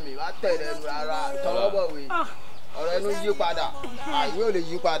aláyé mi má tẹ̀lé ẹnu rárá tọwọ́bọ̀wé ọ̀rọ̀ ẹnu yí padà àìwé ò lè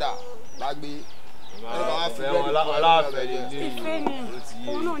yí padà lágbé. Aláfẹ́ ni ní ìfẹ́ ni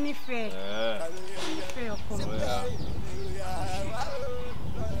òun náà nífẹ̀ẹ́ nífẹ̀ẹ́ ọkọ mi.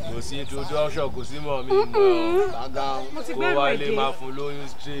 kò sí introduction kò sí mọ̀ mi mọ̀ kó wálé máa fún lóyún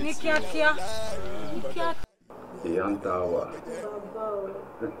straight. ní kíákíá. ìyá ń ta wà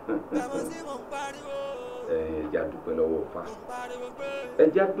ẹ̀jẹ̀ àdúpẹ́ lọ́wọ́ fa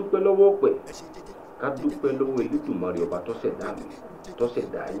ẹ̀jẹ̀ àdúpẹ́ lọ́wọ́ pẹ̀ ká dúpẹ́ lọ́wọ́ Elédùmarè ọba tó ṣẹ̀dá mi tó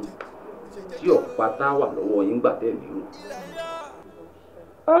ṣẹ̀dá yín tí ọ̀pá tá wà lọ́wọ́ yín gbà tẹ̀ lérò.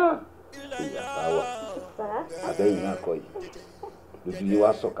 ìyá tá wà abẹ́yìn náà kọ́ yìí lójú yín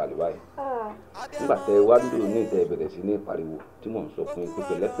wá sọ̀kalẹ̀ báyìí nígbà tẹ wá lórí ní ìtẹ́ bẹ̀rẹ̀ sí ní pariwo tí mò ń sọ fún yín pé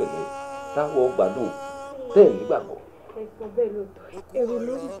pẹ̀lẹ́pẹ̀lẹ́ táwọ̀ gbádùn tẹ̀ nígbàgbọ́. ẹ̀sọ́ bẹ́ẹ̀ ló tọ́ ẹ̀rù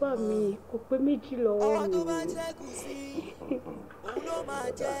ló ń bà mí kò pé méjì lọ́wọ́ mi.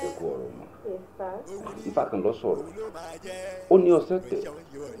 ọ̀dà àdékù ọ̀rọ̀ mọ́ Ifá kan lọ sọ̀rọ̀ ó ní ọ̀sẹ̀ tẹ̀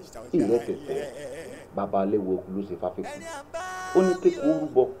ìrẹ́ tẹ̀tẹ̀ bàbá aléwo ló ṣe fáfẹ́kù ó ní kéku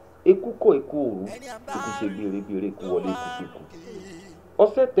orúbọ eku kọ́ eku òru ikú ṣe béèrè ikú wọlé ikú sí ikú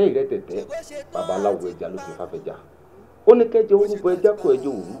ọ̀sẹ̀ tẹ̀ ìrẹ́ tẹ̀tẹ̀ bàbá aláwo ẹja ló ṣe fáfẹ́jà ó ní kẹjẹ orúbọ ẹja kọ́ ẹjọ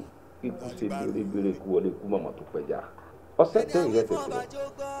òru ikú ṣe béèrè ikú wọlé ikú màmá tó pẹja ọ̀sẹ̀ tẹ̀ ìrẹ́ tẹ̀tẹ̀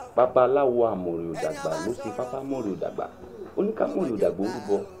bàbá aláwo àmọ̀rè òdàgbà ló ṣe fáfá mọ̀rè òdàgbà oníkàmọ̀rè òdàgbà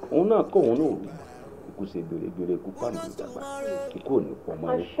orúbọ òun náà kọ́ òun náà òru ikú ṣe béèrè ikú pàmò ìdàgbà ikú ò ní pọ̀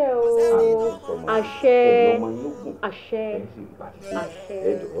mọ́ ní àṣẹ ọmọ yóò gùn àṣẹ ẹ̀ sì bá ti ṣe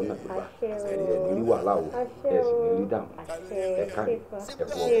ẹ̀jọ̀ ọ̀nà gbígbà ẹ̀ ní rí wàhálà o ẹ̀ sì ní rí dààmú ẹ̀ kárí ẹ̀kọ́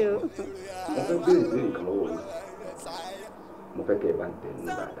mo fẹ́ béèrè kan lọ́wọ́ yìí mo fẹ́ kẹ́ ẹ bá ń tẹnu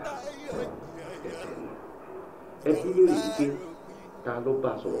dáadáa ẹ bí lórí yìí pé ta ló bá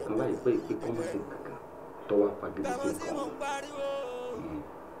a sọ̀rọ̀ kan láìpẹ́ ìpè kọ́mọ́sí kankan tó wá fagídí sí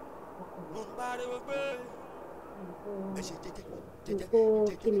nǹkan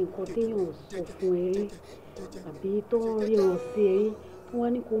nǹkan kí ni nǹkan téèyàn sọ fún ẹ rí àbí tó ń ríran sí ẹ rí wọn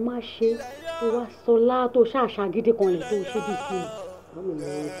ní kó má ṣe tó wá sọlá tó ṣàṣà gidi kan lẹ̀ tó ṣe bí kí ni báwo ni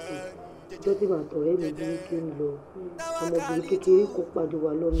wọ́n ti ìjọ tí màá tọ̀rẹ́ mi bí kí n lọ ọmọbìnrin kékeré kó pàdé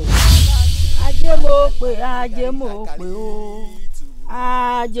wa lọ́nà. ajé mo pè ó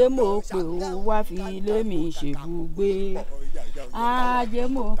ajé mo pè ó wá fi ilé mi ṣèbùgbé ajé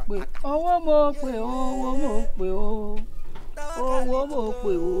mo pè owó mo pè owó mo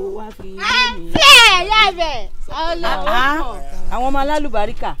pè ó wá fi ilé mi. fẹ́ yá ibẹ̀. àwọn ọmọ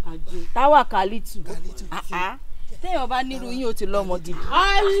alálùbáríkà táwa kálítù téèyàn bá nírú yín ó ti lọ́mọ gidi.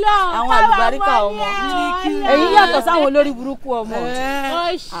 àwọn àlùbáríkà ọmọ èyí yàtọ̀ sáwọn olórí burúkú ọmọ.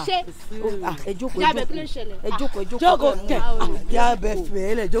 ẹ jókòó ẹ jókòó kẹ yà bẹ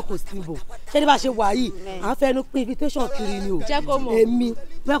fẹ lẹ jókòó síbò ṣé ní bá ṣe wà yìí à ń fẹnu pín invitation kiri ni o èmi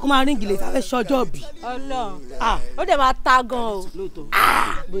bẹ́ẹ̀ kó máa ríngì lè sáfẹ́ ṣọjọ́ bì. ó dẹ̀ máa ta gan o.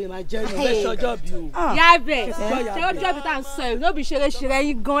 bóyá máa jẹ́ ní fẹ́ ṣọjọ́ bì o. yà bẹ̀ ṣé ó jọ́ bí tá à ń sọ ẹ̀ lóbi ṣeré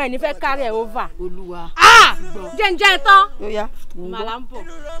yín gan ẹ̀ nífẹ̀ẹ́ kárí ẹ̀ over. olúwa jẹ́ tán. màlá ń bọ̀.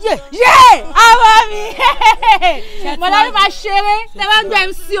 yé ọmọ mi mọ̀lá mi máa ṣeré tẹ́ bá ń gbé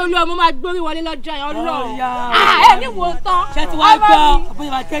MC Olúwa mo máa gbórí wọlé lọ́jọ́ yẹn ọlọ́run ẹ ní wo tán. ṣé tí wàá gbọ́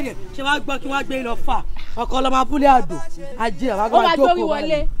bóyá máa tẹ̀lé ṣé wàá gbọ́ kí wọ́n gbé lọ fà ọkọ ọlọ́mọ abúlé àdó ajé àwọn àgbà máa jókòó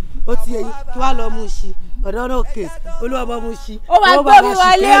wọlé ó ti yẹ kí wàá lọ mú un sí ọ̀dọ́ náà kè Olúwa bá mú un sí. ó máa gbórí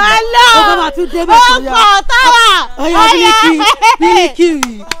wọlé ọlọ́run ó máa tún débẹ̀ tó yá ọkọ̀ táwa ọyá bíríkì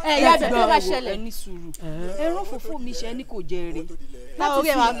ẹ yá bẹ̀ tó bá ṣẹlẹ̀ ní sùúrù ẹ̀rọ fòfò mi ṣe ní kò jẹ́ rè láti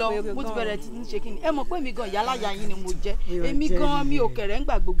fi lọ bó ti bẹ̀rẹ̀ ní ṣe kíni ẹ mọ̀ pé mi gan yálàyà yín ni mo jẹ́ èmi gan mi ò kẹ̀rẹ̀ ń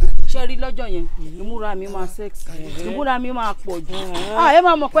gbà gbogbo ṣe rí lọ́jọ́ yẹn ìmúra mi máa sexy ìmúra mi máa pọ̀ jù ẹ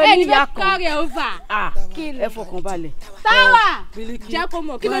máa mọ̀ pé ní ìyá kan ẹ fọkàn balẹ̀. táwa jẹ́ kó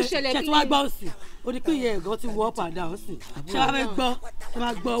mọ̀ kí ló ṣẹlẹ̀ kí wọ́n gbọ́ sí o ní pé ìyẹn ẹ̀gọ́ ti wọ́ up and down sí ṣé wàá fẹ́ gbọ́ ẹ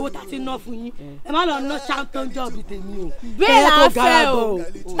máa gbọ́ owó tá a ti ná fún yín ẹ má lọ ná champion job tèmi o. bẹ́ẹ̀ la fẹ́ o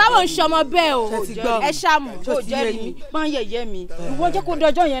táwọn ń ṣọmọ bẹ́ẹ̀ o ẹ ṣàmù tó jẹ́rìí mi máa ń yẹ̀yẹ́ mi ìwọ jẹ́ kó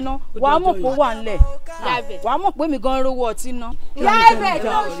dọjọ́ yẹn ná wàá mọ̀ pé ó wà ńlẹ̀ wàá mọ̀ pé mi gan rówó ọtí ná.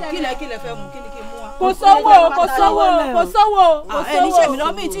 kílẹ̀ fẹ́ mu kí ni kí n mú wa. kò sówó ẹni ṣe mi lọ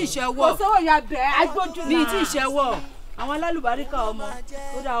mi tí ì ṣẹ́wọ́ kò sówó ya bẹ́ẹ̀ agbójú náà mi tí ì ṣẹ́wọ́ àwọn alálùbáríkà ọmọ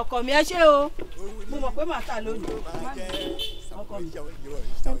ó dá ọkọ mi ẹ ṣé o mo mọ̀ pé màá tà lónìí ọkọ mi.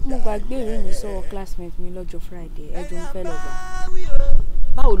 mo gbàgbé ìwé mi sọ́wọ́ classmate mi lọ́jọ́ Friday ẹjọ́ ń fẹ́ lọ gbà.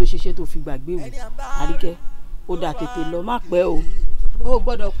 báwo ló ṣe ṣe tó fi gbàgbé ìwé Àríkẹ́ ó dà tètè lọ má pẹ́ o ó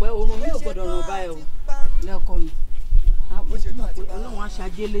gbọ́dọ̀ pẹ́ oorun mi ò gbọ́dọ̀ ràn báyìí o lẹ́ọ̀kọ́ mi ọlọ́run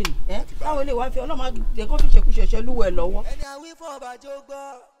aṣáájú lẹ́nu táwọn ilé wa fi ọlọ́run àjẹkọ́ fi ṣẹkúṣẹṣẹ lúwẹ̀ lọ́wọ́.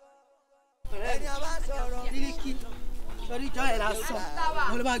 bíríkì sọrí jọ ẹ̀ lásán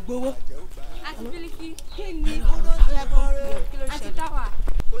mo ló máa gbowó. àti bíríkì kí ni àti táwa.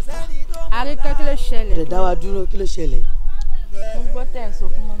 Àríkẹ́ kí ló ṣẹlẹ̀. ẹ̀dá wa dúró kí ló ṣẹlẹ̀. mo gbọ́ tẹ̀ ń sọ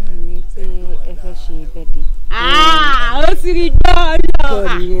fún mọ́mì mi pé ẹ fẹ́ ṣe birthday. Ó ti rí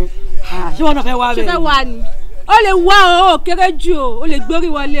gbọ́ nìyẹn. Ṣé wọn náà fẹ́ wá bẹ́ẹ̀? Ṣé fẹ́ wá ni? Ó lè wá o, kéré jù o, ó lè gbórí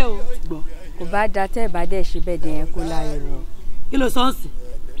wọlé o. Kò bá da tẹ́ ẹ̀ bá dẹ̀ ṣe birthday yẹn kó láyé wọ̀. Kí ló sọ sí?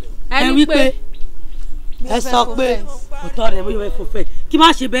 Ẹ wí pé ẹ sọ pé òótọ́ rẹ̀ bóyá ẹ fò fẹ́ kí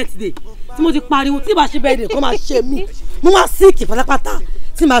má ṣe birthday tí mo ti pariwo tí bá ṣe birthday kó máa ṣe mí mo máa síìkì pátápátá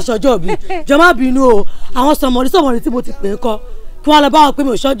tí màá ṣọjọ́ bí jọ má bínú o àwọn sọmọrí tí mo ti pè é kọ kí wọ́n lọ bá wọn pé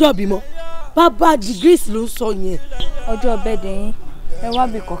mi ò ṣọjọ́ bí mọ́ bàbá degrees ló ń sọ yẹn. ọjọ́ birthday yín ẹ wá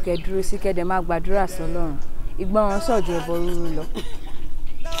bí kọ̀kẹ́ dúró sí kẹ́dẹ̀ má gbàdúrà sọ́lọ́run ìgbọràn sọ̀jọ̀ ẹ̀bọ rúru lọ.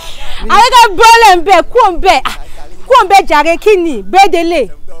 àyẹ̀kẹ́ bọ́ọ̀lẹ̀ ń bẹ̀ kú ń bẹ̀ jàre kí ni bédélé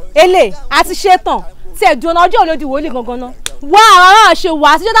ele àti ṣetán tí ẹ̀ dùn ọjọ́ olódi wòlíì gangan náà wá àwọn ṣe wà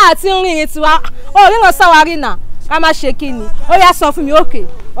àtijọ́ náà ti ń rìn ìrìn tiwa ó ríran sáwárí náà ká má ṣe kí ni ó yá sọ fún mi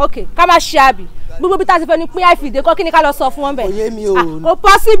òkè ká má ṣe àbí gbogbo bí tá a ti fẹ́ ni pín àìfìdé kọ́ kí ni ká lọ sọ fún wọn bẹ̀. òye mi ò kò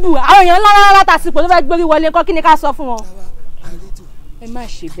possible àwọn èèyàn ńlá ńlá látàsípò tó fẹ́ gbórí wọlé kọ́ kí ni ká sọ fún wọn. ẹ má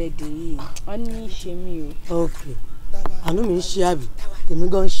ṣe birthday yìí wọn ní í ṣe mí o. ok àánú mi ń ṣe àbí tèmi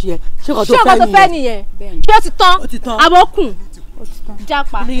gan ń ṣe ẹ ṣé kò tó fẹ́ nìyẹn ṣé ó ti tán àbókùn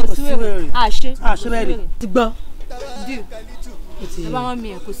japa kò sí wèrè àṣẹ bẹ́ẹ̀ ti gbọ́. ẹ bá wọn mi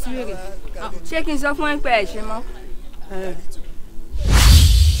ẹ kò sí wèrè. ṣé kí n sọ fún ẹ pé ẹ ṣe mọ́.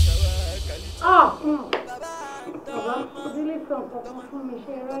 bàbá ìdílé kan kankan fún mi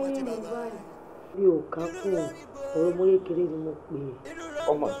ṣe ráyè ní báyìí. mi ò ká fún ọ̀rọ̀ mọ́ kékeré ni mo pè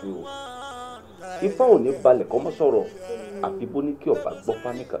é. ọmọ sí o ifá ò ní balẹ̀ kọ́ mọ́ sọ̀rọ̀ àfi bó ní kí ọba gbọ́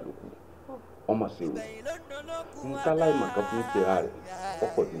fáníkà lókun ọmọ sí o nǹkan láìmọ̀ kan fún ìtẹ̀ra rẹ̀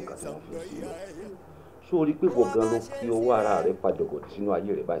ọ̀pọ̀ ju nǹkan tí wọ́n fi sí lọ sórí pé gbọ̀ngàn ló fi owó ara rẹ̀ padọ̀gọ̀ sínú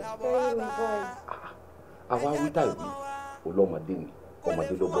ayé rẹ̀ báyìí àwa wí tàbí olọ́mọdé ni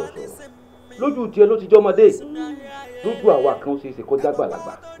ọmọdé ló bọ̀ sọ̀rọ̀ lójú tiẹ̀ ló ti jẹ́ ọmọdé lójú àwa kan ó ṣe é ṣe kọjá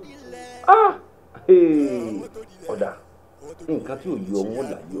gbàlagbà ọ̀dà nǹkan tí ò yí ọmọ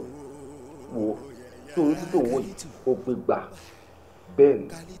là yọ wo sórí tó wọ yìí ó gbé gbà bẹ́ẹ̀ ni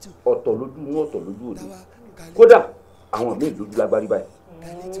ọ̀tọ̀ lójú inú ọ̀tọ̀ lójú òde kódà àwọn míì lójú lágbárí báyìí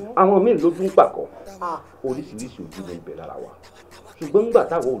àwọn míì lójú ń pàkọ́ oríṣiríṣi ojú ló ń bẹ lára wa ṣùgbọ́n nígbà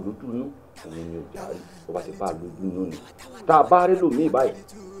táwọn ò lójú inú òun ni ò járe bó bá ti bá a lójú inú ni tá a bá rí lòmíì báyìí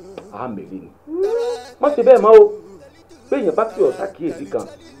á mèrè ni má ṣe bẹ́ẹ̀ mọ́ o béèyàn bá kí ọ ṣàkíyèsí kan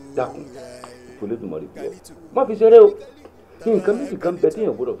dákun ìfọlẹ́dùnmọ́ rẹ̀ fi ọ má fi ṣeré o nǹkan méjì kan bẹ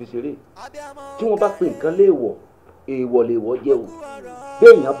téèyàn gbọ́dọ̀ fi ṣeré tí wọ́n bá pe nǹkan léèwọ̀ èèwọ̀ lèèwọ̀ jẹ́ o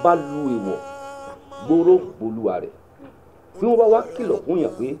béèyàn bá lu èèwọ̀ gbóró bolúwa rẹ̀ bí wọ́n bá wá kìlọ̀ fún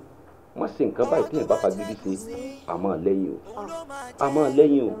yàn pé wọ́n ṣe nǹkan báyìí téèyàn bá fagídí ṣe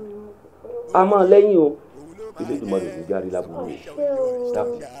àmọ́ lẹ́yìn o ìfọlẹ́dùnmọ́ rẹ̀ fi járe lábúrò o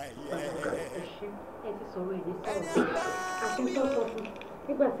dákun. ẹ ti sọ̀rọ̀ èdè sọ̀rọ̀ àti tó sọ fún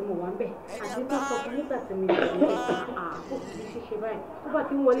nígbà tí mo wà ń bẹ̀ àti tó sọ fún nígbà tí mi ò sí bẹ̀ ó sì ti ṣiṣẹ́ báyìí tó bá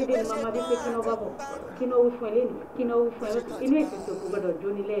ti ń wọlé dé ni màmá bí pé kí náà bá bọ̀ kí náà wí fún ẹ lẹ́nu kí náà wí fún ẹ lọ́sùn inú èsì tó kò gbọdọ̀ jó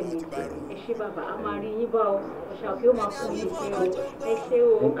ní lẹ́ẹ̀mejì ẹ ṣé bàbá a máa rí yín bá ọ ọ̀ṣà òkè ó máa fún yín ṣe o ẹ ṣé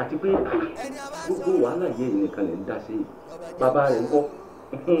o. àti pé gbogbo wàhálà yẹ nìkan lè ń dá sí bàbá rẹ̀ ń kọ́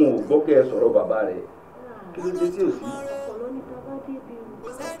ò gbọ́ kẹ́ ẹ sọ̀rọ̀ bàbá rẹ̀ kí ló dé tí ò sí. ọ̀pọ̀lọ́ ní tábà débi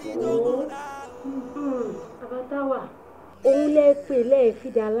bàbá táwà òun lẹ pè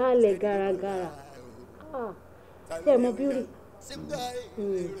lẹ́ẹ̀fìdá lálẹ́ gàràgàrà tẹ́ ẹ mọ bíórì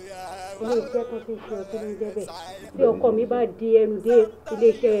ilé iṣẹ́ kan ti ṣe ọtí ló ń jẹ́ bẹ́ẹ̀ tí ọkọ mi bá di ẹnu dé ilé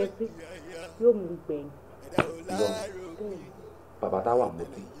iṣẹ́ rẹ sí yóò mú gbẹ̀yìn. bàbá táwà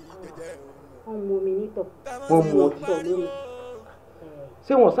mọ́tì. wọ́n mú omi nítọ̀. wọ́n mú ọtí.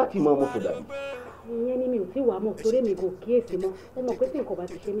 ṣé wọ́n sá ti mọ ọmọ sọ̀dà yìí. ìyẹn ni mi ò tí wàá mọ̀ torí mi kò kíyèsí mọ́ ẹ mọ̀ pé tí nǹkan bá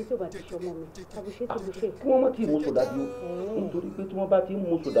ti ṣe mí tí ò bá ti ṣe ọmọ mi tàbí ṣé tí mo ṣe. kí wọ́n má ti mú sọ̀dà bí o nítorí pé tí wọ́n bá ti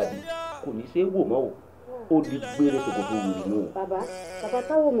mú sọ̀dà bí kò ní ṣe é wò mọ́ o ó di gbére ṣòkòtò wùrì nù. bàbá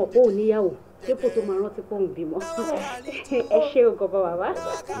táwọn mọ̀ pé òun níyàwó dépò tó máa rántí pé òun bímọ ẹ ṣé o gọbọ bàbá.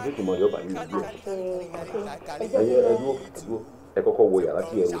 ìdí ìtumọ̀ yọba yìí nìyí ẹdúró ẹ kọ́kọ́ wọ yàrá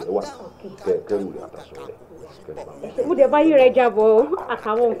tí ẹrù rẹ wà kẹrù rẹ àtàṣọ rẹ. mo dẹ̀ bá yí rẹ jábọ̀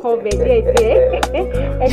àtàwọn nǹkan ọbẹ̀ díẹ̀ díẹ̀.